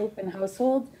up in an open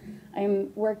household.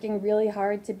 I'm working really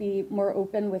hard to be more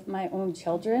open with my own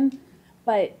children,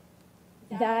 but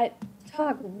that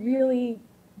talk really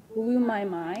blew my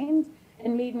mind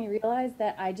and made me realize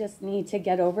that I just need to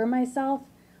get over myself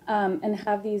and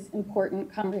have these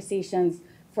important conversations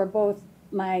for both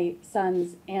my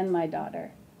sons and my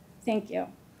daughter. Thank you.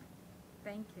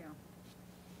 Thank you.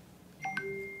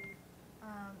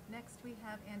 Next, we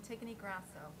have Antigone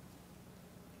Grasso.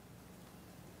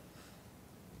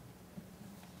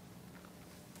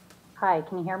 Hi,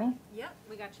 can you hear me? Yep,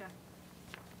 we got you.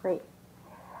 Great.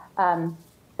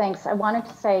 Thanks. I wanted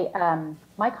to say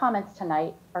my comments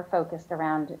tonight are focused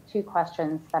around 2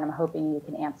 questions that I'm hoping you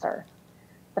can answer.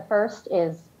 The first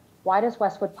is, why does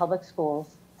Westwood Public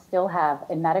Schools still have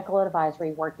a medical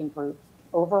advisory working group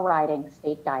overriding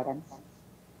state guidance?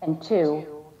 And 2,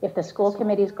 if the school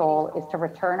committee's goal is to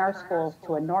return our schools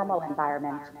to a normal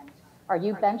environment, are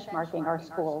you benchmarking our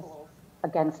schools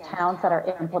against towns that are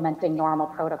implementing normal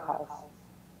protocols?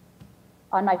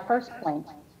 On my first point,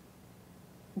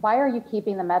 why are you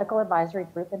keeping the medical advisory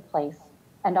group in place,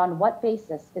 and on what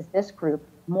basis is this group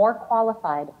more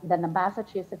qualified than the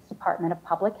Massachusetts Department of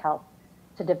Public Health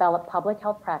to develop public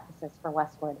health practices for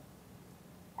Westwood?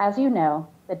 As you know,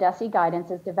 the DESE guidance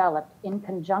is developed in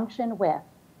conjunction with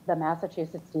the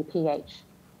Massachusetts DPH.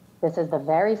 This is the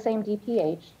very same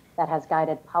DPH that has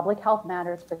guided public health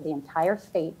matters for the entire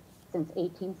state since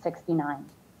 1869.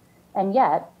 And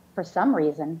yet, for some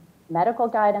reason, medical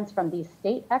guidance from these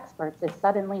state experts is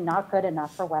suddenly not good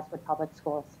enough for Westwood Public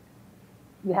Schools.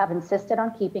 You have insisted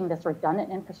on keeping this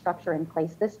redundant infrastructure in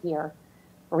place this year,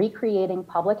 recreating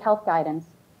public health guidance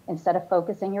instead of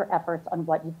focusing your efforts on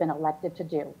what you've been elected to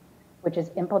do, which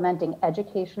is implementing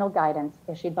educational guidance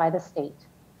issued by the state.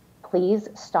 Please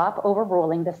stop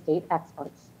overruling the state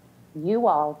experts. You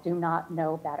all do not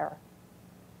know better.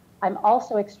 I'm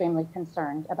also extremely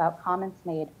concerned about comments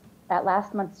made at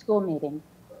last month's school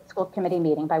committee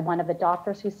meeting by one of the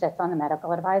doctors who sits on the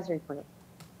medical advisory group.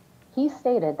 He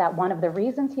stated that one of the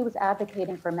reasons he was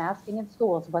advocating for masking in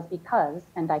schools was because,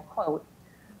 and I quote,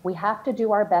 "We have to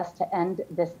do our best to end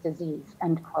this disease,"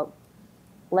 end quote.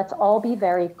 Let's all be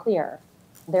very clear.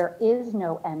 There is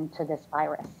no end to this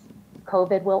virus.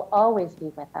 COVID will always be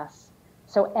with us.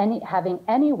 So having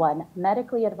anyone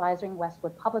medically advising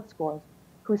Westwood Public Schools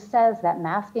who says that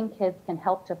masking kids can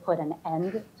help to put an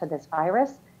end to this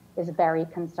virus is very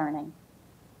concerning.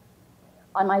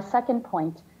 On my second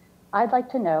point, I'd like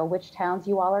to know which towns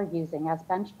you all are using as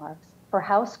benchmarks for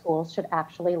how schools should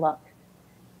actually look.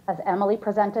 As Emily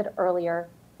presented earlier,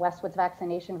 Westwood's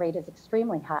vaccination rate is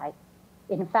extremely high.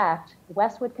 In fact,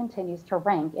 Westwood continues to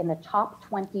rank in the top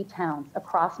 20 towns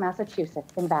across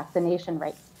Massachusetts in vaccination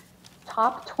rates.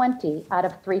 Top 20 out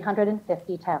of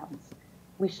 350 towns.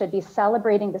 We should be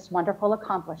celebrating this wonderful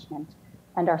accomplishment,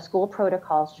 and our school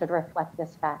protocols should reflect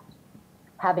this fact.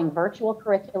 Having virtual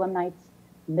curriculum nights,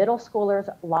 middle schoolers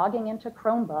logging into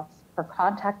Chromebooks for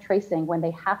contact tracing when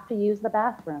they have to use the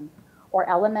bathroom, or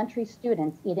elementary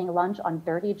students eating lunch on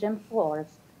dirty gym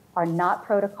floors are not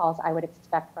protocols I would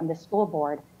expect from the school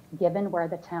board, given where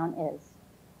the town is.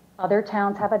 Other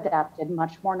towns have adapted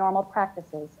much more normal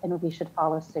practices, and we should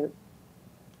follow suit.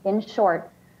 In short,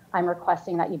 I'm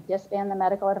requesting that you disband the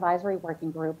medical advisory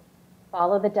working group,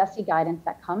 follow the DESE guidance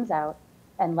that comes out,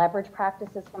 and leverage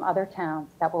practices from other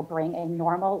towns that will bring a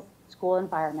normal school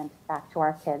environment back to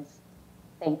our kids.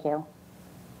 Thank you.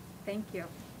 Thank you.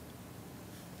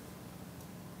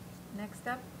 Next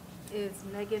up is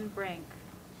Megan Brank.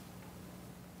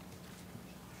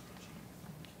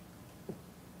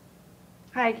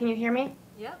 Hi, can you hear me?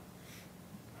 Yep.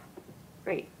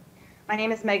 Great. My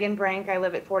name is Megan Brank. I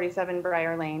live at 47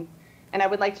 Briar Lane. And I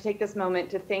would like to take this moment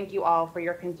to thank you all for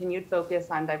your continued focus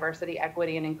on diversity,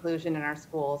 equity, and inclusion in our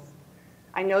schools.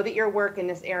 I know that your work in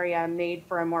this area made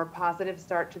for a more positive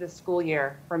start to the school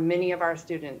year for many of our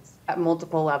students at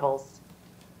multiple levels.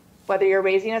 Whether you're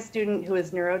raising a student who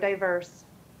is neurodiverse,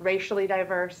 racially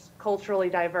diverse, culturally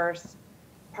diverse,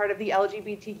 part of the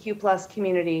LGBTQ+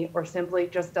 community, or simply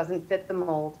just doesn't fit the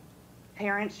mold,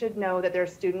 parents should know that their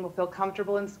student will feel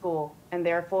comfortable in school and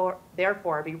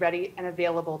therefore be ready and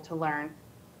available to learn.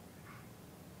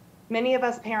 Many of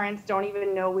us parents don't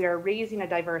even know we are raising a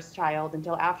diverse child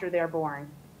until after they're born.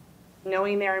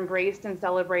 Knowing they're embraced and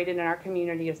celebrated in our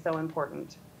community is so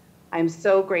important. I'm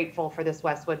so grateful for this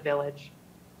Westwood Village.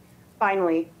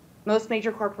 Finally, most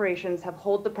major corporations have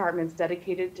whole departments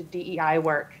dedicated to DEI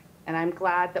work, and I'm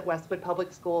glad that Westwood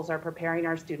Public Schools are preparing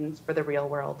our students for the real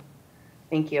world.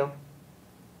 Thank you.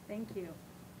 Thank you.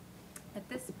 At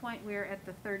this point, we're at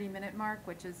the 30-minute mark,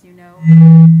 which, as you know,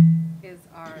 is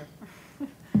our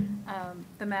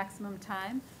the maximum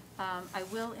time. I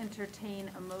will entertain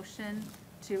a motion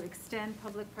to extend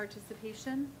public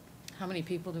participation. How many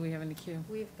people do we have in the queue?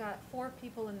 We've got 4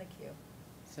 people in the queue.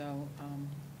 So,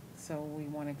 so we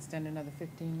want to extend another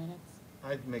 15 minutes?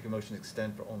 I'd make a motion to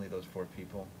extend for only those 4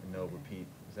 people and no repeat.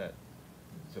 Is that,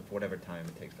 so for whatever time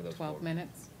it takes for those 12 4.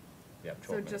 minutes? Yeah, 12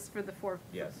 So minutes. just for the 4,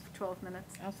 Yes. 12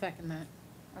 minutes? I'll second that.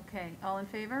 Okay, all in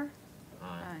favor?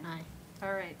 Aye.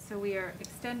 All right, so we are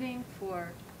extending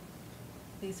for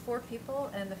these 4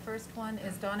 people, and the first one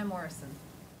is Donna Morrison.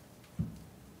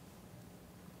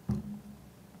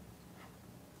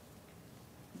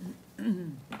 Donna,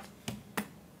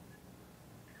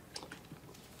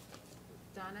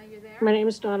 you there? My name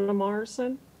is Donna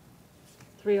Morrison,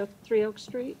 3 Oak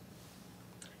Street.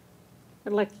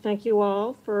 I'd like to thank you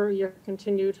all for your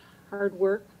continued hard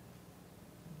work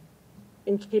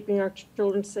in keeping our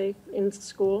children safe in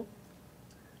school.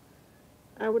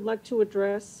 I would like to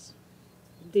address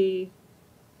the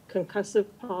concussive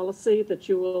policy that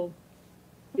you will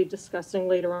be discussing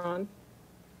later on.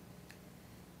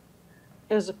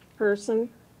 As a person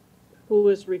who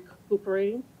is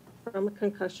recuperating from a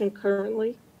concussion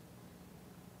currently,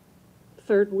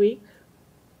 3rd week,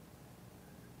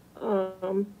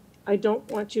 I don't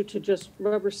want you to just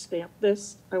rubber stamp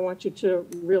this. I want you to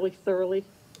really thoroughly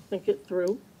think it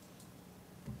through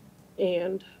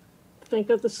and think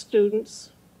of the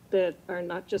students that are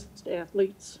not just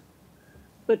athletes,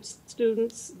 but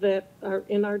students that are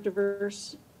in our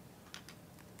diverse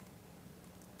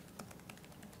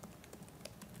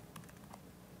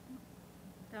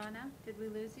Donna, did we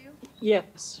lose you?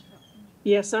 Yes.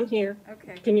 Yes, I'm here.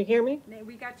 Okay. Can you hear me?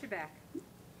 We got you back.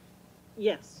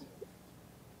 Yes.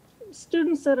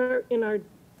 Students that are in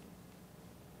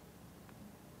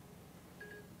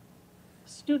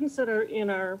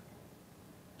our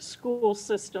school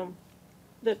system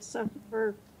that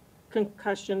suffer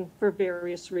concussion for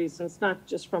various reasons, not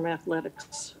just from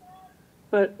athletics,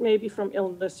 but maybe from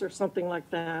illness or something like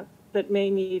that, that may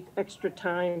need extra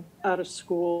time out of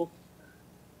school.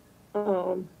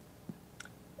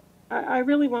 I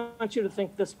really want you to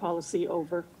think this policy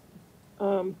over.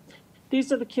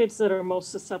 These are the kids that are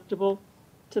most susceptible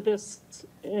to this,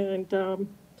 and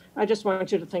I just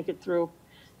want you to think it through.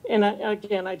 And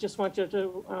I just want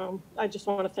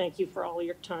to thank you for all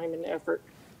your time and effort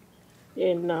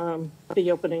in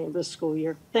the opening of this school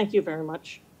year. Thank you very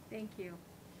much. Thank you.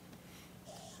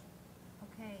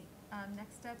 Okay,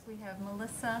 next up we have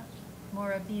Melissa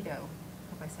Morabito.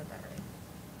 Hope I said that right.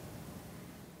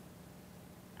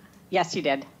 Yes, you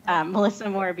did. Melissa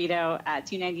Morabito at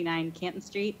 299 Canton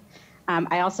Street.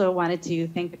 I also wanted to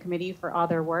thank the committee for all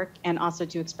their work and also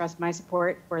to express my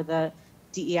support for the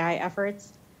DEI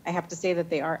efforts. I have to say that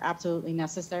they are absolutely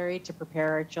necessary to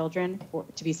prepare our children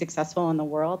to be successful in the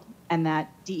world, and that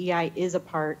DEI is a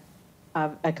part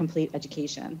of a complete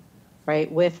education, right?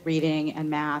 With reading and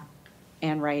math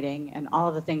and writing and all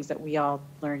of the things that we all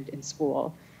learned in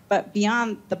school. But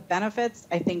beyond the benefits,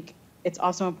 I think it's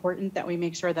also important that we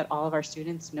make sure that all of our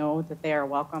students know that they are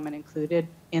welcome and included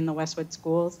in the Westwood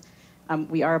schools.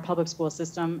 We are a public school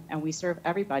system and we serve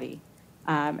everybody.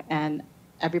 And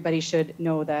everybody should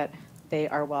know that they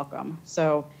are welcome.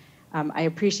 So I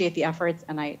appreciate the efforts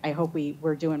and I hope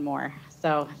we're doing more.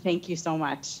 So thank you so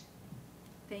much.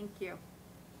 Thank you.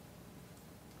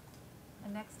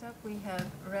 And next up we have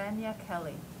Rania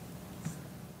Kelly.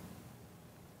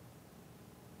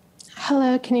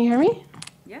 Hello, can you hear me?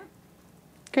 Yeah.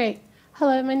 Great.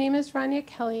 Hello, my name is Rania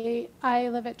Kelly. I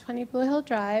live at 20 Blue Hill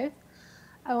Drive.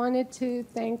 I wanted to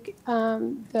thank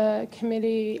the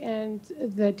committee and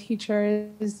the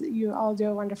teachers. You all do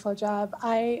a wonderful job.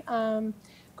 I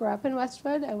grew up in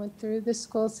Westwood. I went through the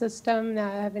school system.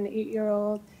 Now I have an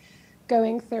 8-year-old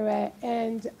going through it.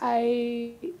 And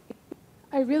I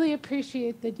really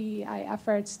appreciate the DEI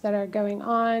efforts that are going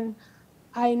on.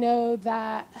 I know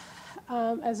that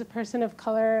as a person of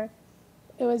color,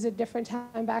 it was a different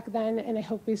time back then, and I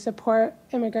hope we support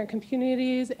immigrant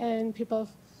communities and people,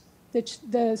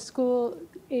 the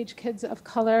school-age kids of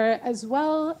color, as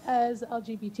well as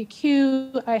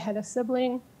LGBTQ. I had a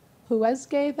sibling who was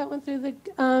gay that went through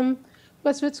the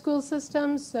Westwood school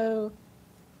system, so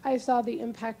I saw the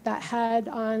impact that had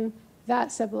on that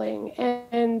sibling.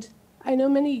 And I know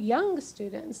many young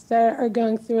students that are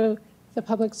going through the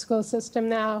public school system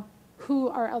now who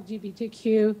are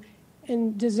LGBTQ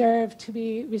and deserve to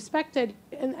be respected.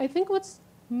 And I think what's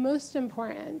most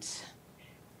important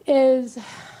is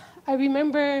I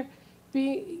remember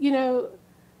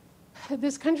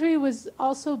this country was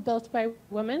also built by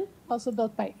women, also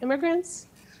built by immigrants.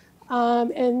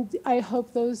 And I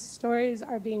hope those stories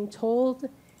are being told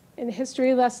in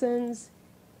history lessons.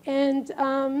 And,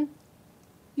 I'm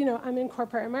in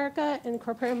corporate America, and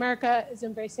corporate America is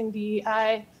embracing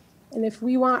DEI. And if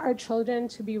we want our children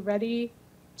to be ready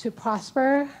to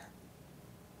prosper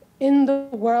in the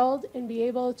world and be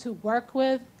able to work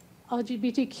with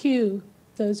LGBTQ,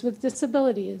 those with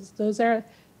disabilities, those that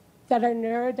are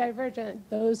neurodivergent,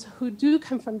 those who do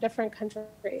come from different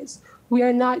countries, we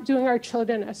are not doing our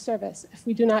children a service if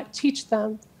we do not teach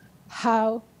them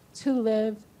how to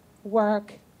live,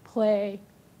 work, play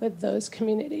with those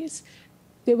communities.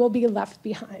 They will be left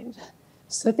behind.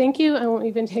 So thank you. I won't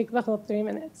even take the whole 3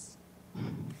 minutes.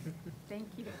 Thank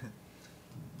you.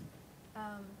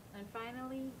 And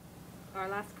finally, our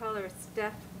last caller is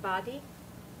Steph Badi.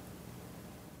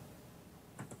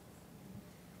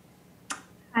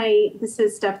 Hi, this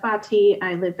is Steph Bati.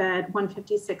 I live at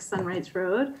 156 Sunrise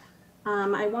Road.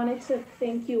 I wanted to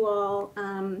thank you all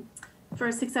for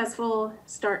a successful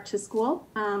start to school.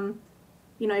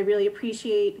 I really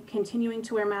appreciate continuing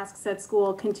to wear masks at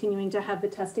school, continuing to have the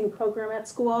testing program at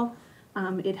school.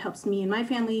 It helps me and my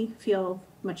family feel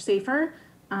much safer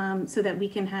so that we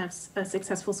can have a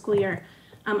successful school year.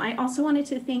 I also wanted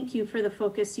to thank you for the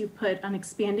focus you've put on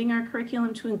expanding our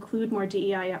curriculum to include more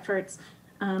DEI efforts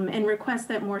and request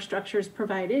that more structures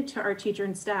provided to our teacher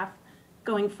and staff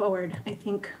going forward. I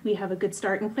think we have a good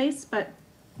start in place, but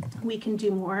we can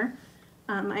do more.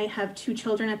 I have 2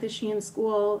 children at the Sheehan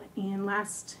School, and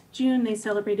last June they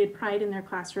celebrated Pride in their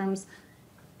classrooms.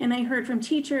 And I heard from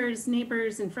teachers,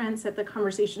 neighbors, and friends that the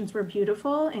conversations were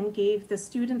beautiful and gave the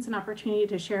students an opportunity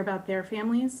to share about their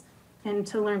families and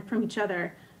to learn from each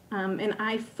other. And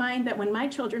I find that when my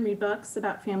children read books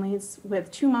about families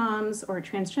with 2 moms or a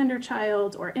transgender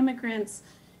child or immigrants,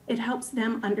 it helps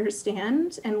them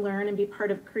understand and learn and be part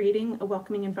of creating a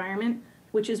welcoming environment,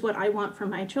 which is what I want for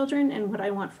my children and what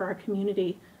I want for our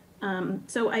community.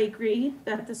 So I agree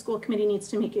that the school committee needs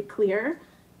to make it clear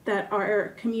that our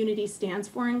community stands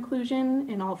for inclusion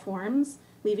in all forms.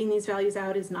 Leaving these values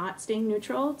out is not staying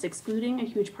neutral. It's excluding a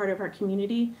huge part of our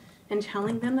community and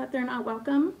telling them that they're not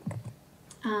welcome.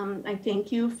 I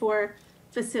thank you for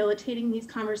facilitating these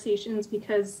conversations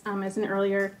because, as an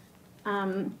earlier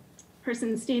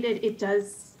person stated, it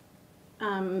does,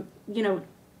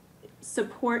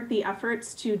 support the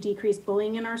efforts to decrease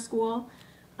bullying in our school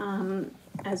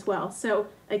as well. So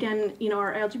again,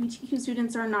 our LGBTQ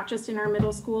students are not just in our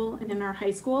middle school and in our high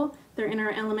school, they're in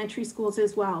our elementary schools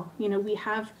as well. We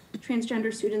have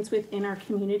transgender students within our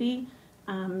community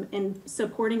and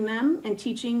supporting them and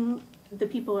teaching the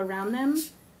people around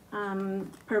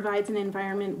them provides an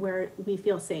environment where we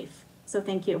feel safe. So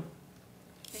thank you.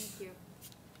 Thank you.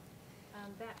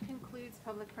 That concludes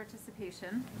public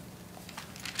participation.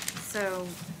 So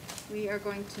we are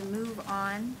going to move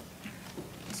on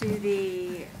to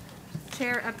the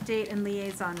chair update and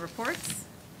liaison reports.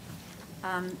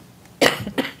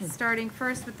 Starting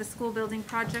first with the school building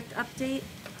project update.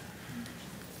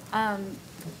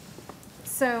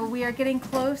 So we are getting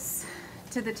close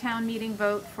to the town meeting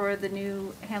vote for the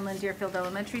new Hanlon Deerfield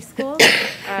Elementary School.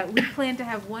 We plan to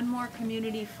have one more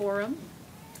community forum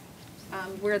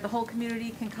where the whole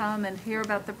community can come and hear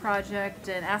about the project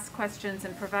and ask questions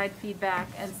and provide feedback.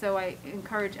 And so I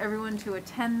encourage everyone to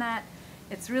attend that.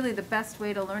 It's really the best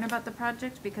way to learn about the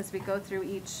project because we go through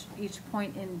each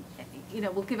point in,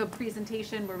 we'll give a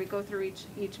presentation where we go through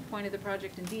each point of the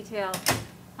project in detail.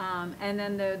 And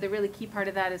then the really key part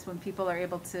of that is when people are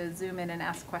able to zoom in and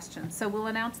ask questions. So we'll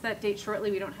announce that date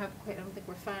shortly. I don't think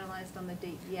we're finalized on the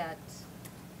date yet.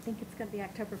 I think it's going to be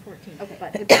October 14th. Okay,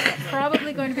 but it's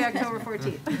probably going to be October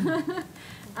 14th.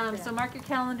 So mark your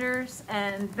calendars,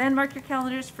 and then mark your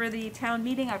calendars for the town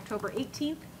meeting, October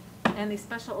 18th. and the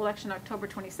special election October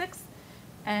 26th.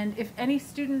 And if any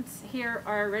students here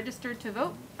are registered to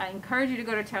vote, I encourage you to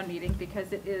go to town meeting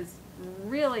because it is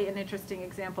really an interesting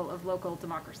example of local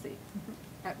democracy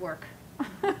at work.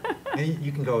 And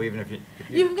you can go even if you.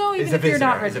 You can go even if you're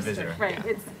not as a registered, visitor. right,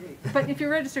 it's, but if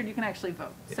you're registered, you can actually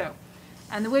vote, so.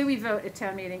 And the way we vote at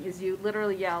town meeting is you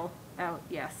literally yell out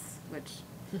yes, which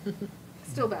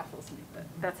still baffles me, but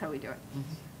that's how we do it.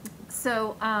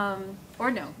 So,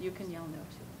 or no, you can yell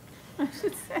no too, I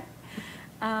should say.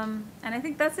 And I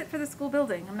think that's it for the school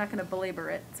building. I'm not gonna belabor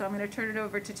it, so I'm gonna turn it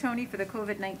over to Tony for the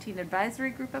COVID-19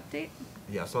 advisory group update.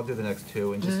 Yeah, so I'll do the next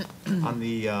two, and just on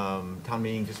the town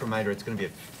meeting, just a reminder, it's gonna be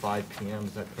at 5 PM,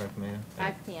 is that correct, Maya?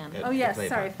 5 PM. At Oh, yes, Flahay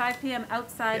sorry, Park. 5 PM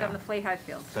outside on Yeah. the Flahay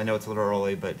field. So I know it's a little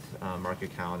early, but mark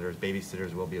your calendars,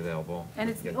 babysitters will be available. And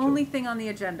it's the Get to- only thing on the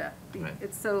agenda. Right.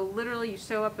 It's so literally you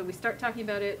show up and we start talking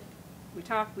about it, we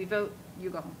talk, we vote,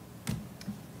 you go home.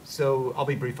 So I'll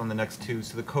be brief on the next two.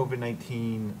 So the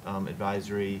COVID-19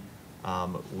 advisory,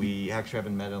 we actually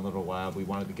haven't met in a little while. We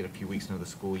wanted to get a few weeks into the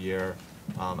school year.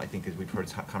 I think as we've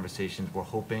heard conversations, we're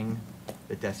hoping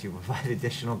that DESE will provide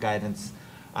additional guidance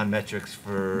on metrics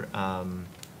for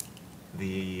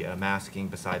the masking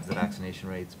besides the vaccination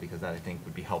rates, because that I think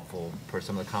would be helpful. For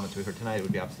some of the comments we heard tonight, it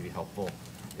would be obviously be helpful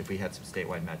if we had some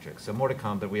statewide metrics. So more to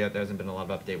come, but there hasn't been a lot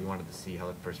of update. We wanted to see how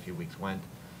the first few weeks went.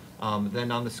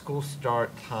 Then on the school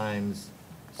start times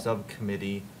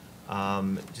subcommittee,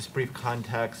 just brief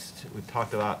context, we've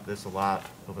talked about this a lot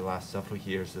over the last several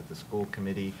years at the school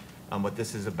committee. What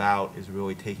this is about is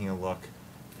really taking a look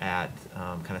at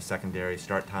kind of secondary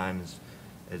start times.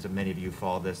 As many of you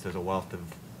follow this, there's a wealth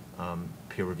of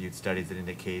peer-reviewed studies that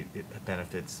indicate it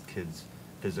benefits kids'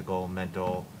 physical,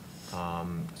 mental,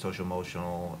 social,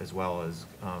 emotional, as well as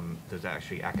there's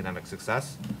actually academic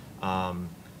success.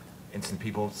 And some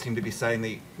people seem to be citing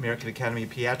the American Academy of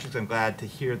Pediatrics. I'm glad to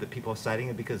hear that people are citing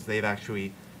it because they've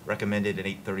actually recommended an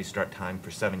 8:30 start time for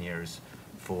 7 years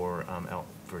for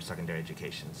secondary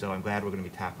education. So I'm glad we're going to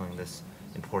be tackling this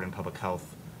important public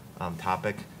health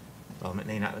topic. It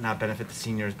may not benefit the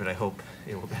seniors, but I hope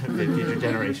it will benefit future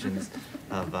generations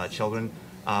of children.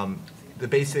 The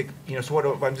basic, so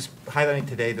what I'm just highlighting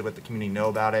today that what the community know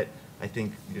about it. I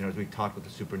think, as we talked with the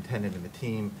superintendent and the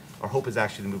team, our hope is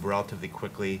actually to move relatively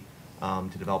quickly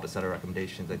to develop a set of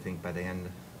recommendations, I think, by the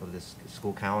end of this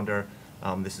school calendar.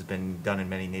 This has been done in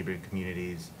many neighboring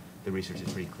communities. The research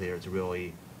is pretty clear. It's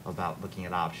really about looking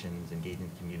at options, engaging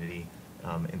the community,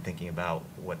 and thinking about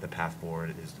what the path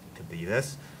forward is to be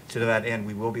this. So to that end,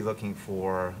 we will be looking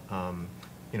for,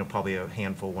 probably a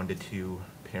handful, 1 to 2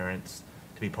 parents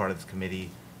to be part of this committee.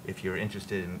 If you're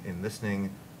interested in listening,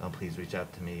 please reach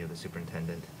out to me or the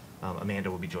superintendent. Amanda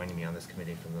will be joining me on this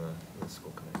committee from the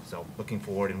school committee. So looking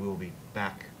forward, and we will be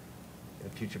back in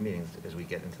future meetings as we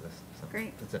get into this. So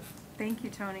Great. That's it. Thank you,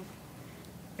 Tony.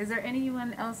 Is there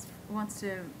anyone else who wants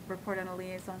to report on a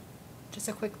liaison? Just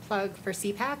a quick plug for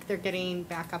CPAC. They're getting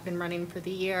back up and running for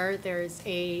the year. There's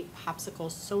a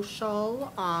popsicle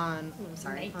social on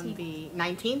the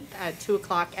 19th at 2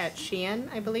 o'clock at Sheehan,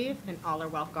 I believe, and all are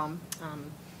welcome.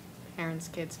 Parents,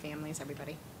 kids, families,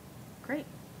 everybody. Great.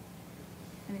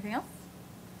 Anything else?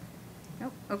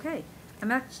 Nope. Okay.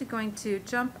 I'm actually going to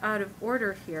jump out of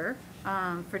order here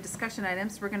for discussion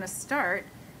items. We're going to start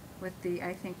with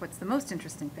I think what's the most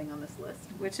interesting thing on this list,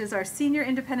 which is our Senior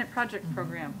Independent Project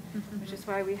Program, which is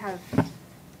why we have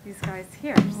these guys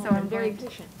here. So I'm very going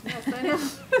patient. Yes, I know.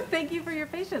 Thank you for your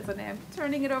patience, and I'm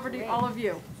turning it over to all of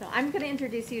you. So I'm going to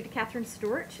introduce you to Catherine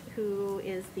Stewart, who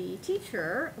is the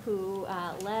teacher who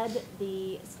led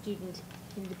the Student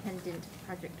Independent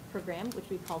Project Program, which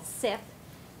we call SIP,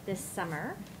 this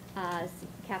summer.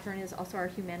 Catherine is also our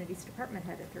Humanities Department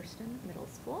head at Thurston Middle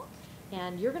School.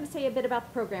 And you're going to say a bit about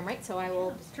the program, right? So I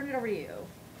will just turn it over to you.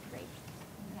 Great.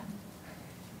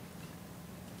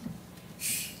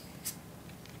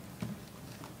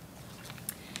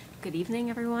 Good evening,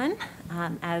 everyone.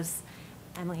 As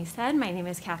Emily said, my name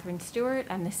is Catherine Stewart.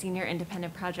 I'm the Senior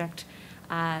Independent Project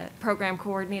Program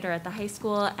Coordinator at the high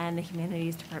school and the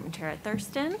Humanities Department chair at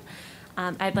Thurston.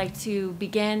 I'd like to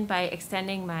begin by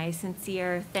extending my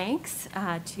sincere thanks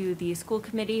to the school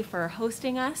committee for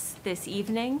hosting us this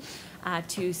evening,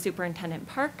 to Superintendent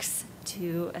Parks,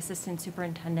 to Assistant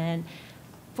Superintendent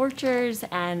Forchers,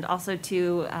 and also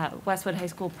to Westwood High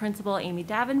School Principal Amy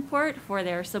Davenport for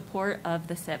their support of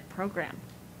the SIP program.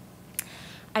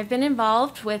 I've been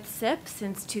involved with SIP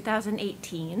since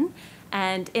 2018,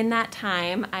 and in that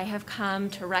time, I have come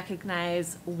to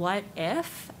recognize what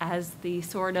if as the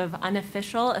sort of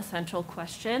unofficial essential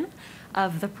question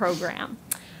of the program.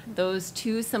 Those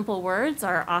two simple words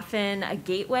are often a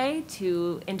gateway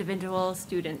to individual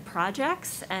student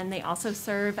projects, and they also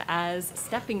serve as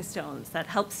stepping stones that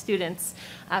help students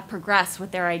progress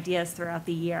with their ideas throughout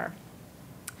the year.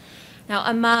 Now,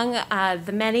 among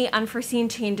the many unforeseen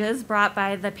changes brought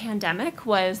by the pandemic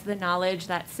was the knowledge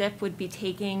that SIP would be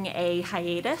taking a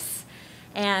hiatus.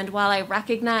 And while I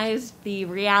recognized the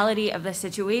reality of the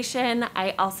situation,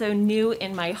 I also knew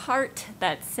in my heart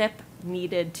that SIP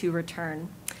needed to return.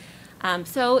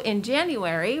 So in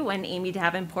January, when Amy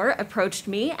Davenport approached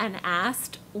me and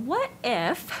asked, what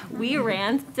if we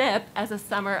ran SIP as a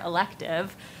summer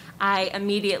elective, I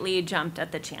immediately jumped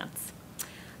at the chance.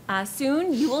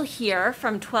 Soon you will hear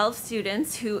from 12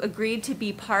 students who agreed to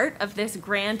be part of this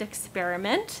grand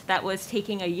experiment that was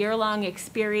taking a year-long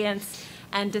experience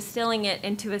and distilling it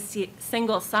into a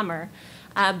single summer.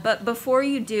 But before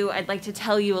you do, I'd like to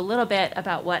tell you a little bit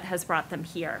about what has brought them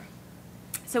here.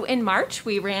 So in March,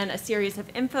 we ran a series of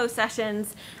info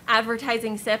sessions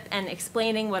advertising SIP and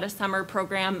explaining what a summer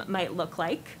program might look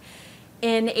like.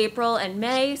 In April and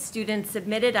May, students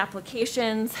submitted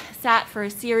applications, sat for a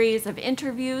series of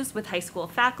interviews with high school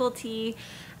faculty,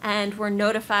 and were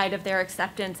notified of their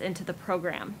acceptance into the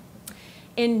program.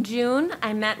 In June,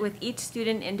 I met with each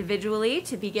student individually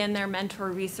to begin their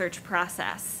mentor research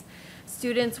process.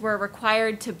 Students were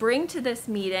required to bring to this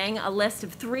meeting a list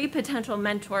of 3 potential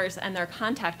mentors and their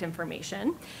contact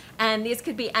information. And these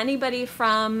could be anybody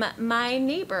from my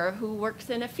neighbor who works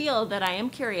in a field that I am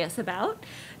curious about,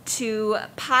 to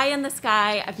pie in the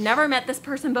sky. I've never met this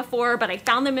person before, but I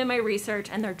found them in my research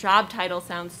and their job title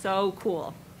sounds so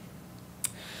cool.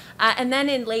 And then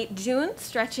in late June,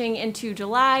 stretching into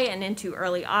July and into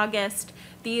early August,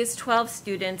 these 12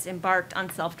 students embarked on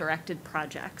self-directed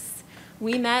projects.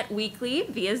 We met weekly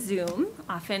via Zoom,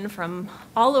 often from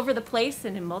all over the place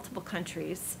and in multiple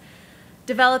countries,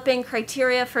 developing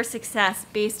criteria for success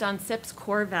based on SIP's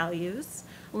core values,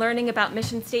 learning about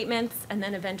mission statements, and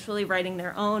then eventually writing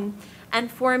their own, and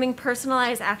forming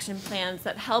personalized action plans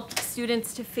that helped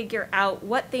students to figure out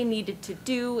what they needed to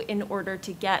do in order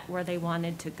to get where they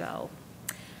wanted to go.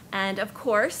 And of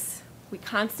course, we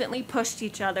constantly pushed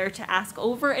each other to ask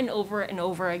over and over and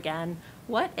over again,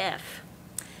 what if?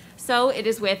 So it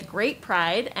is with great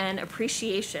pride and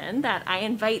appreciation that I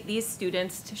invite these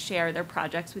students to share their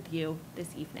projects with you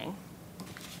this evening.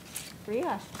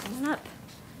 Bria, come on up.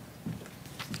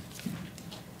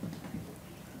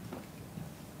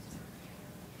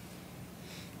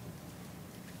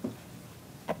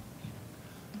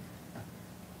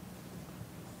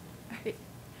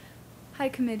 Hi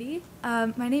committee,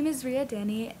 my name is Ria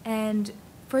Danny, and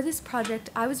for this project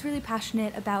I was really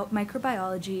passionate about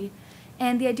microbiology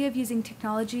and the idea of using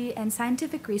technology and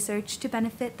scientific research to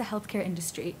benefit the healthcare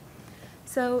industry.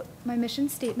 So my mission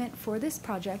statement for this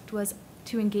project was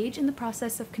to engage in the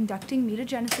process of conducting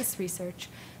mutagenesis research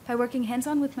by working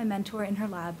hands-on with my mentor in her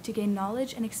lab to gain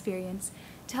knowledge and experience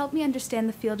to help me understand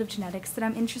the field of genetics that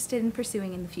I'm interested in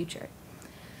pursuing in the future.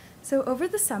 So over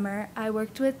the summer, I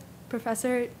worked with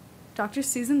Professor Dr.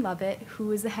 Susan Lovett,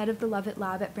 who is the head of the Lovett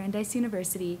Lab at Brandeis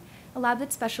University, a lab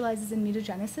that specializes in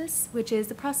mutagenesis, which is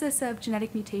the process of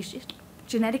genetic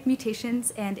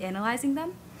mutations and analyzing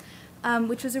them,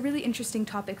 which was a really interesting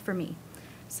topic for me.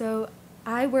 So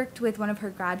I worked with one of her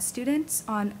grad students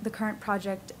on the current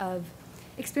project of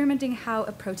experimenting how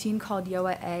a protein called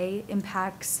YOA-A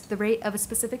impacts the rate of a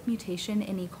specific mutation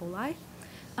in E. coli.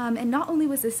 And not only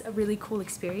was this a really cool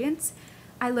experience,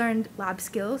 I learned lab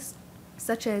skills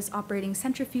such as operating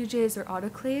centrifuges or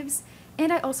autoclaves,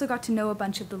 and I also got to know a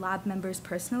bunch of the lab members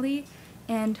personally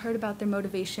and heard about their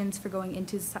motivations for going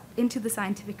into the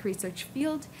scientific research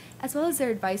field, as well as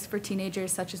their advice for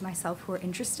teenagers such as myself who are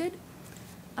interested.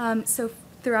 So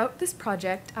throughout this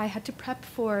project, I had to prep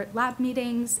for lab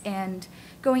meetings and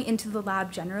going into the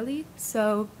lab generally.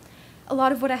 So a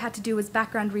lot of what I had to do was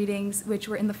background readings, which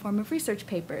were in the form of research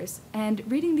papers, and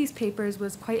reading these papers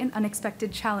was quite an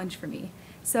unexpected challenge for me.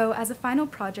 So as a final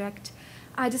project,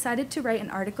 I decided to write an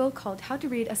article called How to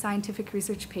Read a Scientific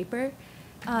Research Paper,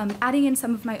 adding in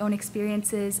some of my own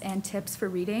experiences and tips for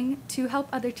reading to help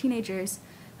other teenagers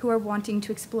who are wanting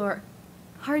to explore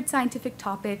hard scientific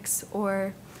topics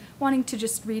or wanting to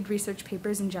just read research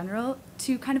papers in general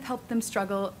to kind of help them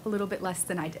struggle a little bit less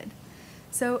than I did.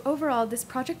 So overall, this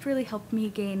project really helped me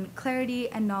gain clarity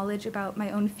and knowledge about my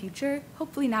own future,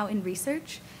 hopefully now in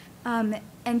research,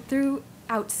 and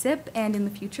throughout SIP and in the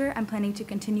future, I'm planning to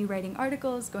continue writing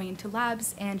articles, going into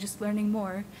labs, and just learning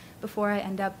more before I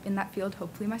end up in that field,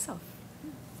 hopefully myself.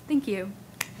 Thank you.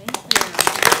 Thank you.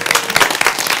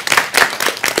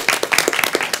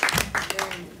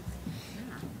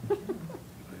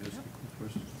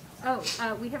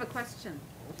 Oh, we have a question.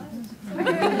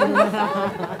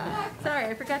 Sorry,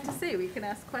 I forgot to say, we can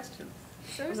ask questions.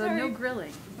 So Although sorry. no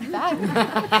grilling. Have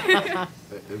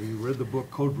you read the book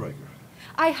Codebreaker?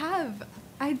 I have.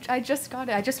 I just got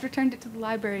it. I just returned it to the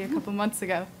library a couple months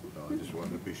ago. I just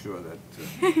wanted to be sure that.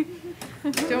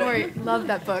 Don't worry, love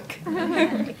that book.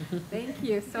 Thank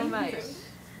you so much.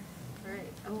 All right,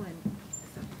 Owen.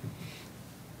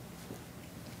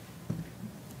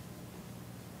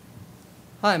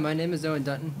 Hi, my name is Owen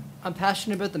Dutton. I'm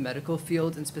passionate about the medical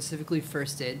field and specifically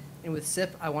first aid. And with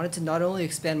SIP, I wanted to not only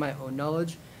expand my own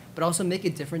knowledge, but also make a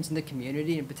difference in the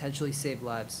community and potentially save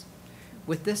lives.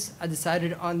 With this, I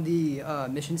decided on the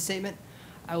mission statement.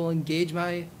 I will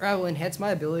enhance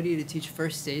my ability to teach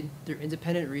first aid through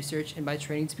independent research and by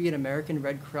training to be an American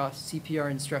Red Cross CPR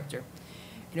instructor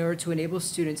in order to enable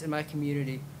students in my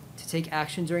community to take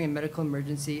action during a medical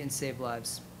emergency and save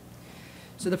lives.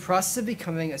 So the process of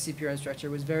becoming a CPR instructor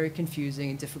was very confusing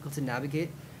and difficult to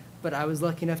navigate, but I was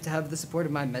lucky enough to have the support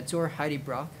of my mentor, Heidi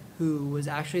Brock, who was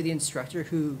actually the instructor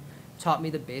who taught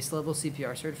me the base level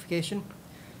CPR certification.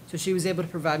 So she was able to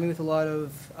provide me with a lot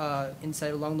of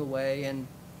insight along the way and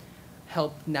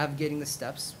help navigating the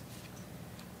steps.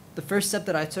 The first step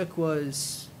that I took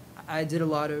was I read a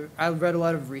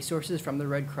lot of resources from the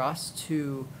Red Cross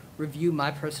to review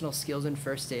my personal skills in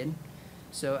first aid.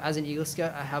 So as an Eagle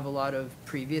Scout, I have a lot of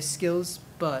previous skills,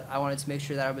 but I wanted to make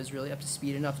sure that I was really up to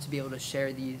speed enough to be able to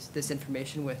share this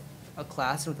information with a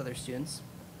class and with other students.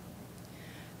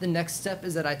 The next step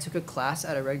is that I took a class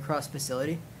at a Red Cross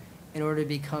facility in order to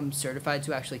become certified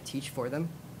to actually teach for them.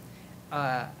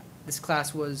 This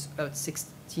class was about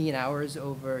 16 hours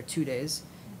over 2 days,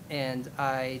 and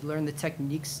I learned the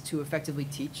techniques to effectively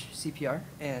teach CPR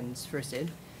and first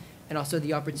aid, and also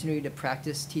the opportunity to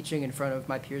practice teaching in front of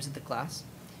my peers at the class.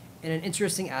 And an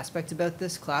interesting aspect about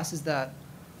this class is that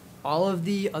all of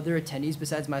the other attendees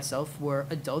besides myself were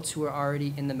adults who were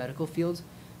already in the medical field,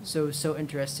 so it was so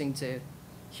interesting to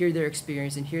hear their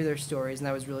experience and hear their stories, and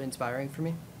that was really inspiring for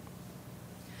me.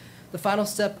 The final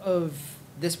step of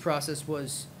this process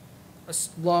was a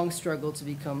long struggle to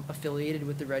become affiliated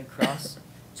with the Red Cross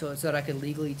so that I could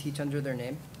legally teach under their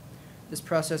name. This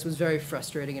process was very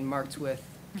frustrating and marked with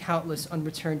countless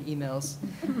unreturned emails,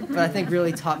 but I think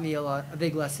really taught me a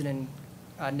big lesson in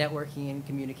networking and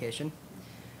communication.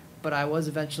 But I was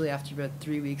eventually, after about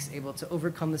 3 weeks, able to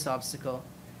overcome this obstacle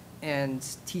and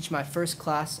teach my first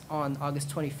class on August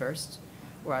 21st,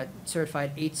 where I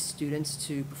certified 8 students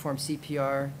to perform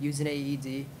CPR, use an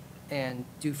AED, and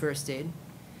do first aid.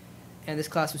 And this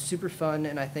class was super fun,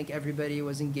 and I think everybody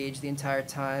was engaged the entire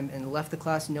time and left the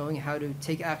class knowing how to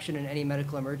take action in any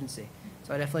medical emergency.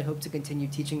 So I definitely hope to continue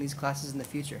teaching these classes in the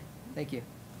future. Thank you.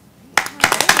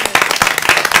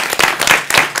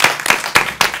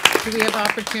 Do we have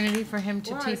opportunity for him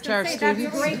to teach our students?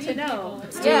 That's great to know.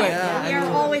 Let's do it. We are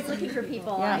always looking for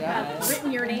people. Yeah. I have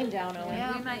written your name down, Owen.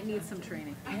 Yeah. We might need some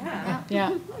training. Yeah.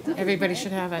 Yeah, everybody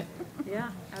should have it.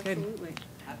 Yeah, Good. absolutely.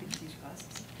 Happy to teach classes.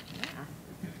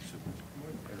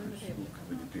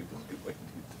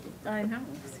 I know.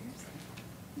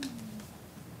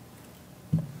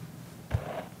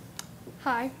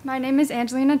 Hi, my name is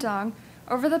Angelina Dong.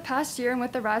 Over the past year and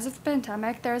with the rise of the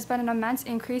pandemic, there has been an immense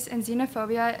increase in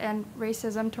xenophobia and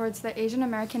racism towards the Asian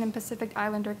American and Pacific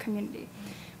Islander community.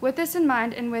 With this in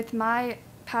mind and with my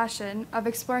passion of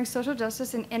exploring social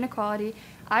justice and inequality,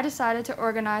 I decided to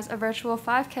organize a virtual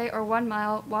 5K or 1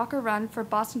 mile walk or run for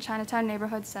Boston Chinatown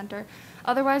Neighborhood Center,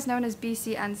 otherwise known as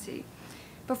BCNC.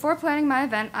 Before planning my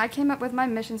event, I came up with my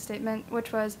mission statement,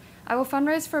 which was, I will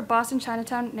fundraise for Boston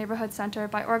Chinatown Neighborhood Center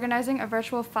by organizing a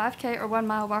virtual 5K or 1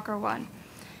 mile walk or run.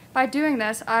 By doing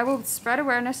this, I will spread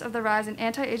awareness of the rise in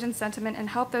anti-Asian sentiment and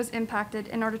help those impacted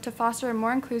in order to foster a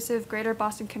more inclusive greater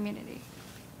Boston community.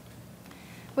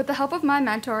 With the help of my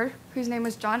mentor, whose name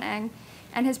was John Eng,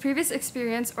 and his previous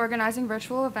experience organizing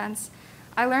virtual events,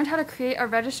 I learned how to create a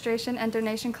registration and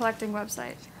donation collecting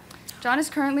website. John is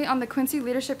currently on the Quincy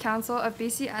Leadership Council of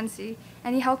BCNC,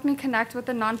 and he helped me connect with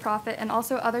the nonprofit and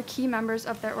also other key members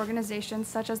of their organizations,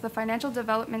 such as the financial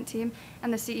development team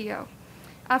and the CEO.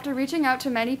 After reaching out to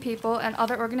many people and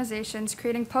other organizations,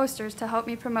 creating posters to help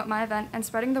me promote my event and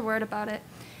spreading the word about it,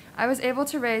 I was able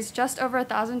to raise just over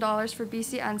 $1,000 for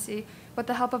BCNC with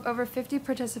the help of over 50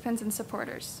 participants and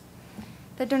supporters.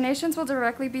 The donations will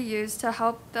directly be used to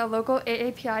help the local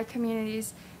AAPI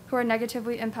communities who are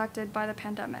negatively impacted by the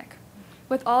pandemic.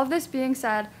 With all of this being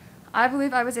said, I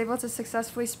believe I was able to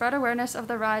successfully spread awareness of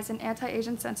the rise in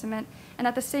anti-Asian sentiment and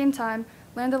at the same time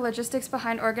learn the logistics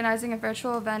behind organizing a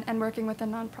virtual event and working with a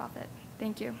nonprofit.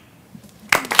 Thank you.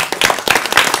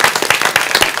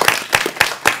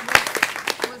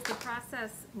 Was the process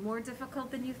process more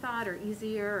difficult than you thought, or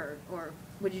easier, or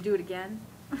would you do it again?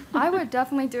 I would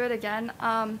definitely do it again.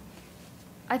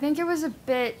 I think it was a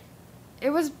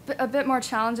bit more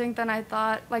challenging than I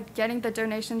thought. Like getting the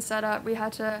donation set up, we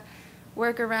had to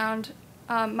work around.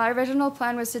 My original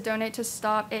plan was to donate to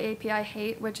Stop AAPI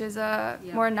Hate, which is a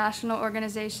more national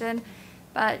organization,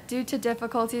 but due to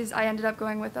difficulties, I ended up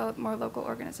going with a more local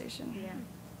organization. Yeah.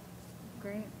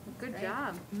 Great. Good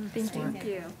job. Thank you. Thank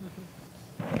you.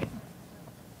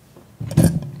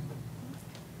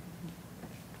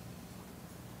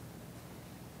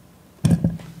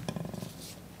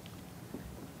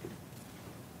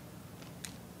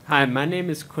 Hi, my name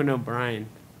is Quinn O'Brien.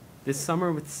 This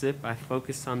summer with SIP, I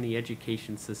focused on the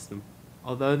education system.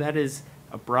 Although that is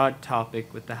a broad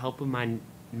topic, with the help of my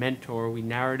mentor, we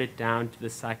narrowed it down to the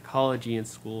psychology in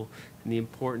school and the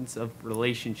importance of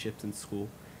relationships in school.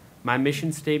 My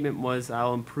mission statement was,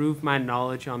 I'll improve my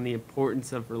knowledge on the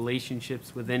importance of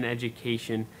relationships within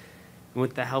education, and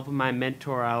with the help of my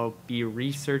mentor, I'll be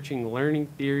researching learning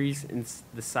theories and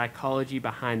the psychology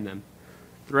behind them.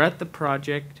 Throughout the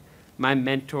project, my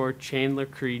mentor, Chandler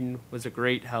Creedon, was a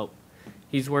great help.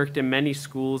 He's worked in many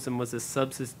schools and was a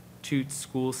substitute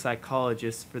school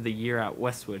psychologist for the year at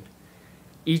Westwood.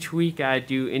 Each week I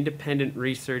do independent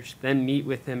research, then meet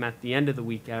with him at the end of the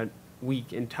week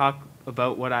and talk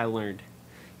about what I learned.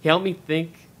 He helped me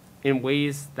think in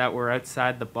ways that were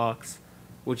outside the box,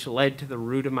 which led to the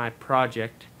root of my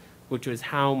project, which was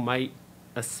how might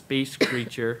a space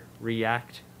creature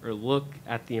react or look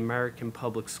at the American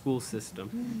public school system.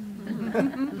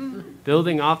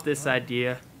 Building off this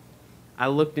idea, I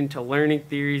looked into learning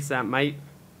theories that might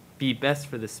be best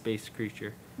for the space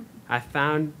creature. I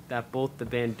found that both the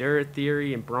Bandura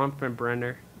theory and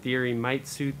Bronfenbrenner theory might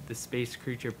suit the space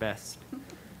creature best.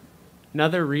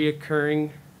 Another reoccurring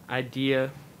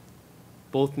idea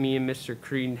both me and Mr.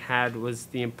 Creedon had was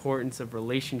the importance of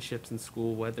relationships in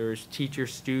school, whether it's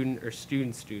teacher-student or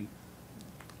student-student.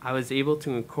 I was able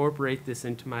to incorporate this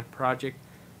into my project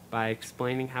by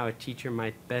explaining how a teacher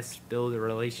might best build a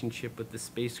relationship with the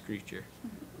space creature.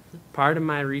 Part of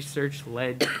my research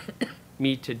led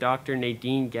me to Dr.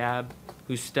 Nadine Gabb,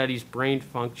 who studies brain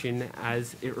function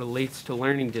as it relates to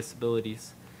learning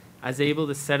disabilities. I was able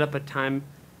to set up a time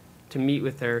to meet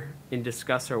with her and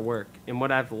discuss her work and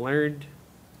what I've learned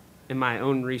in my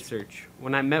own research.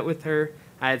 When I met with her,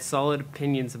 I had solid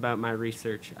opinions about my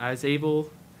research. I was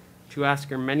able to ask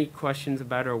her many questions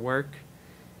about her work,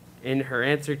 and her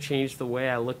answer changed the way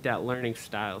I looked at learning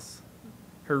styles.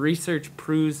 Her research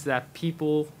proves that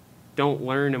people don't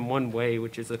learn in one way,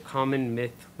 which is a common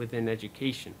myth within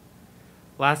education.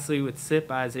 Lastly, with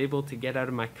SIP, I was able to get out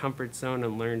of my comfort zone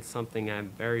and learn something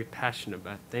I'm very passionate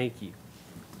about. Thank you.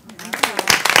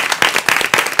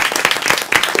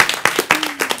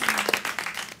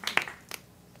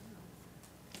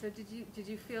 So did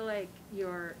you feel like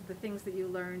the things that you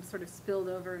learned sort of spilled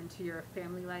over into your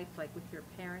family life, like with your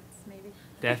parents, maybe?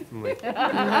 Definitely.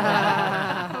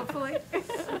 Hopefully.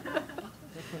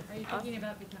 Are you thinking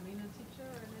about becoming a teacher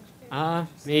or an educator?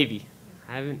 Maybe.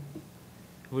 I haven't.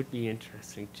 It would be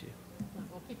interesting too.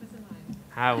 Well, keep us in mind.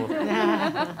 I will.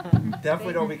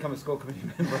 Definitely don't become a school committee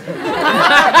member.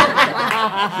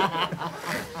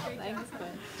 Thanks,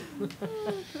 Quinn. Is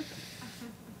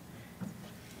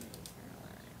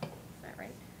that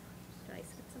right? Did I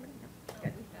skip somebody? No.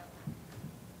 Good.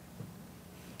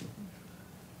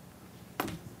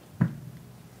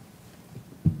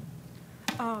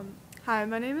 Hi,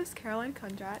 my name is Caroline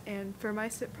Kundrat, and for my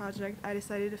SIP project, I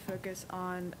decided to focus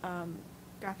on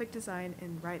graphic design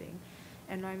and writing.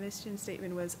 And my mission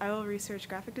statement was, I will research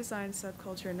graphic design,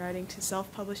 subculture, and writing to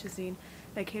self-publish a zine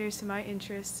that caters to my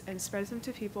interests and spreads them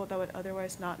to people that would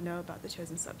otherwise not know about the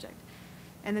chosen subject.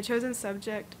 And the chosen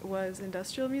subject was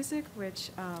industrial music, which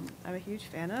I'm a huge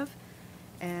fan of,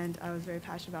 and I was very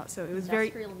passionate about. So it was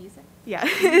Industrial music? Yeah.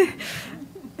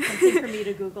 Something for me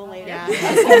to Google later. Yeah.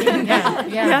 Yeah.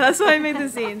 Yeah, that's why I made the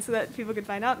zine, so that people could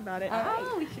find out about it.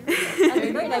 Oh, we should read it. That'd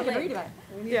be great. I can read about it.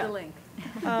 We need the link.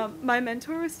 My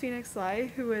mentor was Phoenix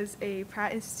Lai, who was a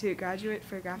Pratt Institute graduate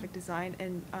for graphic design,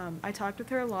 and I talked with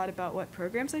her a lot about what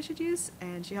programs I should use,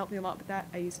 and she helped me a lot with that.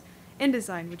 I used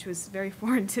InDesign, which was very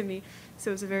foreign to me, so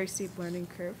it was a very steep learning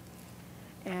curve.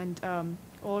 And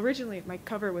well, originally my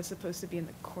cover was supposed to be in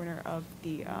the corner of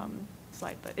the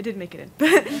slide, but it didn't make it in.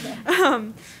 But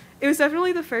it was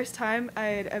definitely the first time I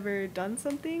had ever done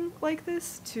something like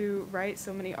this, to write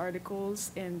so many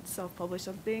articles and self-publish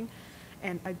something.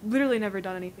 And I'd literally never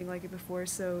done anything like it before,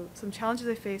 so some challenges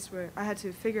I faced were I had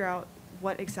to figure out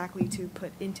what exactly to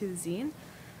put into the zine,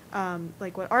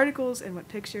 like what articles and what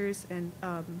pictures, and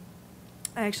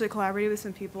I actually collaborated with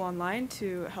some people online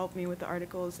to help me with the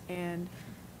articles and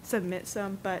submit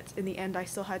some, but in the end I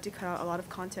still had to cut out a lot of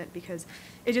content because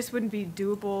it just wouldn't be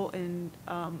doable in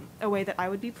a way that I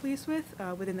would be pleased with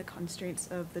within the constraints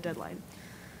of the deadline.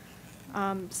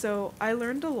 So I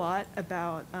learned a lot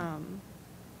about,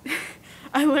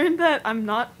 I learned that I'm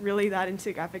not really that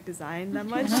into graphic design that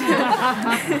much,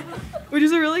 which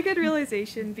is a really good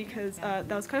realization because that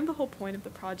was kind of the whole point of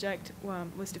the project,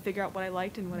 was to figure out what I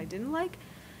liked and what I didn't like,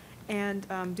 and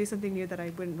do something new that I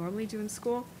wouldn't normally do in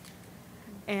school.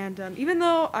 And even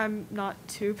though I'm not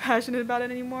too passionate about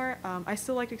it anymore, I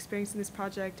still liked experiencing this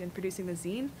project and producing the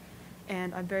zine,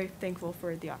 and I'm very thankful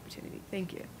for the opportunity.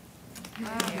 Thank you.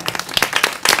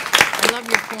 I love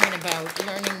your point about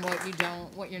learning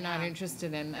what you're not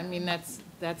interested in. I mean, that's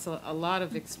a lot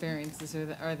of experiences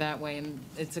are that way, and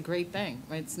it's a great thing.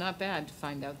 Right? It's not bad to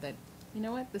find out that, you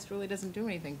know what, this really doesn't do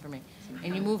anything for me,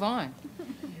 and you move on.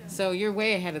 So you're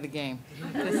way ahead of the game.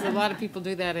 Because a lot of people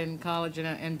do that in college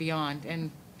and beyond,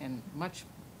 and much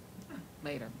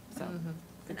later. So.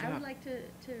 And I would like to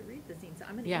read the zine, so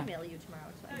I'm going to Yeah. email you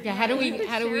tomorrow. Yeah. How do we?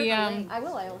 I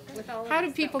will. With all of How the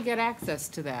do people stuff. get access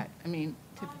to that? I mean.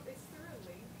 It's through a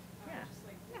link. Yeah.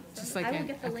 Just So like I will in-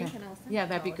 get the link okay. and I'll send Yeah, it to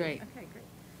that'd be all of you. great. Okay,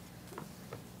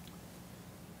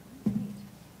 great.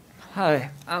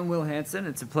 Hi, I'm Will Hansen.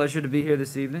 It's a pleasure to be here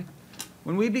this evening.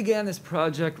 When we began this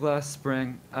project last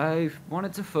spring, I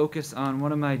wanted to focus on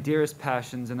one of my dearest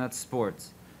passions, and that's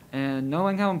sports. And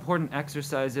knowing how important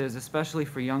exercise is, especially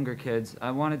for younger kids,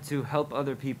 I wanted to help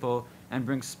other people and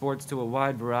bring sports to a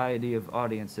wide variety of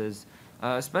audiences,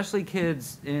 especially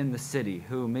kids in the city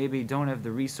who maybe don't have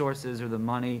the resources or the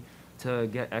money to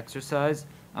get exercise.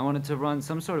 I wanted to run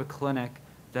some sort of clinic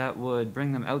that would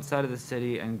bring them outside of the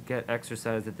city and get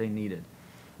exercise that they needed.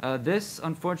 This,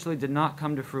 unfortunately, did not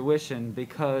come to fruition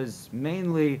because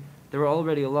mainly there were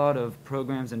already a lot of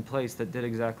programs in place that did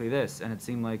exactly this, and it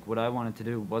seemed like what I wanted to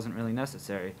do wasn't really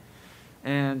necessary.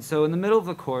 And so in the middle of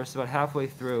the course, about halfway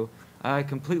through, I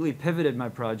completely pivoted my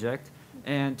project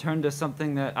and turned to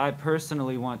something that I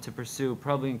personally want to pursue,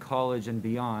 probably in college and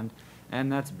beyond,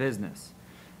 and that's business.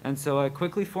 And so I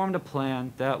quickly formed a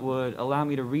plan that would allow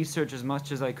me to research as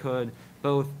much as I could,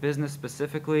 both business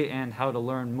specifically and how to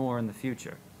learn more in the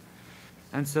future.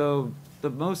 And so the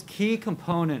most key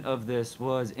component of this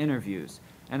was interviews.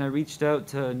 And I reached out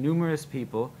to numerous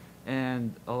people,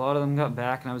 and a lot of them got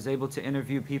back, and I was able to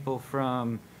interview people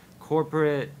from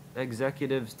corporate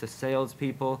executives to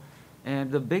salespeople.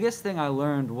 And the biggest thing I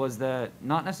learned was that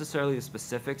not necessarily the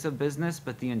specifics of business,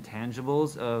 but the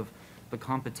intangibles of the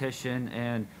competition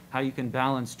and how you can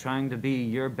balance trying to be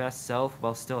your best self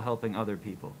while still helping other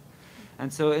people.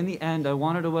 And so in the end, I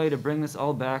wanted a way to bring this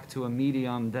all back to a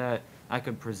medium that I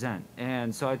could present.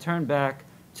 And so I turned back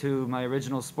to my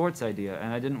original sports idea,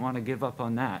 and I didn't want to give up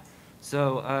on that.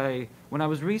 So when I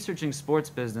was researching sports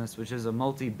business, which is a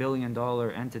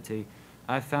multi-billion-dollar entity,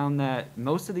 I found that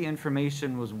most of the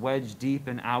information was wedged deep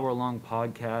in hour-long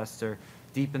podcasts or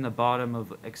deep in the bottom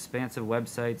of expansive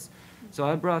websites. So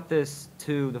I brought this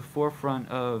to the forefront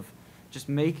of just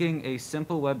making a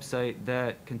simple website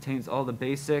that contains all the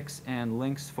basics and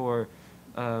links for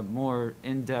more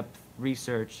in-depth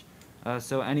research,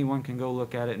 so anyone can go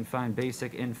look at it and find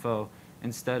basic info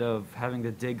instead of having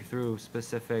to dig through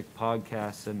specific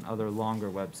podcasts and other longer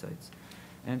websites.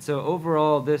 And so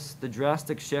overall, the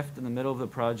drastic shift in the middle of the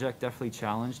project definitely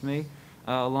challenged me,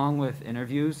 along with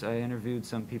interviews. I interviewed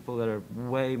some people that are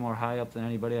way more high up than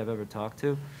anybody I've ever talked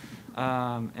to.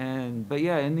 But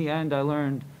yeah, in the end, I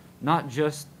learned not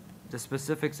just the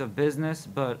specifics of business,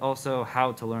 but also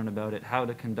how to learn about it, how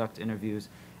to conduct interviews,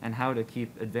 and how to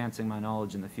keep advancing my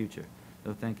knowledge in the future.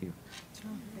 So thank you.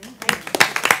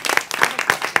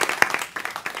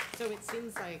 So it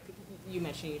seems like you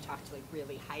mentioned you talked to like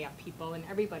really high up people, and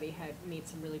everybody had made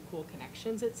some really cool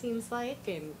connections, it seems like,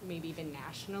 and maybe even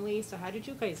nationally. So how did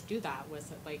you guys do that?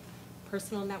 Was it like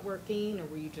personal networking, or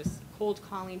were you just cold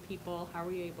calling people? How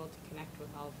were you able to connect with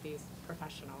all of these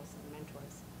professionals and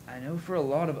mentors? I know for a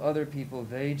lot of other people,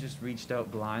 they just reached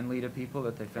out blindly to people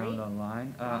that they found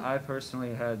online. I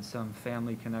personally had some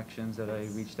family connections that I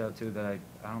reached out to that I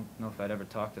don't know if I'd ever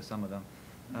talked to some of them.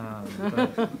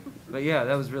 But yeah,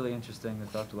 that was really interesting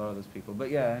to talk to a lot of those people.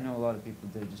 But yeah, I know a lot of people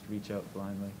did just reach out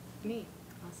blindly. Neat.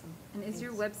 Awesome. And is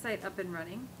your website up and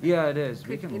running? Yeah, it is.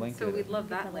 We can link it. So we'd love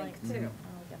that link too.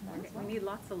 Mm-hmm. We need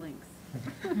lots of links.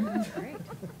 Great.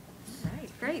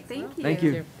 Right. Great, thank you. Thank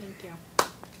you. Thank you.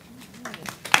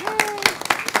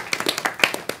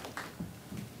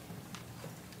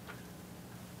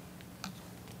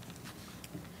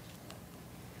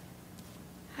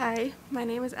 Hi, my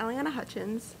name is Eliana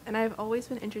Hutchins, and I've always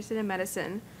been interested in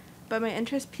medicine. but my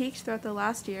interest peaked throughout the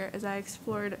last year as I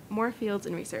explored more fields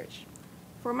in research.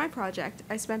 For my project,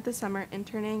 I spent the summer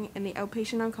interning in the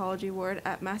outpatient oncology ward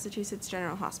at Massachusetts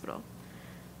General Hospital.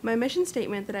 My mission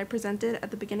statement that I presented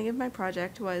at the beginning of my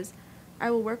project was,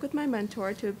 I will work with my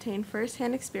mentor to obtain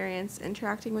first-hand experience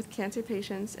interacting with cancer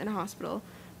patients in a hospital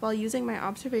while using my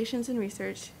observations and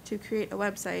research to create a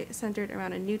website centered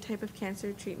around a new type of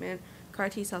cancer treatment, CAR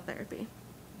T-cell therapy.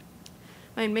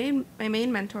 My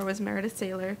main mentor was Meredith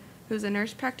Saylor, who's a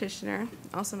nurse practitioner,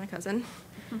 also my cousin,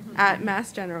 at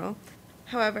Mass General.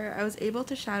 However, I was able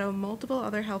to shadow multiple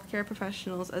other healthcare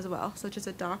professionals as well, such as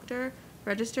a doctor,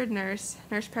 registered nurse,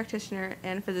 nurse practitioner,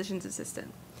 and physician's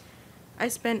assistant. I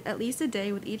spent at least a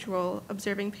day with each role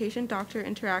observing patient-doctor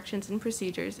interactions and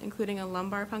procedures, including a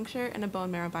lumbar puncture and a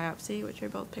bone marrow biopsy, which are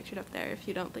both pictured up there if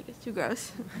you don't think it's too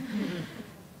gross.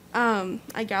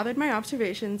 I gathered my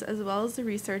observations as well as the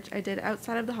research I did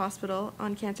outside of the hospital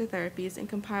on cancer therapies and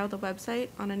compiled a website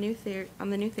on the new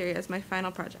theory as my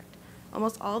final project.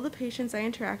 Almost all the patients I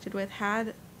interacted with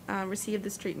had received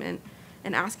this treatment,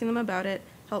 and asking them about it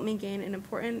helped me gain an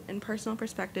important and personal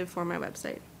perspective for my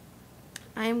website.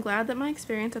 I am glad that my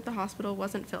experience at the hospital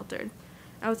wasn't filtered.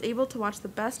 I was able to watch the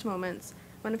best moments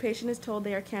when a patient is told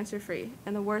they are cancer-free,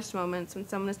 and the worst moments when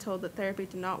someone is told that therapy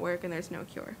did not work and there's no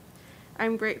cure. I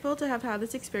am grateful to have had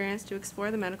this experience to explore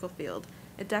the medical field.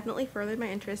 It definitely furthered my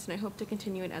interest, and I hope to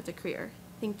continue it as a career.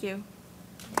 Thank you.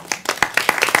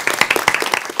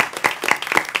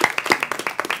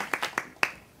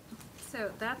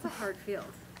 So that's a hard field,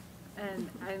 and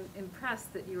I'm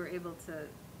impressed that you were able to,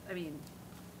 I mean,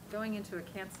 going into a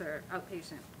cancer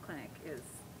outpatient clinic is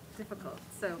difficult.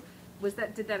 So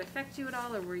did that affect you at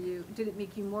all, or did it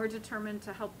make you more determined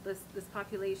to help this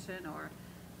population, or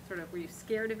sort of, were you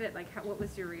scared of it? Like, what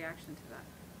was your reaction to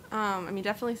that? I mean,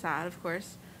 definitely sad, of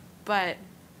course, but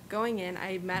going in,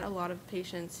 I met a lot of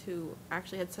patients who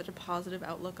actually had such a positive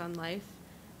outlook on life,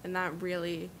 and that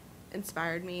really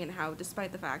inspired me, and how,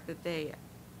 despite the fact that they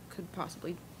could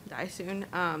possibly die soon,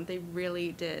 they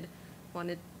really did want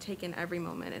to take in every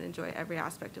moment and enjoy every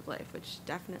aspect of life, which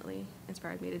definitely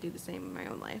inspired me to do the same in my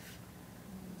own life.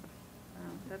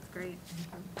 Wow, that's great.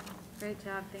 Great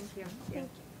job, thank you. Thank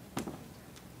you.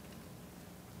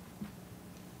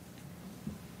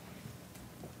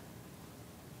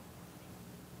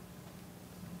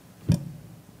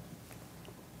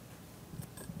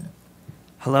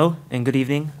 Hello and good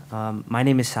evening. My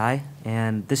name is Sai,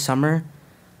 and this summer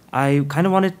I kind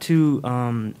of wanted to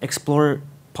explore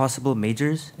possible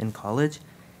majors in college.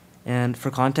 And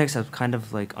for context, I was kind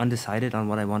of like undecided on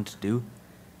what I wanted to do.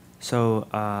 So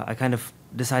I kind of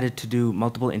decided to do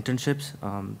multiple internships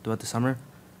throughout the summer.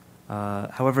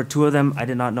 However, 2 of them I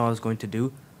did not know I was going to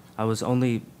do. I was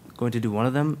only going to do one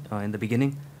of them in the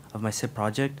beginning of my SIP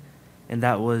project. And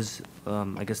that was,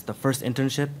 I guess, the first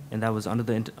internship, and that was under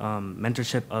the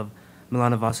mentorship of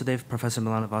Milana Vasudev, Professor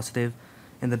Milana Vasudev,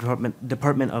 in the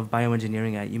Department of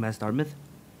Bioengineering at UMass Dartmouth.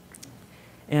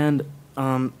 And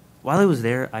while I was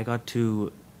there, I got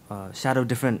to shadow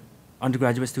different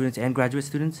undergraduate students and graduate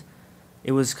students.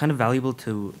 It was kind of valuable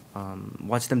to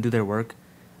watch them do their work.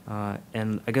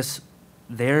 And I guess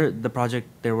the project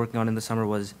they're working on in the summer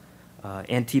was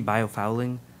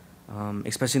anti-biofouling,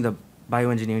 especially in the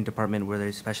bioengineering department, where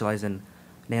they specialize in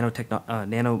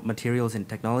nanomaterials and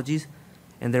technologies,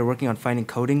 and they're working on finding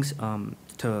coatings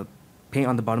to paint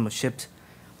on the bottom of ships,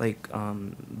 like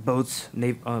boats,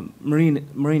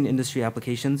 marine industry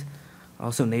applications,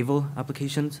 also naval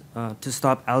applications, to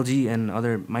stop algae and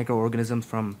other microorganisms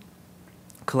from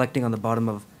collecting on the bottom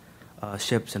of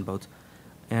ships and boats.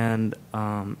 And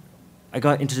I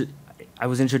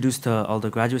was introduced to all the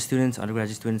graduate students,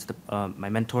 undergraduate students, my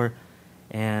mentor.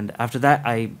 And after that,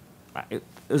 it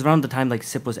was around the time like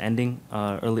SIP was ending,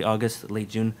 early August, late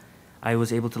June. I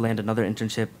was able to land another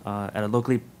internship at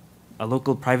a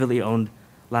local privately owned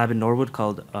lab in Norwood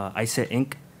called ICET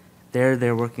Inc.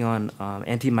 They're working on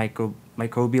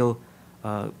antimicrobial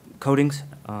coatings,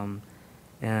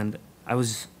 and it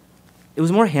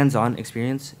was more hands-on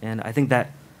experience, and I think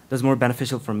that was more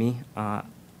beneficial for me. I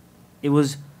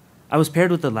was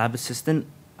paired with a lab assistant.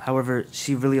 However,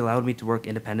 she really allowed me to work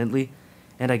independently,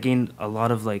 and I gained a lot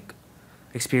of like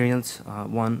experience,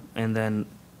 and then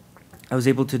I was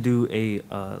able to do a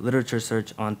literature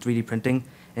search on 3D printing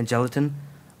and gelatin,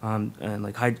 and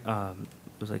like it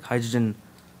was like hydrogen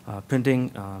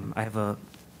printing. I have a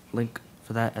link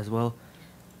for that as well,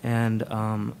 and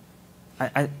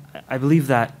I believe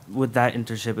that with that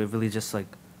internship, it really just like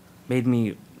made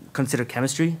me consider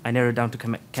chemistry. I narrowed down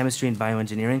to chemistry and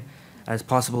bioengineering as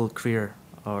possible career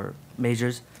or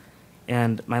majors.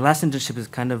 And my last internship is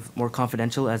kind of more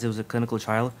confidential, as it was a clinical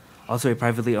trial also a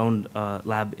privately owned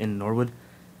lab in Norwood.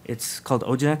 It's called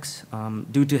Ogenex.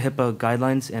 Due to HIPAA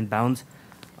guidelines and bounds,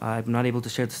 I'm not able to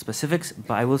share the specifics,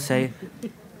 but I will say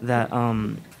that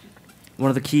one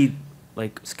of the key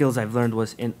skills I've learned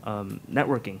was in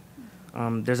networking.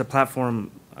 There's a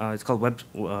platform, it's called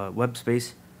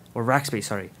WebSpace, or Rackspace,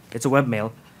 sorry. It's a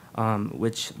webmail,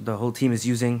 which the whole team is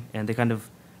using, and they kind of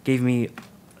gave me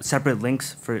separate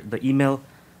links for the email,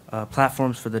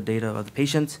 platforms for the data of the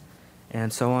patients,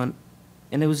 and so on.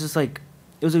 And it was just it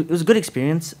was a good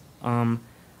experience.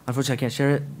 Unfortunately, I can't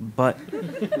share it, but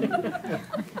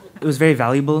it was very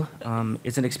valuable.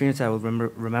 It's an experience that I will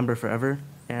remember forever.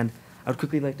 And I would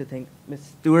quickly like to thank Ms.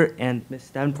 Stewart and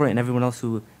Ms. Davenport and everyone else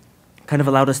who kind of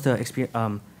allowed us to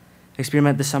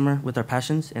experiment this summer with our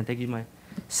passions. And thank you, my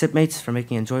SIP mates, for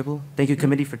making it enjoyable. Thank you,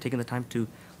 committee, for taking the time to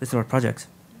listen to our projects.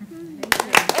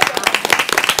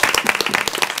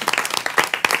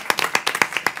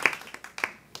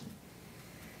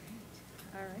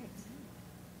 All right.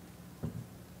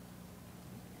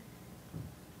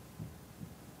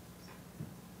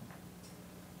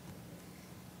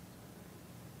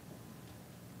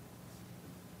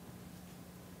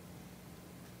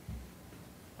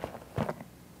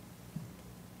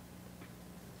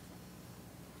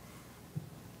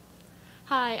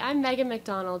 Hi, I'm Megan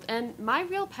McDonald, and my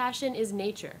real passion is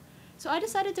nature. So I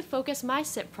decided to focus my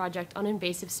SIP project on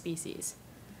invasive species.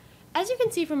 As you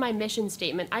can see from my mission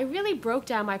statement, I really broke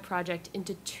down my project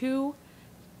into two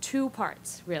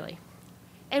parts, really.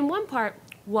 And one part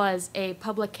was a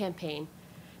public campaign,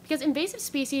 because invasive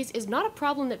species is not a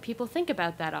problem that people think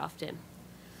about that often.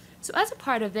 So as a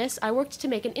part of this, I worked to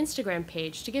make an Instagram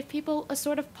page to give people a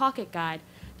sort of pocket guide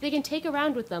they can take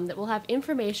around with them that will have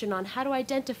information on how to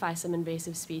identify some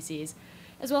invasive species,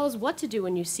 as well as what to do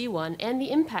when you see one and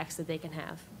the impacts that they can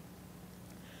have.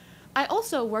 I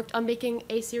also worked on making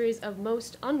a series of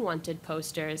most unwanted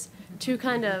posters to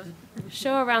kind of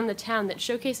show around the town that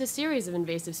showcase a series of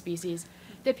invasive species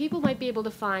that people might be able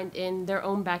to find in their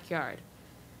own backyard.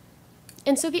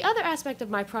 And so the other aspect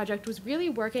of my project was really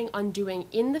working on doing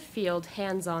in-the-field,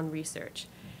 hands-on research.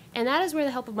 And that is where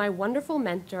the help of my wonderful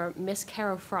mentor, Miss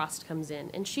Carol Frost, comes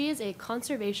in. And she is a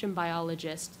conservation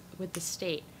biologist with the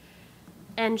state.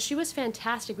 And she was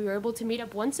fantastic. We were able to meet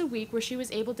up once a week where she was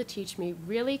able to teach me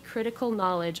really critical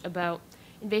knowledge about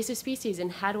invasive species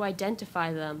and how to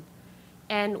identify them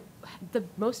and the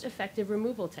most effective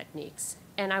removal techniques.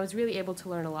 And I was really able to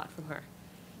learn a lot from her.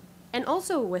 And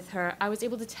also with her, I was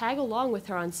able to tag along with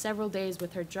her on several days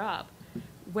with her job,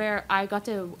 where I got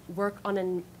to work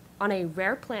on a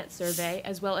rare plant survey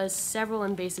as well as several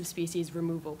invasive species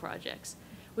removal projects,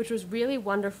 which was really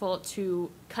wonderful to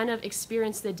kind of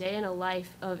experience the day in a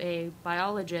life of a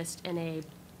biologist and a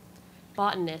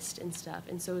botanist and stuff.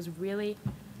 And so it was really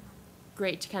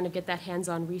great to kind of get that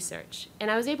hands-on research. And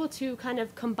I was able to kind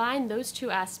of combine those two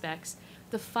aspects,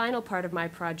 the final part of my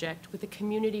project, with a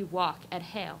community walk at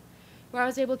Hale, where I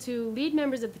was able to lead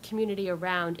members of the community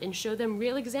around and show them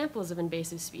real examples of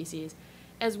invasive species,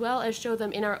 as well as show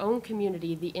them in our own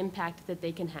community the impact that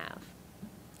they can have.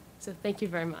 So thank you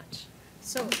very much.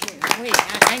 So, wait,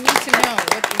 I need to know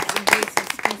what these invasive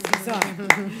species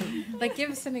are. Like, give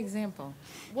us an example.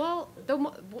 Well,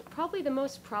 probably the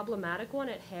most problematic one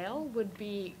at Hale would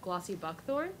be glossy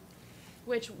buckthorn,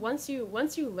 which once you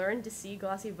learn to see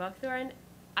glossy buckthorn,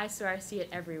 I swear I see it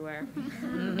everywhere.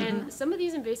 And some of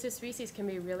these invasive species can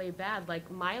be really bad.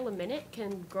 Like, mile a minute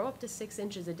can grow up to 6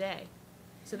 inches a day.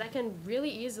 So that can really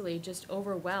easily just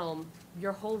overwhelm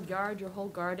your whole yard, your whole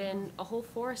garden, a whole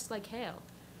forest like Hale,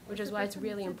 which is why it's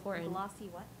really important. Glossy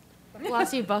what?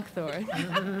 Glossy buckthorn.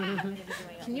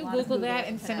 Can you Google that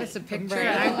and send us a picture?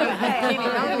 Right.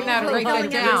 I'm not to write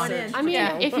that down. I mean,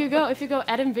 if you go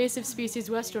at Invasive Species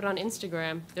Westwood on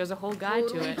Instagram, there's a whole guide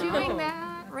to it. Doing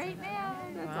that right now.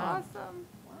 That's awesome.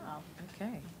 Wow.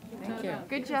 Okay. Thank you.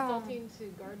 Good job. Consulting to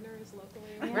gardeners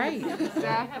locally. Right.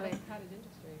 Exactly. Cottage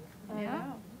industry. I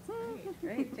know.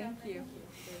 Great, thank you.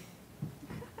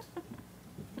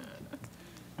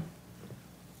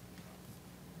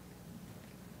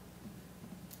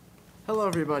 Hello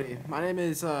everybody, my name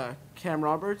is Cam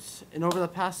Roberts, and over the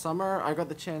past summer I got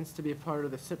the chance to be a part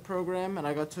of the SIP program, and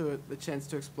I got the chance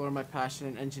to explore my passion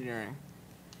in engineering.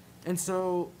 And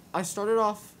so I started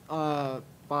off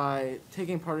by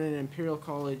taking part in an Imperial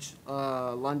College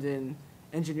London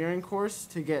engineering course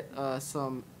to get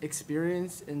some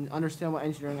experience and understand what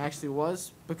engineering actually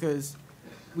was, because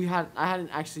I hadn't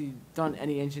actually done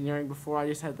any engineering before. I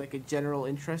just had like a general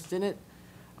interest in it.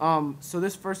 So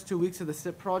this first 2 weeks of the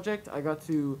SIP project, I got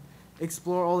to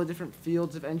explore all the different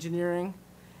fields of engineering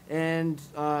And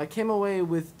I came away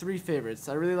with 3 favorites.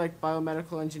 I really liked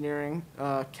biomedical engineering,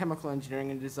 chemical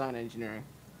engineering, and design engineering.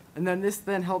 And then this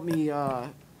helped me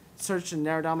search and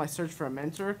narrow down my search for a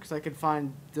mentor because I could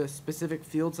find the specific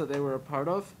fields that they were a part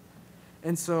of.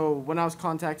 And so when I was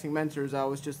contacting mentors, I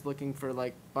was just looking for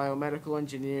like biomedical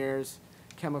engineers,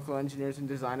 chemical engineers, and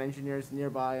design engineers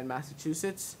nearby in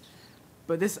Massachusetts.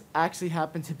 But this actually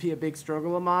happened to be a big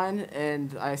struggle of mine,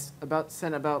 and I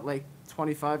sent about like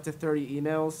 25 to 30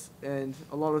 emails, and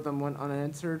a lot of them went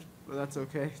unanswered, but that's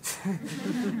okay.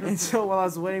 And so while I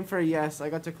was waiting for a yes, I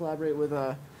got to collaborate with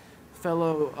a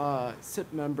fellow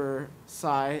SIP member,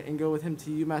 Cy, and go with him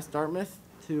to UMass Dartmouth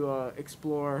to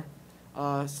explore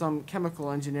some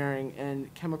chemical engineering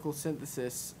and chemical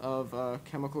synthesis of a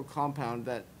chemical compound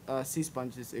that sea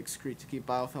sponges excrete to keep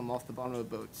biofilm off the bottom of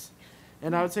boats.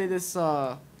 And I would say this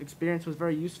experience was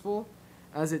very useful,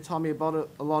 as it taught me about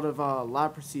a lot of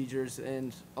lab procedures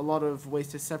and a lot of ways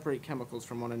to separate chemicals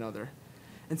from one another.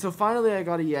 And so finally I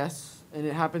got a yes, and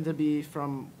it happened to be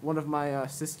from one of my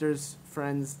sister's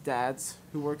friends' dads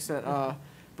who works at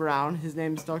Brown. His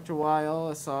name's Dr.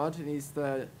 Wael Assad, and he's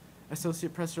the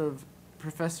associate professor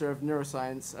of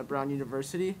neuroscience at Brown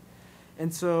University.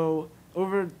 And so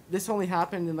this only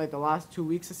happened in like the last 2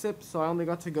 weeks of SIP, so I only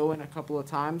got to go in a couple of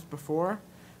times before.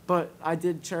 But I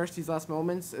did cherish these last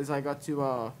moments as I got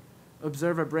to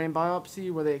observe a brain biopsy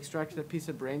where they extracted a piece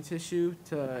of brain tissue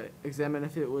to examine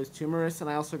if it was tumorous, and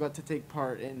I also got to take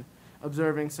part in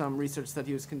observing some research that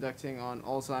he was conducting on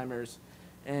Alzheimer's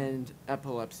and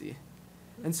epilepsy.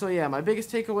 And so yeah, my biggest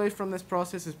takeaway from this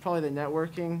process is probably the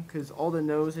networking, because all the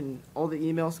no's and all the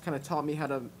emails kind of taught me how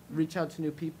to reach out to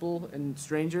new people and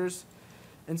strangers.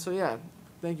 And so yeah,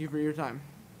 thank you for your time.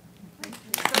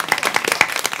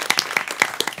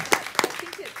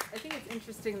 I think it's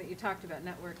interesting that you talked about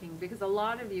networking, because a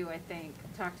lot of you, I think,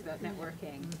 talked about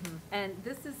networking. And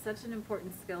this is such an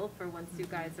important skill for once you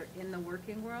guys are in the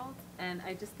working world. And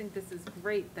I just think this is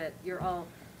great that you're all,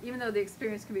 even though the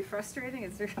experience can be frustrating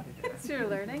as you're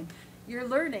learning, you're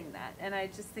learning that. And I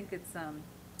just think it's, I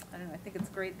don't know, I think it's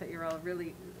great that you're all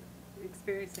really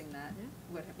experiencing that,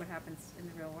 what happens in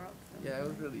the real world. So. Yeah, it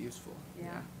was really useful.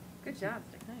 Yeah. Good job.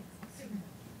 Thanks.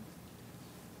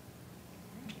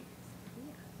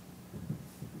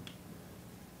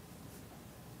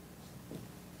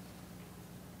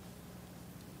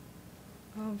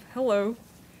 Hello,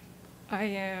 I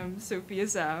am Sophia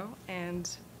Zhao, and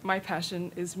my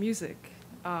passion is music.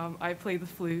 I play the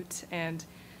flute, and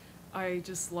I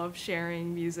just love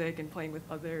sharing music and playing with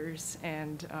others,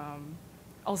 and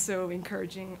also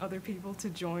encouraging other people to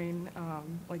join,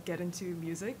 like get into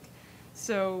music.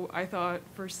 So I thought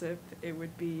for SIP it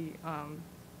would be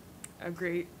a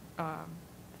great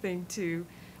thing to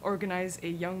organize a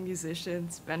young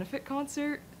musicians benefit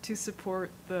concert to support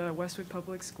the Westwood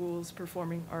Public Schools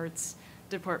Performing Arts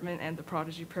Department and the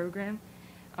Prodigy Program,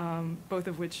 both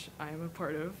of which I am a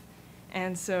part of.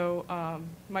 And so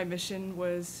my mission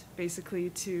was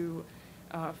basically to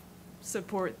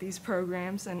support these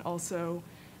programs and also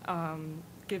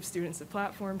give students a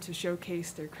platform to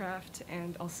showcase their craft,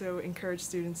 and also encourage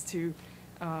students to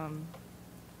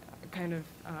kind of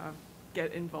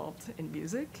get involved in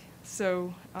music.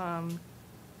 So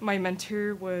my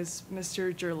mentor was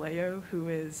Mr. Gerleo,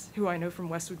 who I know from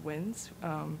Westwood Winds,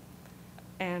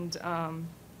 and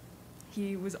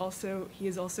he is also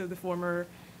the former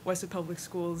Westwood Public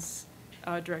Schools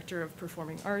Director of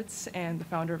Performing Arts and the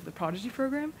founder of the Prodigy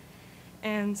Program.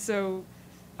 And so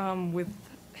with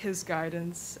his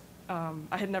guidance,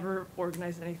 I had never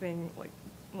organized anything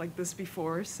like this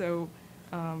before, so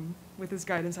with his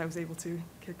guidance I was able to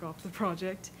kick off the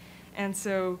project. And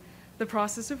so the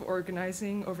process of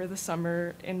organizing over the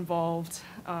summer involved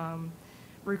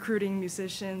recruiting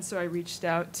musicians, so I reached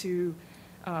out to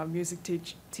music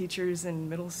teachers in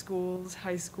middle schools,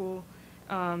 high school,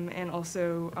 and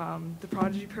also the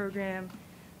Prodigy Program.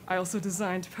 I also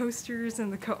designed posters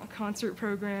in the concert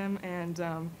program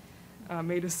and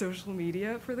made a social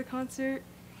media for the concert,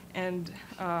 and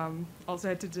also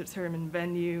had to determine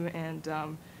venue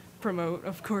and promote,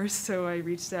 of course, so I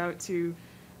reached out to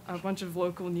a bunch of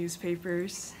local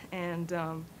newspapers and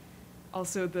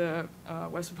also the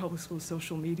Westwood Public Schools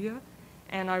social media.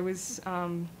 And I was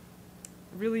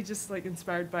really just like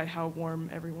inspired by how warm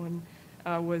everyone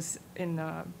was in,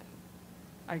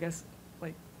 I guess,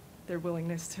 like their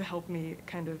willingness to help me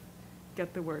kind of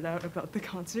get the word out about the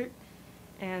concert.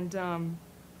 And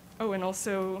oh, and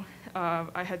also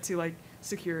I had to like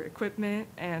secure equipment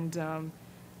and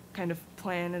kind of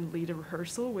plan and lead a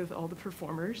rehearsal with all the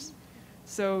performers.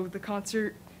 So the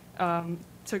concert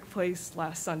took place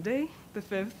last Sunday, the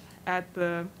 5th, at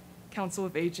the Council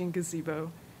of Aging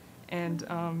gazebo And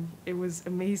it was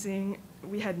amazing.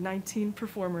 We had 19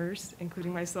 performers,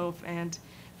 including myself, and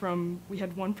we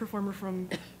had one performer from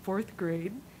 4th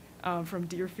grade from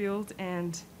Deerfield,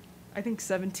 and I think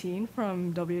 17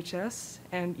 from WHS,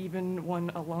 and even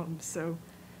one alum. So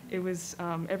it was,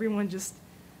 everyone just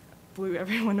blew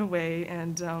everyone away,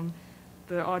 and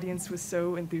the audience was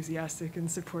so enthusiastic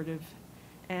and supportive.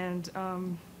 And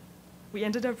we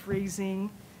ended up raising,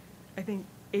 I think,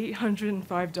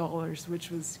 $805, which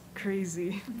was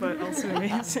crazy, but also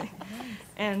amazing.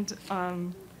 And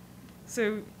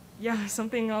so, yeah,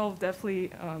 something I'll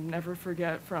definitely never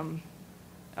forget from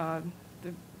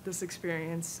this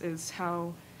experience is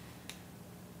how,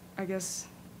 I guess,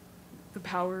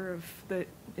 the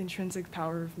intrinsic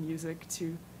power of music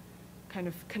to kind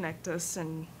of connect us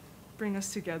and bring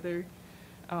us together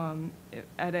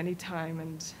at any time,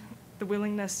 and the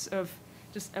willingness of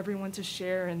just everyone to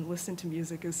share and listen to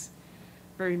music is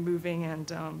very moving.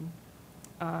 And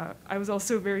I was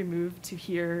also very moved to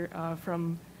hear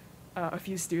from a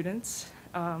few students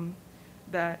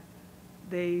that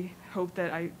they hope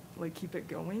that I keep it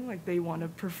going, like they want to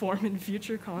perform in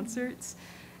future concerts.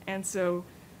 And so,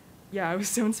 yeah, I was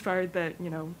so inspired that,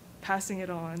 passing it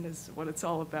on is what it's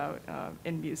all about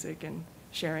in music and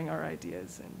sharing our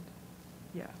ideas. And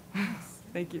yeah,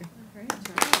 thank you. Great job.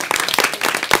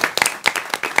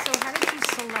 So how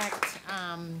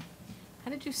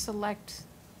did you select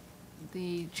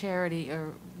the charity,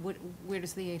 or where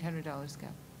does the $800 go?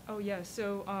 Oh, yeah,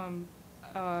 so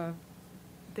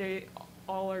they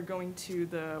all are going to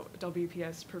the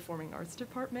WPS Performing Arts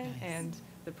Department and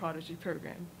the Prodigy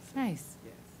Program. Nice.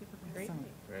 Yes. Great.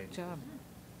 Great job.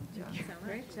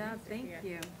 Great job, thank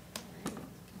you.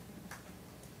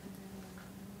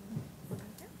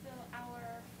 So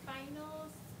our final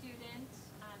student,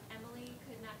 Emily,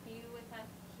 could not be with us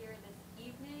here this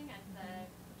evening as the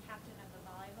captain of the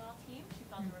volleyball team. She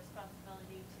felt a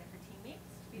responsibility to her teammates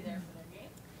to be there for their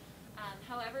game.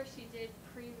 However, she did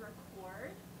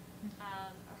pre-record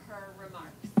her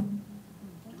remarks. Do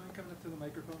you mind coming up to the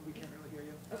microphone? We can't really hear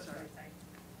you. Oh, sorry.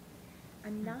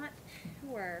 I'm not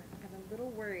sure, I'm a little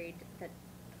worried that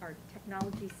our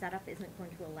technology setup isn't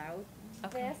going to allow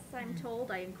this, I'm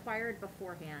told. I inquired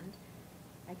beforehand.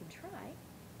 I can try.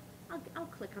 I'll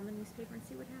click on the newspaper and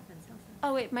see what happens. How's that?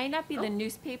 Oh, it might not be Oh. the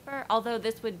newspaper, although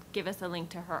this would give us a link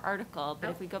to her article.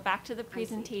 But if we go back to the I see.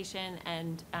 presentation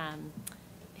and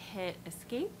hit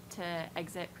escape to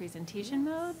exit presentation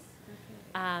mode,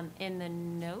 in the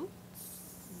notes.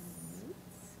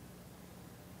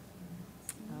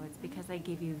 Oh, it's because I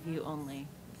gave you view only.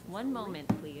 One moment,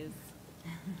 please.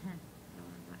 No,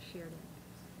 I'm not shared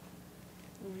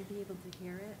it. Will we be able to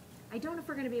hear it? I don't know if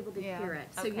we're gonna be able to Yeah. hear it.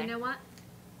 So you Okay. know what?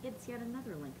 It's yet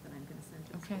another link that I'm gonna send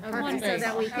to Okay, you. perfect. So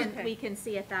that Okay. we can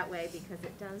see it that way, because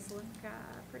it does look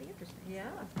pretty interesting. Yeah, So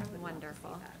I would love to see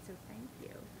wonderful. that. So thank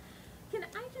you. Can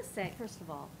I just say, first of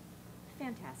all,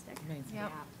 fantastic. Amazing.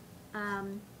 Yep.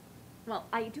 Well,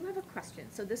 I do have a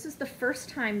question. So this is the first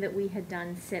time that we had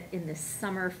done SIP in this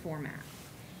summer format.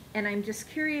 And I'm just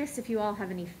curious if you all have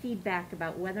any feedback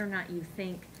about whether or not you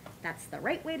think that's the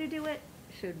right way to do it.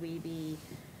 Should we be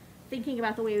thinking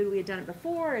about the way we had done it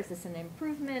before? Is this an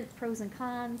improvement, pros and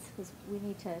cons? Because we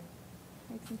need to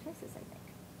make some choices, I think.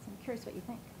 So I'm curious what you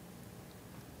think.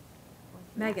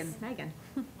 Megan. Yes, Megan.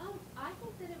 I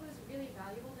think that it was really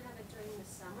valuable to have it during the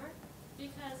summer,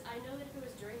 because I know that if it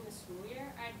was during the school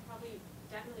year, I'd probably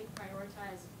definitely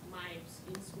prioritize my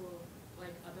in-school,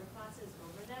 other classes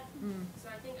over that. So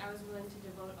I think I was willing to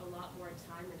devote a lot more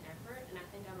time and effort, and I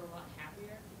think I'm a lot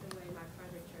happier with the way my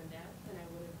project turned out than I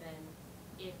would have been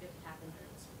if it happened during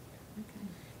the school year.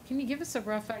 Can you give us a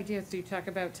rough idea, so you talk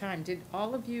about time, did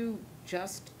all of you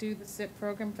just do the SIP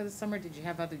program for the summer? Did you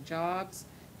have other jobs?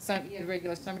 Some, you had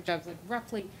regular summer jobs,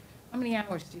 roughly, how many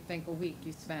hours do you think a week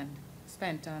you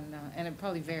spent on, and it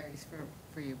probably varies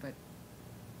for you, but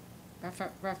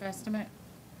rough estimate?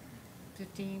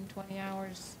 15, 20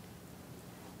 hours?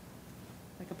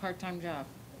 Like a part-time job?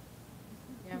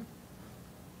 Yeah.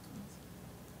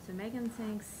 So Megan's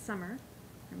saying summer.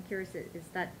 I'm curious, is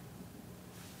that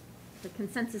the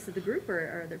consensus of the group, or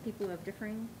are there people who have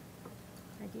differing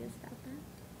ideas about that?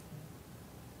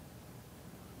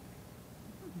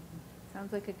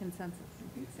 Sounds like a consensus. I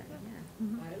think so,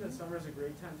 yeah. I think the summer's a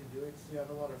great time to do it, because you have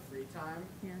a lot of free time.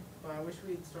 Yeah. But I wish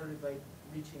we'd started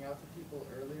reaching out to people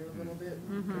earlier a little bit,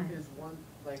 Mhm. because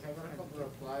I got a couple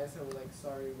of replies that were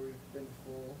sorry, we've been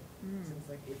full since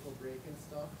April break and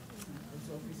stuff. And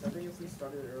so I think if we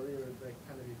started earlier, it would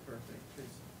kind of be perfect,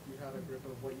 because you had a grip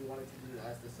of what you wanted to do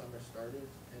as the summer started,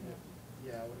 and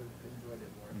I would have enjoyed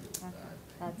it more if it was that.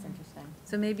 That's interesting.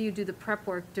 So maybe you do the prep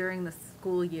work during the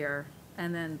school year,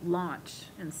 and then launch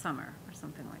in summer or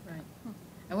something like that. Right.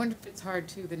 I wonder if it's hard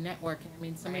too, the networking. I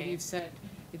mean, some of you said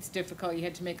it's difficult, you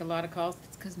had to make a lot of calls.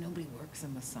 It's because nobody works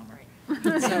in the summer. So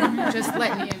just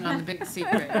letting you in on the big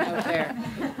secret out there.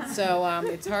 So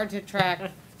it's hard to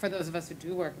track, for those of us who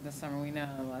do work in the summer, we know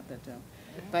a lot that don't.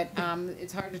 But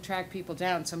it's hard to track people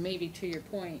down, so maybe to your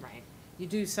point, you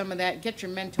do some of that, get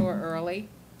your mentor early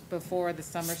before the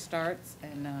summer starts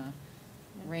and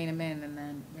rein them in and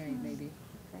then, maybe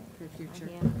for the future.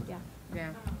 Yeah.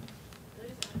 Yeah.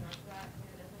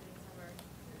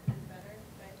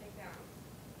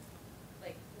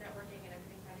 Like networking and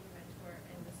everything, having a mentor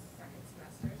in the second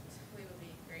semester typically would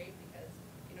be great because,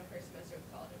 you know, first semester of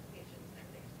college applications and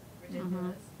everything is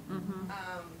ridiculous.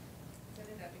 So I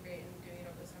think that'd be great, and doing it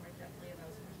over the summer definitely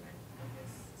allows more time to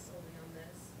focus solely on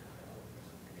this.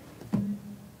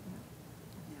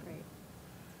 Great.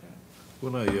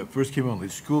 When I first came on the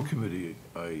school committee,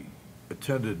 I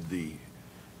attended the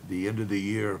end of the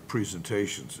year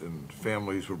presentations, and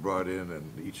families were brought in,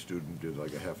 and each student did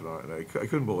like a half an hour, and I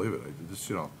couldn't believe it. I just,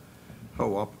 you know,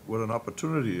 what an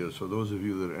opportunity it is for those of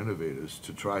you that are innovators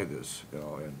to try this, you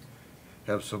know, and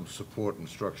have some support and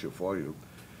structure for you.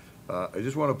 I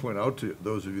just want to point out to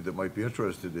those of you that might be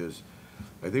interested is,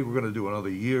 I think we're going to do another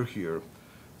year here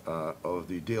of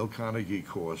the Dale Carnegie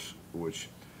course, which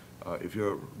if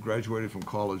you're graduating from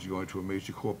college, you're going to a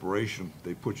major corporation,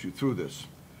 they put you through this.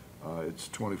 It's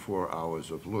 24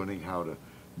 hours of learning how to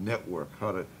network,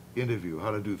 how to interview,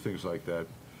 how to do things like that.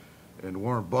 And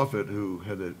Warren Buffett, who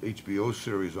had an HBO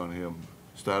series on him,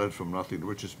 started from nothing, the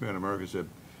richest man in America, said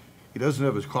he doesn't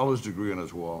have his college degree on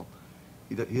his wall.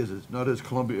 He has not his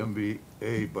Columbia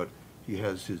MBA, but he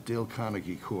has his Dale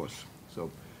Carnegie course. So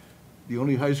the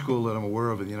only high school that I'm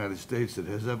aware of in the United States that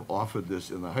has ever offered this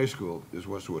in the high school is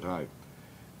Westwood High.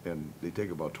 And they take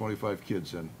about 25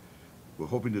 kids, and we're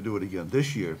hoping to do it again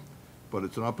this year. But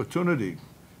it's an opportunity,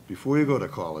 before you go to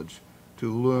college,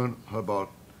 to learn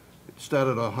about, it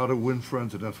started out How to Win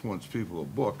Friends and Influence People, a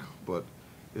book, but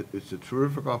it's a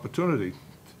terrific opportunity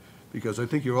because I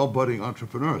think you're all budding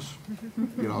entrepreneurs.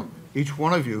 You know, each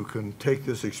one of you can take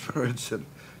this experience and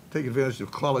take advantage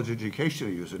of college education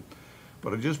and use it.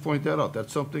 But I just point that out.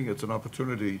 That's something, it's an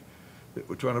opportunity that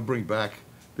we're trying to bring back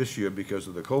this year because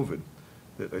of the COVID,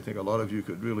 that I think a lot of you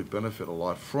could really benefit a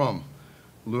lot from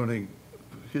learning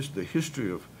the history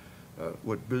of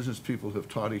what business people have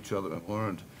taught each other and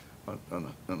learned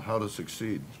on how to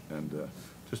succeed. And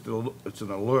it's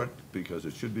an alert because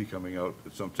it should be coming out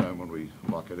at some time when we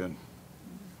lock it in.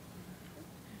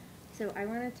 So I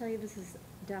want to tell you, this is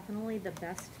definitely the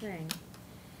best thing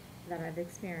that I've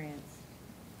experienced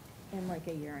in like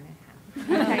a year and a half.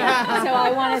 Okay? So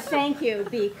I want to thank you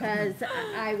because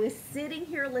I was sitting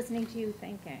here listening to you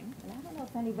thinking, and I don't know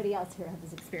if anybody else here has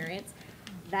this experience,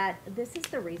 that this is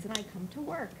the reason I come to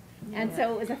work. And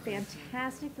so it was a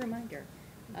fantastic reminder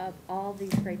of all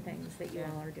these great things that you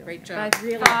all are doing. Great job.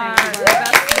 Really thank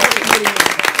you.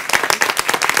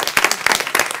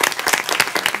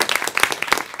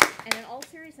 And in all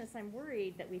seriousness, I'm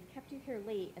worried that we've kept you here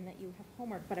late and that you have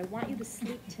homework, but I want you to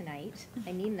sleep tonight.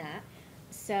 I mean that.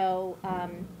 So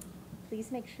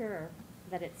please make sure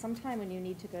that at some time when you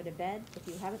need to go to bed, if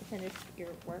you haven't finished your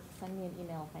work, send me an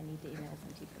email if I need to email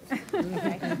some teachers.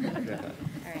 Okay?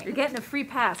 All right. You're getting a free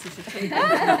pass, you should take it.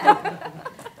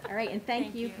 All right, and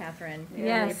thank you, Catherine. We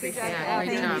Yes. really appreciate it.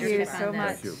 Thank you so on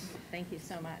much. this. Thank you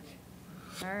so much.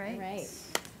 All right. All right.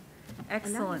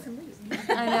 Excellent. And now you can leave.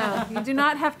 I know, you do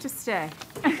not have to stay.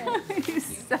 You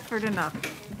suffered enough.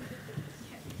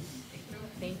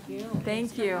 Thank you.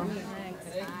 Thank you.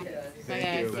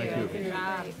 Thank you. Good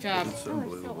job. Good job. It's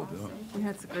unbelievable, yeah.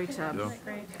 That's a great job. Yeah.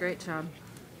 Great job.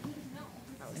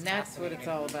 And that's what it's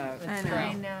all about.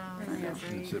 I know.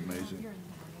 It's amazing.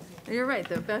 You're right,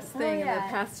 the best thing in the yeah.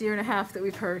 past year and a half that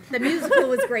we've heard. The musical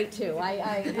was great too.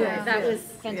 Yeah. That was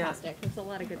Yeah. fantastic. There's a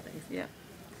lot of good things. Yeah.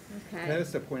 Okay. Can I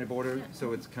ask a point of order?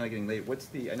 So it's kind of getting late. What's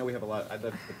the, I know we have a lot, I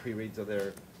left the pre-reads. Are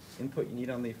there input you need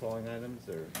on the following items,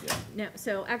 or, yeah? No,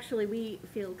 so actually, we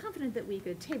feel confident that we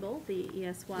could table the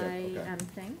ESY Yeah, okay.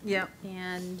 thing. Yep.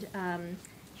 And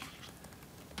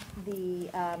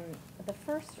the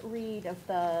first read of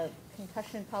the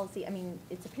concussion policy, I mean,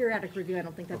 it's a periodic review. I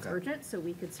don't think that's Okay. urgent, so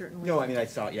we could certainly. No, I mean, I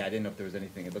saw, yeah, I didn't know if there was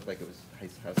anything. It looked like it was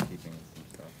housekeeping and some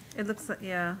stuff. It looks like,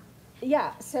 yeah.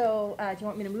 Yeah, so do you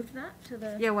want me to move to that, to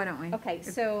the? Yeah, why don't we? Okay,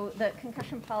 so the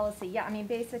concussion policy, yeah, I mean,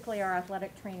 basically our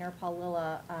athletic trainer, Paul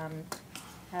Lilla,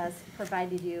 has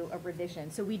provided you a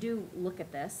revision. So we do look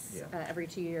at this Yeah. every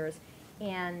 2 years.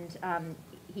 And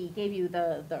he gave you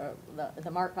the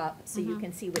markup so you Mhm.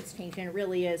 can see what's changed. And it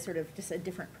really is sort of just a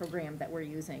different program that we're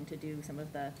using to do some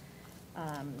of the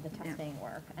the testing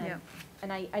work. And, Yeah.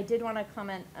 and I did want to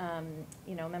comment,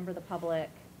 you know, a member of the public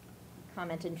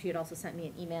commented, and she had also sent me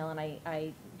an email, and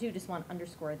I do just want to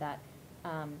underscore that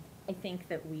I think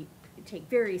that we take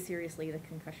very seriously the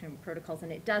concussion protocols,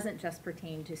 and it doesn't just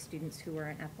pertain to students who are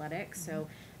in athletics. So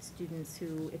students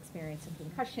who experience a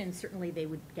concussion, certainly they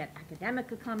would get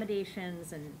academic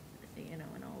accommodations and, you know,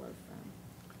 and all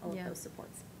of Yeah. those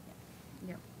supports.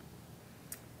 Yep.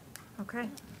 Okay.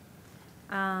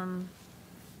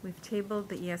 We've tabled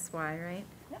the ESY, right?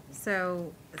 Yep.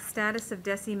 So, status of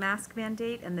DESI mask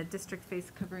mandate and the district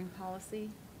face covering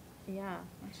policy? Yeah.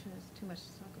 Not sure there's too much to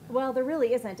talk about. Well, there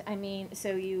really isn't. I mean,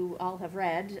 so you all have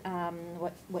read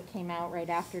what came out right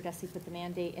after DESI put the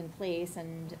mandate in place,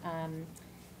 and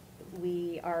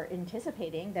we are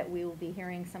anticipating that we will be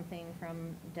hearing something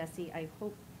from DESI, I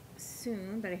hope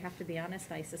soon, but I have to be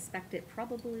honest, I suspect it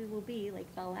probably will be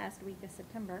like the last week of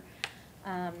September.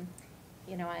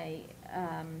 You know,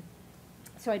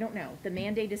 so I don't know. The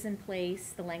mandate is in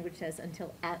place. The language says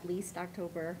until at least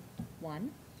October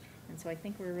 1. And so I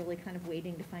think we're really kind of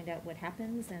waiting to find out what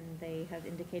happens, and they have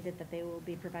indicated that they will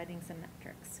be providing some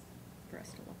metrics for us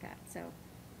to look at, so.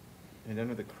 And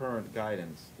under the current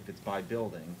guidance, if it's by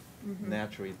building, Mhm.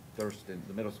 naturally Thurston,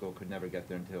 the middle school could never get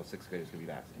there until sixth graders could be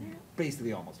vaccinated.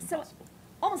 Basically almost So- impossible.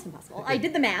 Almost impossible. I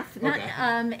did the math, not, Okay.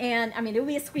 and I mean, it would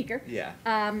be a squeaker. Yeah.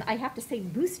 I have to say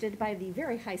boosted by the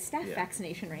very high staff Yeah.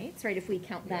 vaccination rates, right, if we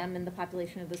count Yeah. them in the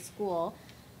population of the school.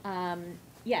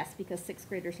 Yes, because sixth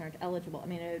graders aren't eligible. I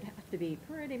mean, it would have to be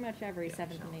pretty much every Yeah,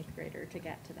 seventh and eighth grader to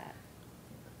get to that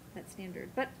standard.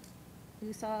 But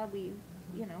you saw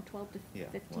you know, 12 to Yeah,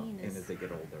 well, 15 and is. as they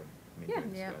get older. I mean, Yeah.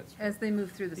 that's- Yeah, that's true. as they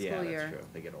move through the Yeah, school year. that's true.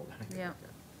 They get older. Yeah.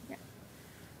 Yeah.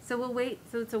 So we'll wait,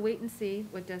 so it's a wait and see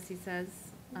what DESI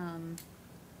says, and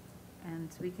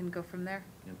we can go from there.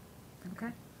 Yep.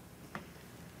 Okay.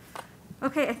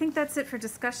 Okay, I think that's it for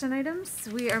discussion items.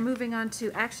 We are moving on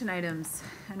to action items,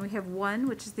 and we have one,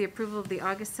 which is the approval of the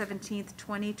August 17th,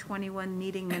 2021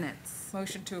 meeting minutes.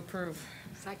 Motion to approve.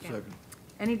 Second.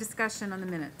 Any discussion on the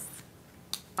minutes?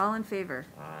 All in favor?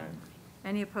 Aye.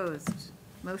 Any opposed?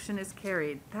 Motion is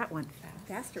carried. That went fast.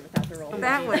 Faster without the roll.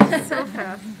 That call. went so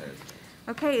fast.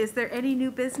 Okay, is there any new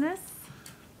business?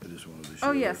 I just wanted to share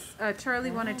Oh, this. yes,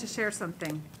 Charlie wanted to share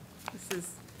something. This is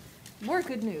more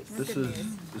good news.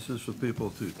 This is for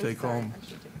people to take home.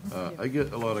 I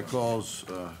get a lot of calls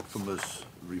from this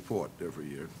report every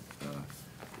year.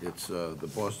 It's the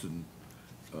Boston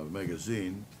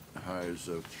Magazine hires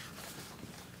a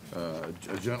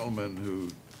gentleman who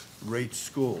rates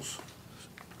school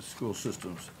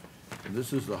systems. And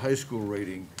this is the high school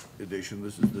rating edition.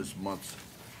 This is this month.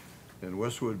 And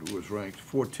Westwood was ranked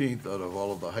 14th out of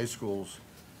all of the high schools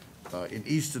in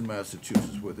eastern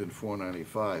Massachusetts within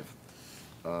 495.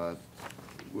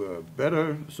 We're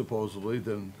better supposedly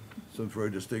than some very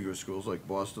distinguished schools like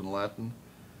Boston Latin,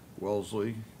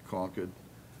 Wellesley, Concord,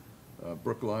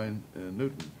 Brookline, and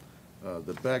Newton.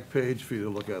 The back page for you to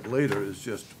look at later is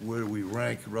just where we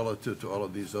rank relative to all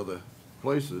of these other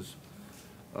places.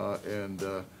 And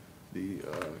the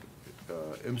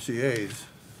MCAs,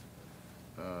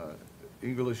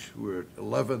 English, we're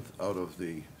 11th out of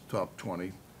the top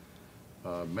 20.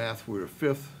 Math, we're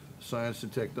 5th. Science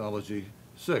and technology,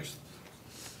 6th.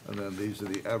 And then these are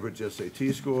the average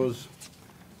SAT scores,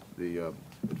 the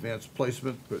advanced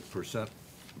placement, percent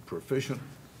proficient.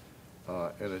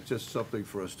 And it's just something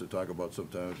for us to talk about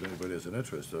sometime if anybody has an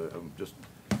interest.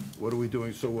 What are we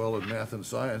doing so well in math and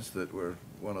science that we're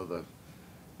one of the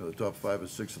top 5 or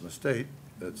 6 in the state?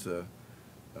 It's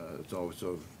always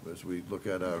so, as we look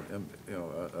at our,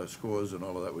 our scores and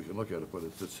all of that, we can look at it, but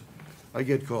I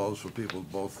get calls from people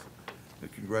both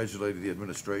congratulating the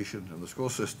administration and the school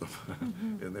system,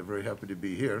 and they're very happy to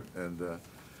be here, and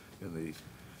the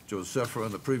Josepha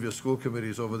and the previous school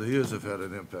committees over the years have had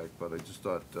an impact, but I just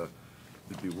thought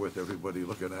it'd be worth everybody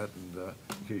looking at, and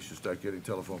in case you start getting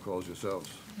telephone calls yourselves.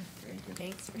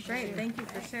 Thanks for sharing. Great, thank you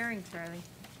for sharing, Charlie.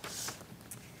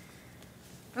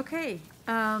 Okay,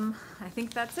 I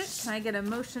think that's it. Can I get a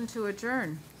motion to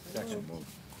adjourn? Second move.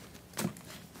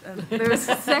 There was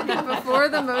a second before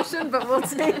the motion, but we'll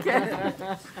take it.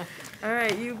 All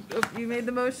right, you made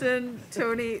the motion,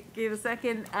 Tony gave a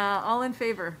second. All in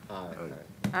favor? Aye.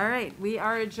 All right, we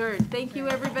are adjourned. Thank you,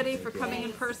 everybody, for coming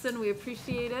in person. We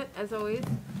appreciate it, as always.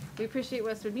 We appreciate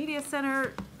Westwood Media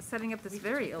Center setting up this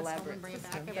very elaborate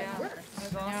system.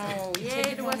 No, you Yay take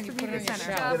it to home and Westwood you put it Media on your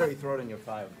Center. shelf. Literally throw it in your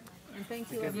file. And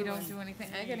thank you, If you everyone. don't do anything,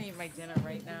 I gotta eat my dinner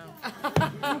right now.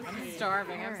 I'm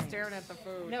starving, I'm staring at the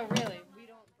food. No, really.